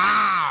be like,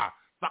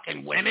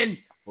 fucking women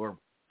or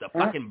the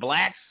fucking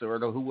blacks or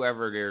the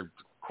whoever they're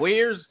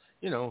queers.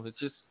 It's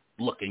just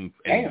looking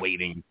and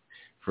waiting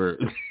for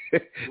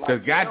the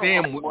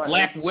goddamn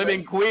black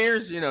women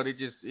queers.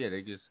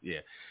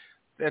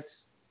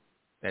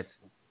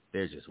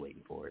 They're just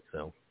waiting for it.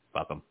 So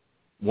fuck them.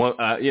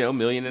 1.5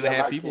 million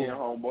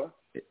people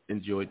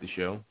enjoyed the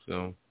show.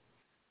 So.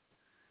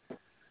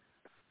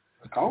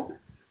 Oh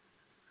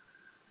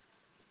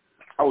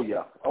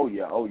yeah.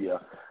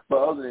 But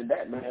other than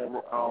that, man,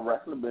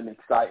 wrestling been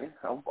exciting.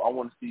 I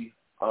want to see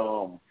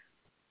how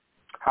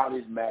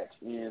this match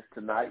ends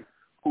tonight.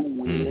 Who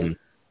wins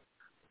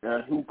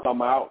and who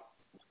come out?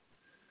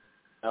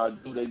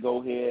 Do they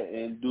go ahead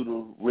and do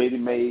the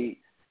ready-made?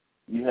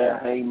 You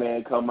have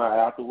Hangman come out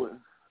afterwards.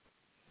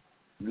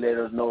 Let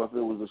us know if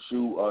it was a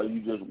shoot or you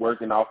just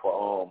working off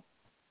of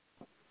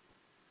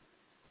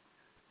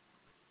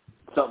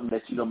something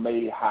that you done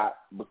made hot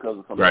because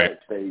of some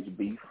backstage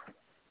beef.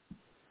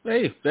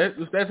 Hey,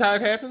 that's how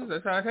it happens.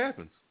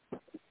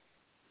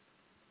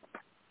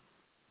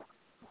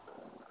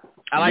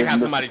 I like how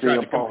somebody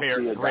tried to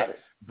compare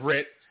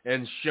Brett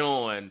and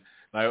Shawn.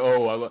 Like,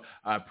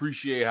 I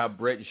appreciate how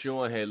Brett and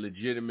Shawn had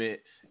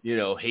legitimate,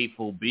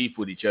 hateful beef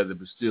with each other,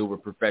 but still were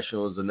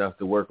professionals enough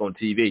to work on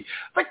TV.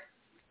 Like,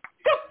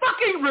 the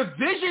fucking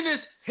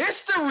revisionist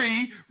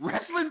history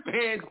wrestling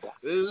fans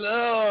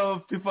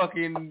love to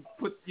fucking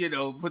put the,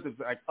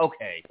 like,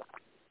 okay.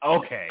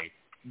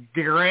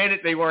 Granted,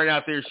 they weren't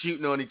out there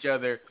shooting on each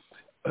other,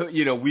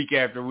 week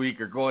after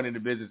week or going into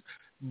business,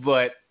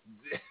 but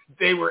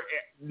they were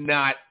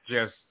not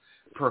just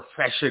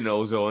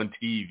professionals on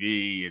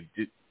TV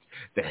and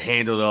that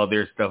handled all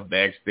their stuff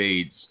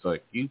backstage. It's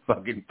like, you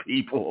fucking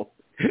people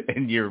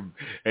and your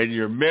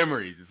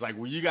memories. It's like,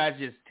 were you guys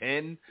just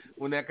 10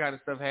 when that kind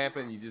of stuff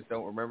happened? You just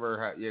don't remember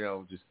how,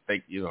 just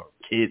think,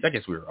 kids. I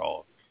guess we were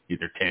all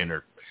either 10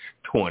 or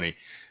 20.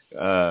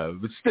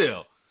 But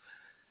still,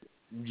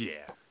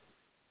 yeah,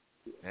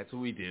 that's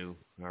what we do.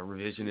 Our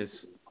revisionist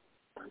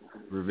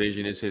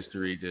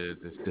history to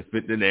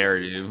fit the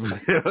narrative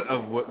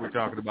of what we're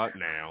talking about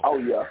now. Oh,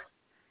 yeah.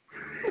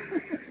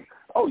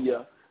 Oh,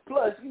 yeah.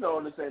 Plus, you know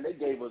what I'm saying, they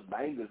gave us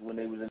bangers when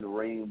they was in the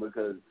ring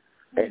because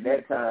at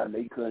that time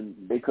they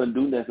couldn't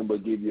do nothing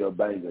but give you a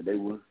banger. They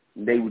were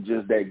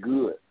just that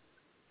good.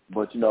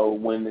 But,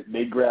 when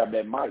they grabbed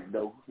that mic,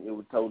 though, it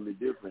was totally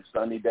different.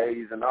 Sunny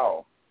days and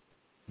all.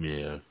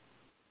 Yeah.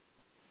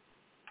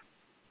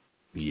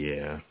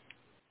 Yeah.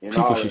 And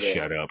people should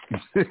shut up.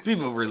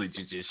 People really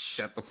should just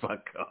shut the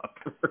fuck up.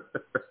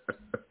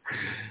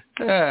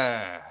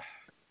 Yeah.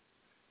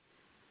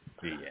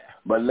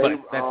 But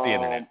that's the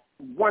internet.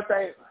 One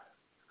thing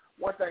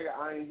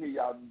I ain't hear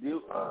y'all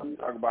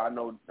talk about. I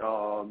know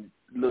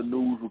little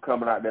news were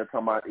coming out there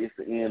talking about it's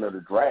the end of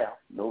the draft.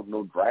 No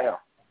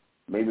draft.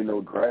 Maybe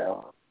no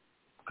draft.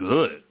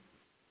 Good.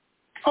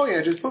 Oh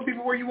yeah, just put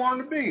people where you want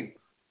them to be.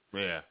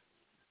 Yeah.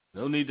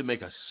 No need to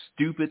make a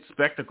stupid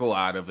spectacle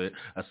out of it.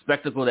 A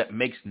spectacle that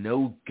makes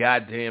no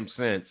goddamn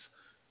sense.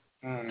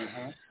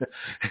 Mm-hmm.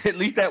 At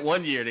least that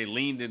one year they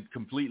leaned in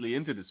completely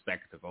into the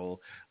spectacle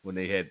when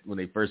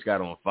they first got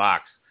on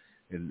Fox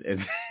and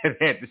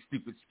had the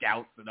stupid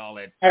scouts and all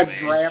that. That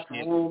draft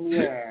room,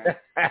 yeah.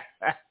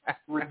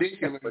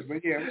 Ridiculous,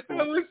 but yeah.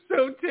 That was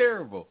so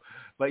terrible.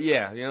 But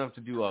yeah, you don't have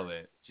to do all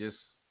that. Just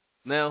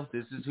no,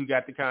 this is who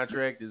got the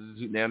contract. This is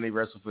who now they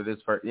wrestle for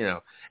this part,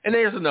 And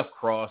there's enough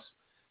cross,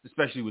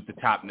 especially with the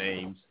top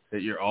names,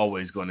 that you're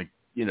always going to,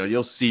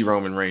 you'll see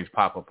Roman Reigns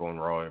pop up on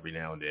Raw every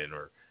now and then,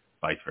 or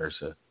vice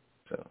versa.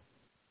 So.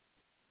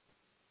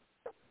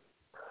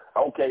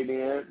 Okay,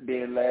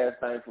 then last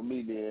thing for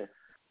me then,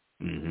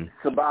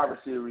 Survivor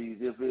Series,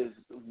 if it's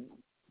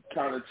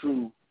kind of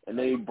true, and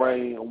they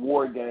bring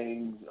War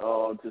Games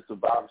to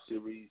Survivor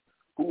Series,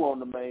 who on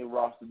the main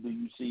roster do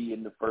you see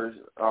in the first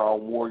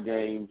War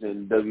Games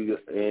in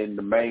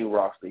the main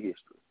roster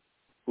history?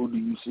 Who do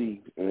you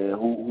see, and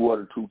who are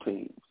the two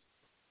teams?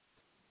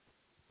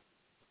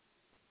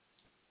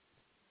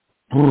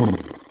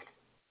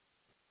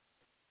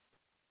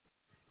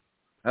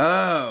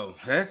 Oh,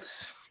 that's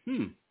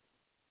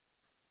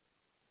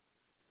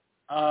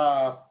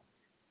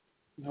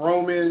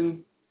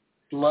Roman,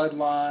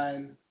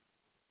 Bloodline,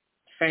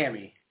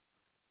 Sammy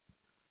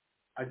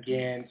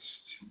against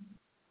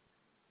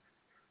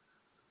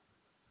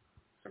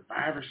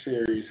Survivor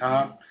Series,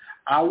 huh?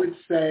 I would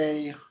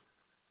say,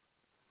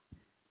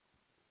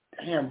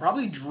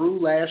 probably Drew,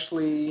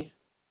 Lashley,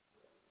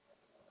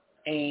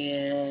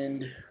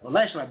 and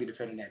Lashley might be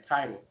defending that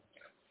title.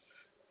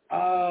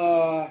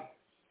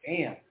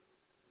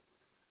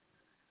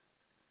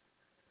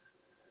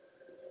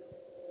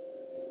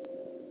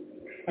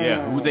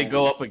 Yeah, who would they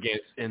go up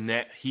against in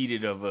that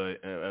heated of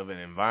an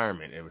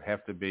environment? It would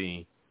have to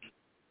be.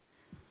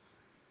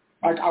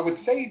 I would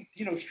say,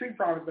 Street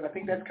Profits, but I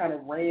think that's kind of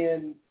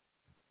ran.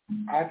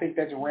 I think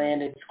that's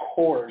ran its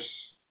course.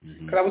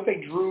 Because I would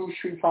say Drew,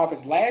 Street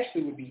Profits,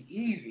 Lashley would be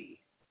easy,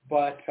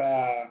 but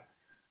I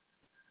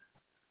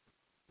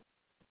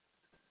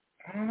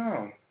don't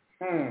know.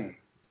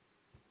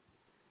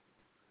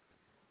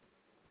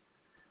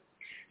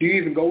 Do you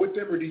even go with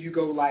them, or do you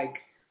go like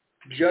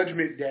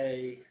Judgment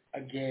Day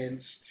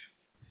against?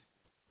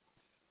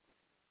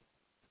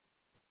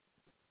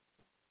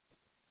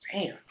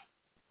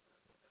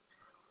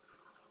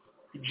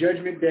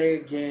 Judgment Day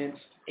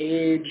against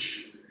Edge,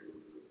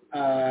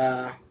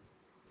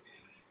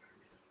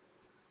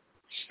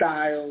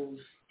 Styles,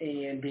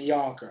 and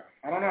Bianca.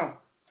 I don't know.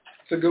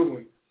 It's a good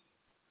one.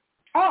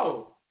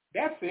 Oh,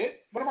 that's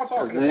it. What am I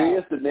talking about?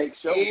 It's the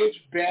next show.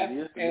 Edge, Beth,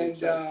 and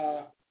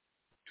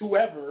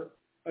whoever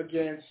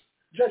against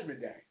Judgment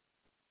Day.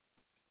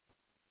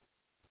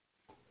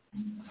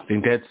 I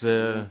think that's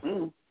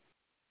because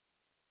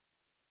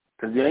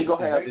you ain't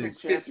gonna have two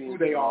champions. Who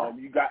they are.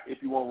 You got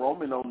if you want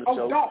Roman on the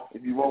show. No.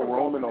 If you want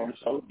Roman on the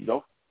show, you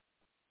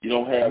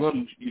don't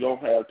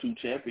have two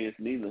champions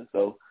neither.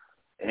 So,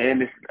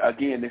 and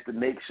it's the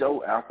next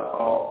show after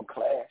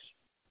Clash.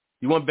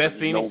 You want Beth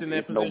Phoenix in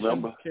that position,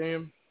 November.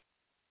 Cam?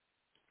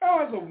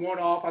 Oh, as a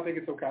one-off, I think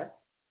it's okay.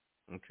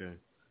 Okay.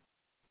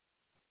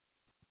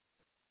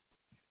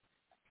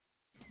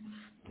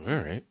 All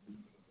right.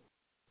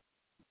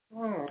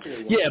 Oh,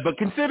 okay. Yeah, but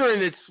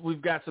considering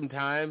we've got some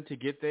time to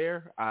get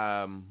there,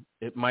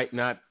 it might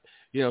not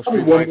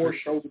Probably one more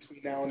show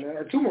between now and then,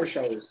 or 2 more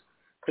shows.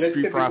 Because it's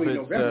Street typically Profits,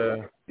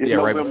 November. It's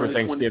right November before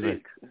Thanksgiving.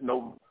 26th.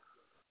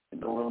 It's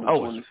November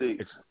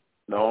 26th.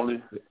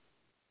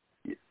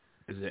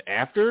 Is it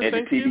after at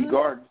Thanksgiving? the TD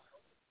Garden.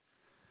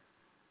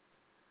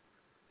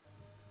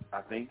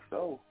 I think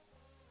so.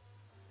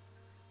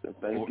 The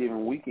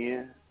Thanksgiving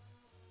weekend.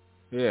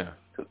 Yeah.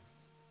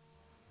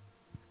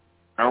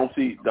 I don't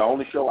see, the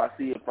only show I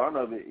see in front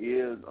of it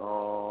is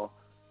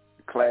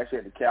Clash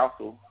at the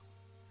Castle.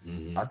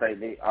 Mm-hmm. I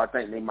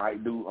think they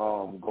might do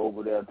go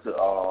over there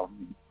to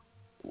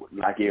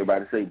like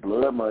everybody say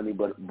Blood Money,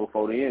 but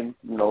before then,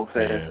 you know what I'm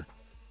saying? Yeah.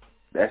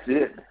 That's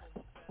it.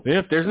 Yeah,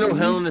 if there's no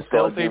Hell in a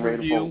Cell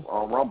pay-per-view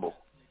on Rumble.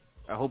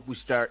 I hope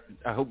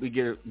we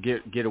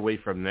get away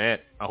from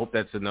that. I hope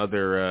that's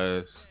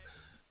another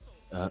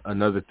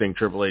thing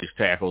Triple H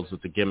tackles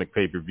with the gimmick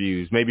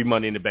pay-per-views. Maybe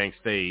Money in the Bank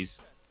stays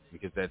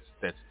because that's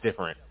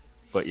different.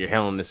 But your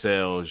Hell in a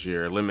Cells,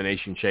 your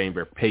Elimination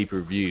Chamber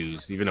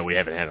pay-per-views, even though we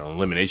haven't had an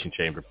Elimination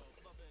Chamber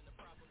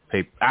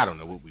I don't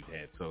know what we've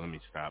had, so let me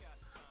stop.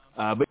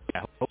 But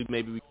yeah, hopefully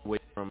maybe we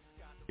can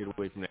get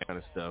away from that kind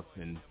of stuff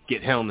and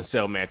get Hell in a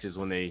Cell matches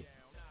when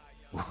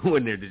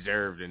they're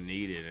deserved and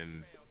needed,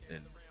 and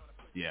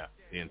yeah,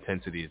 the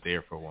intensity is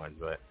there for one.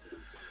 But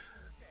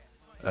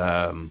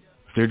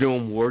if they're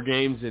doing War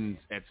Games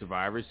at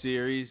Survivor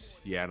Series,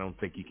 yeah, I don't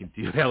think you can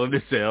do Hell in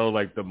a Cell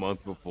like the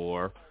month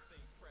before.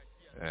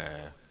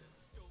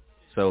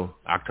 So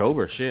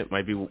October,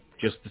 might be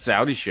just the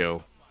Saudi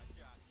show.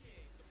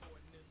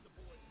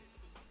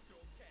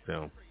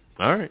 So,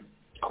 all right.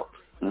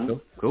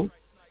 Cool.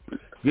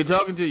 Good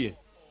talking to you.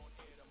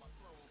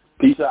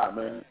 Peace out,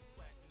 man.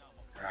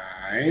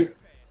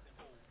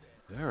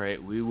 All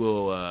right. We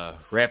will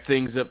wrap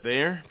things up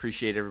there.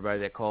 Appreciate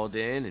everybody that called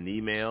in and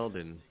emailed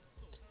and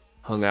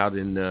hung out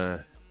in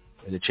the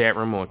chat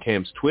room on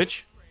Cam's Twitch.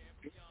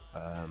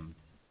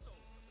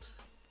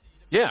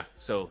 Yeah,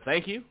 so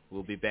thank you.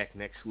 We'll be back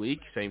next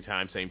week, same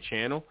time, same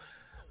channel.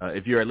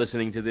 If you are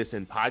listening to this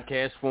in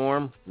podcast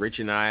form, Rich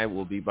and I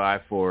will be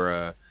by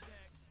for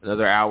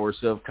another hour or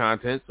so of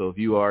content. So if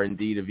you are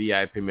indeed a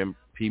VIP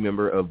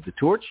member of The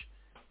Torch,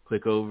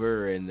 click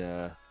over and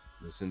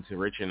listen to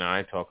Rich and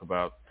I talk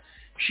about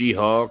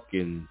She-Hulk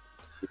and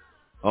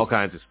all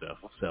kinds of stuff.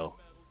 So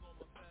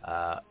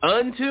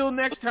until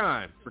next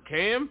time, for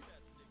Cam,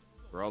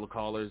 for all the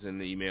callers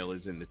and the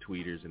emailers and the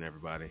tweeters and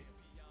everybody,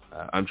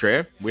 I'm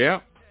Trev. We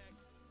out.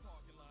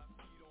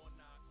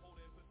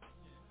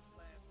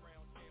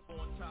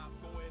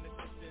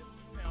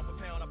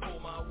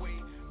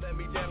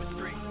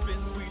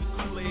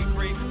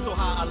 So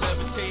how I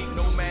levitate,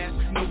 no mask,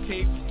 no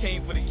cape,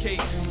 came for the cake.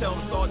 Tell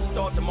the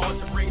start to march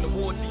and bring the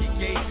war to your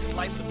gate.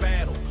 Life's a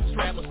battle,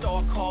 straddle,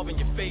 start carving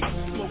your face.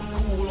 Smoke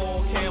cool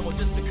all camel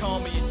just to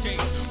calm me and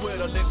change. With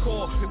a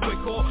liquor, a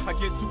quick call, I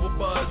get to a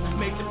buzz.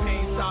 Make the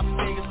pain stop,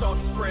 sting and start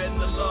spreading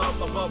the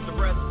love. Above the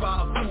rest,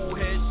 by a cool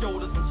head,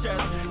 shoulders and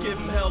chest. Give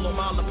him hell on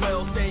my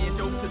lapel, staying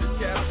dope to the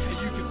chest.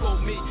 And you can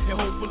quote me,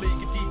 and hopefully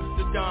get deep as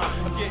the dawn.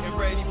 I'm getting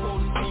ready for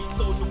the speed,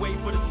 soldier, wait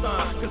for the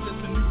sun. Cause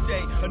it's a new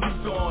day, a new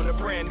dawn, a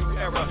brand new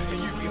era.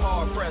 And you be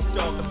hard pressed,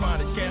 dog, to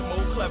find a champ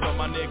more clever,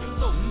 my nigga.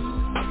 So,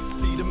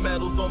 see the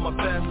medals on my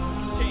vest,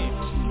 champ.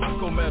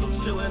 Go medals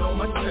chillin' on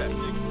my chest,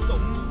 nigga. So,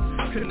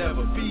 could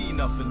never be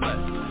nothing less.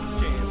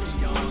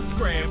 Champion,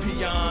 Grand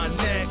Peon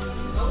next.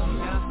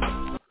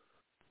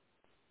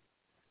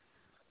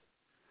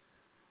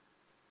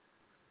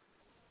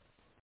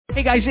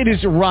 Hey guys, it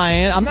is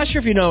Ryan. I'm not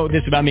sure if you know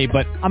this about me,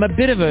 but I'm a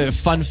bit of a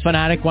fun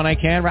fanatic when I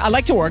can. I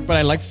like to work, but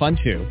I like fun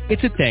too.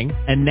 It's a thing.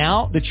 And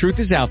now the truth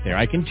is out there.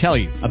 I can tell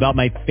you about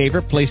my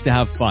favorite place to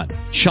have fun.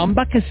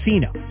 Chumba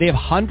Casino. They have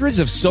hundreds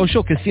of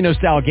social casino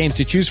style games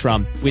to choose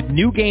from with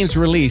new games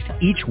released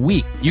each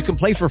week. You can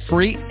play for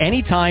free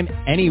anytime,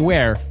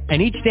 anywhere.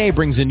 And each day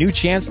brings a new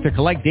chance to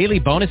collect daily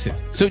bonuses.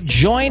 So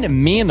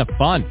join me in the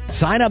fun.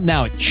 Sign up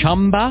now at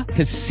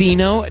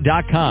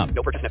ChumbaCasino.com.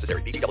 No purchase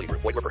necessary. VGW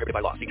Group. Void where prohibited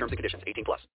by law. See terms and conditions. 18+.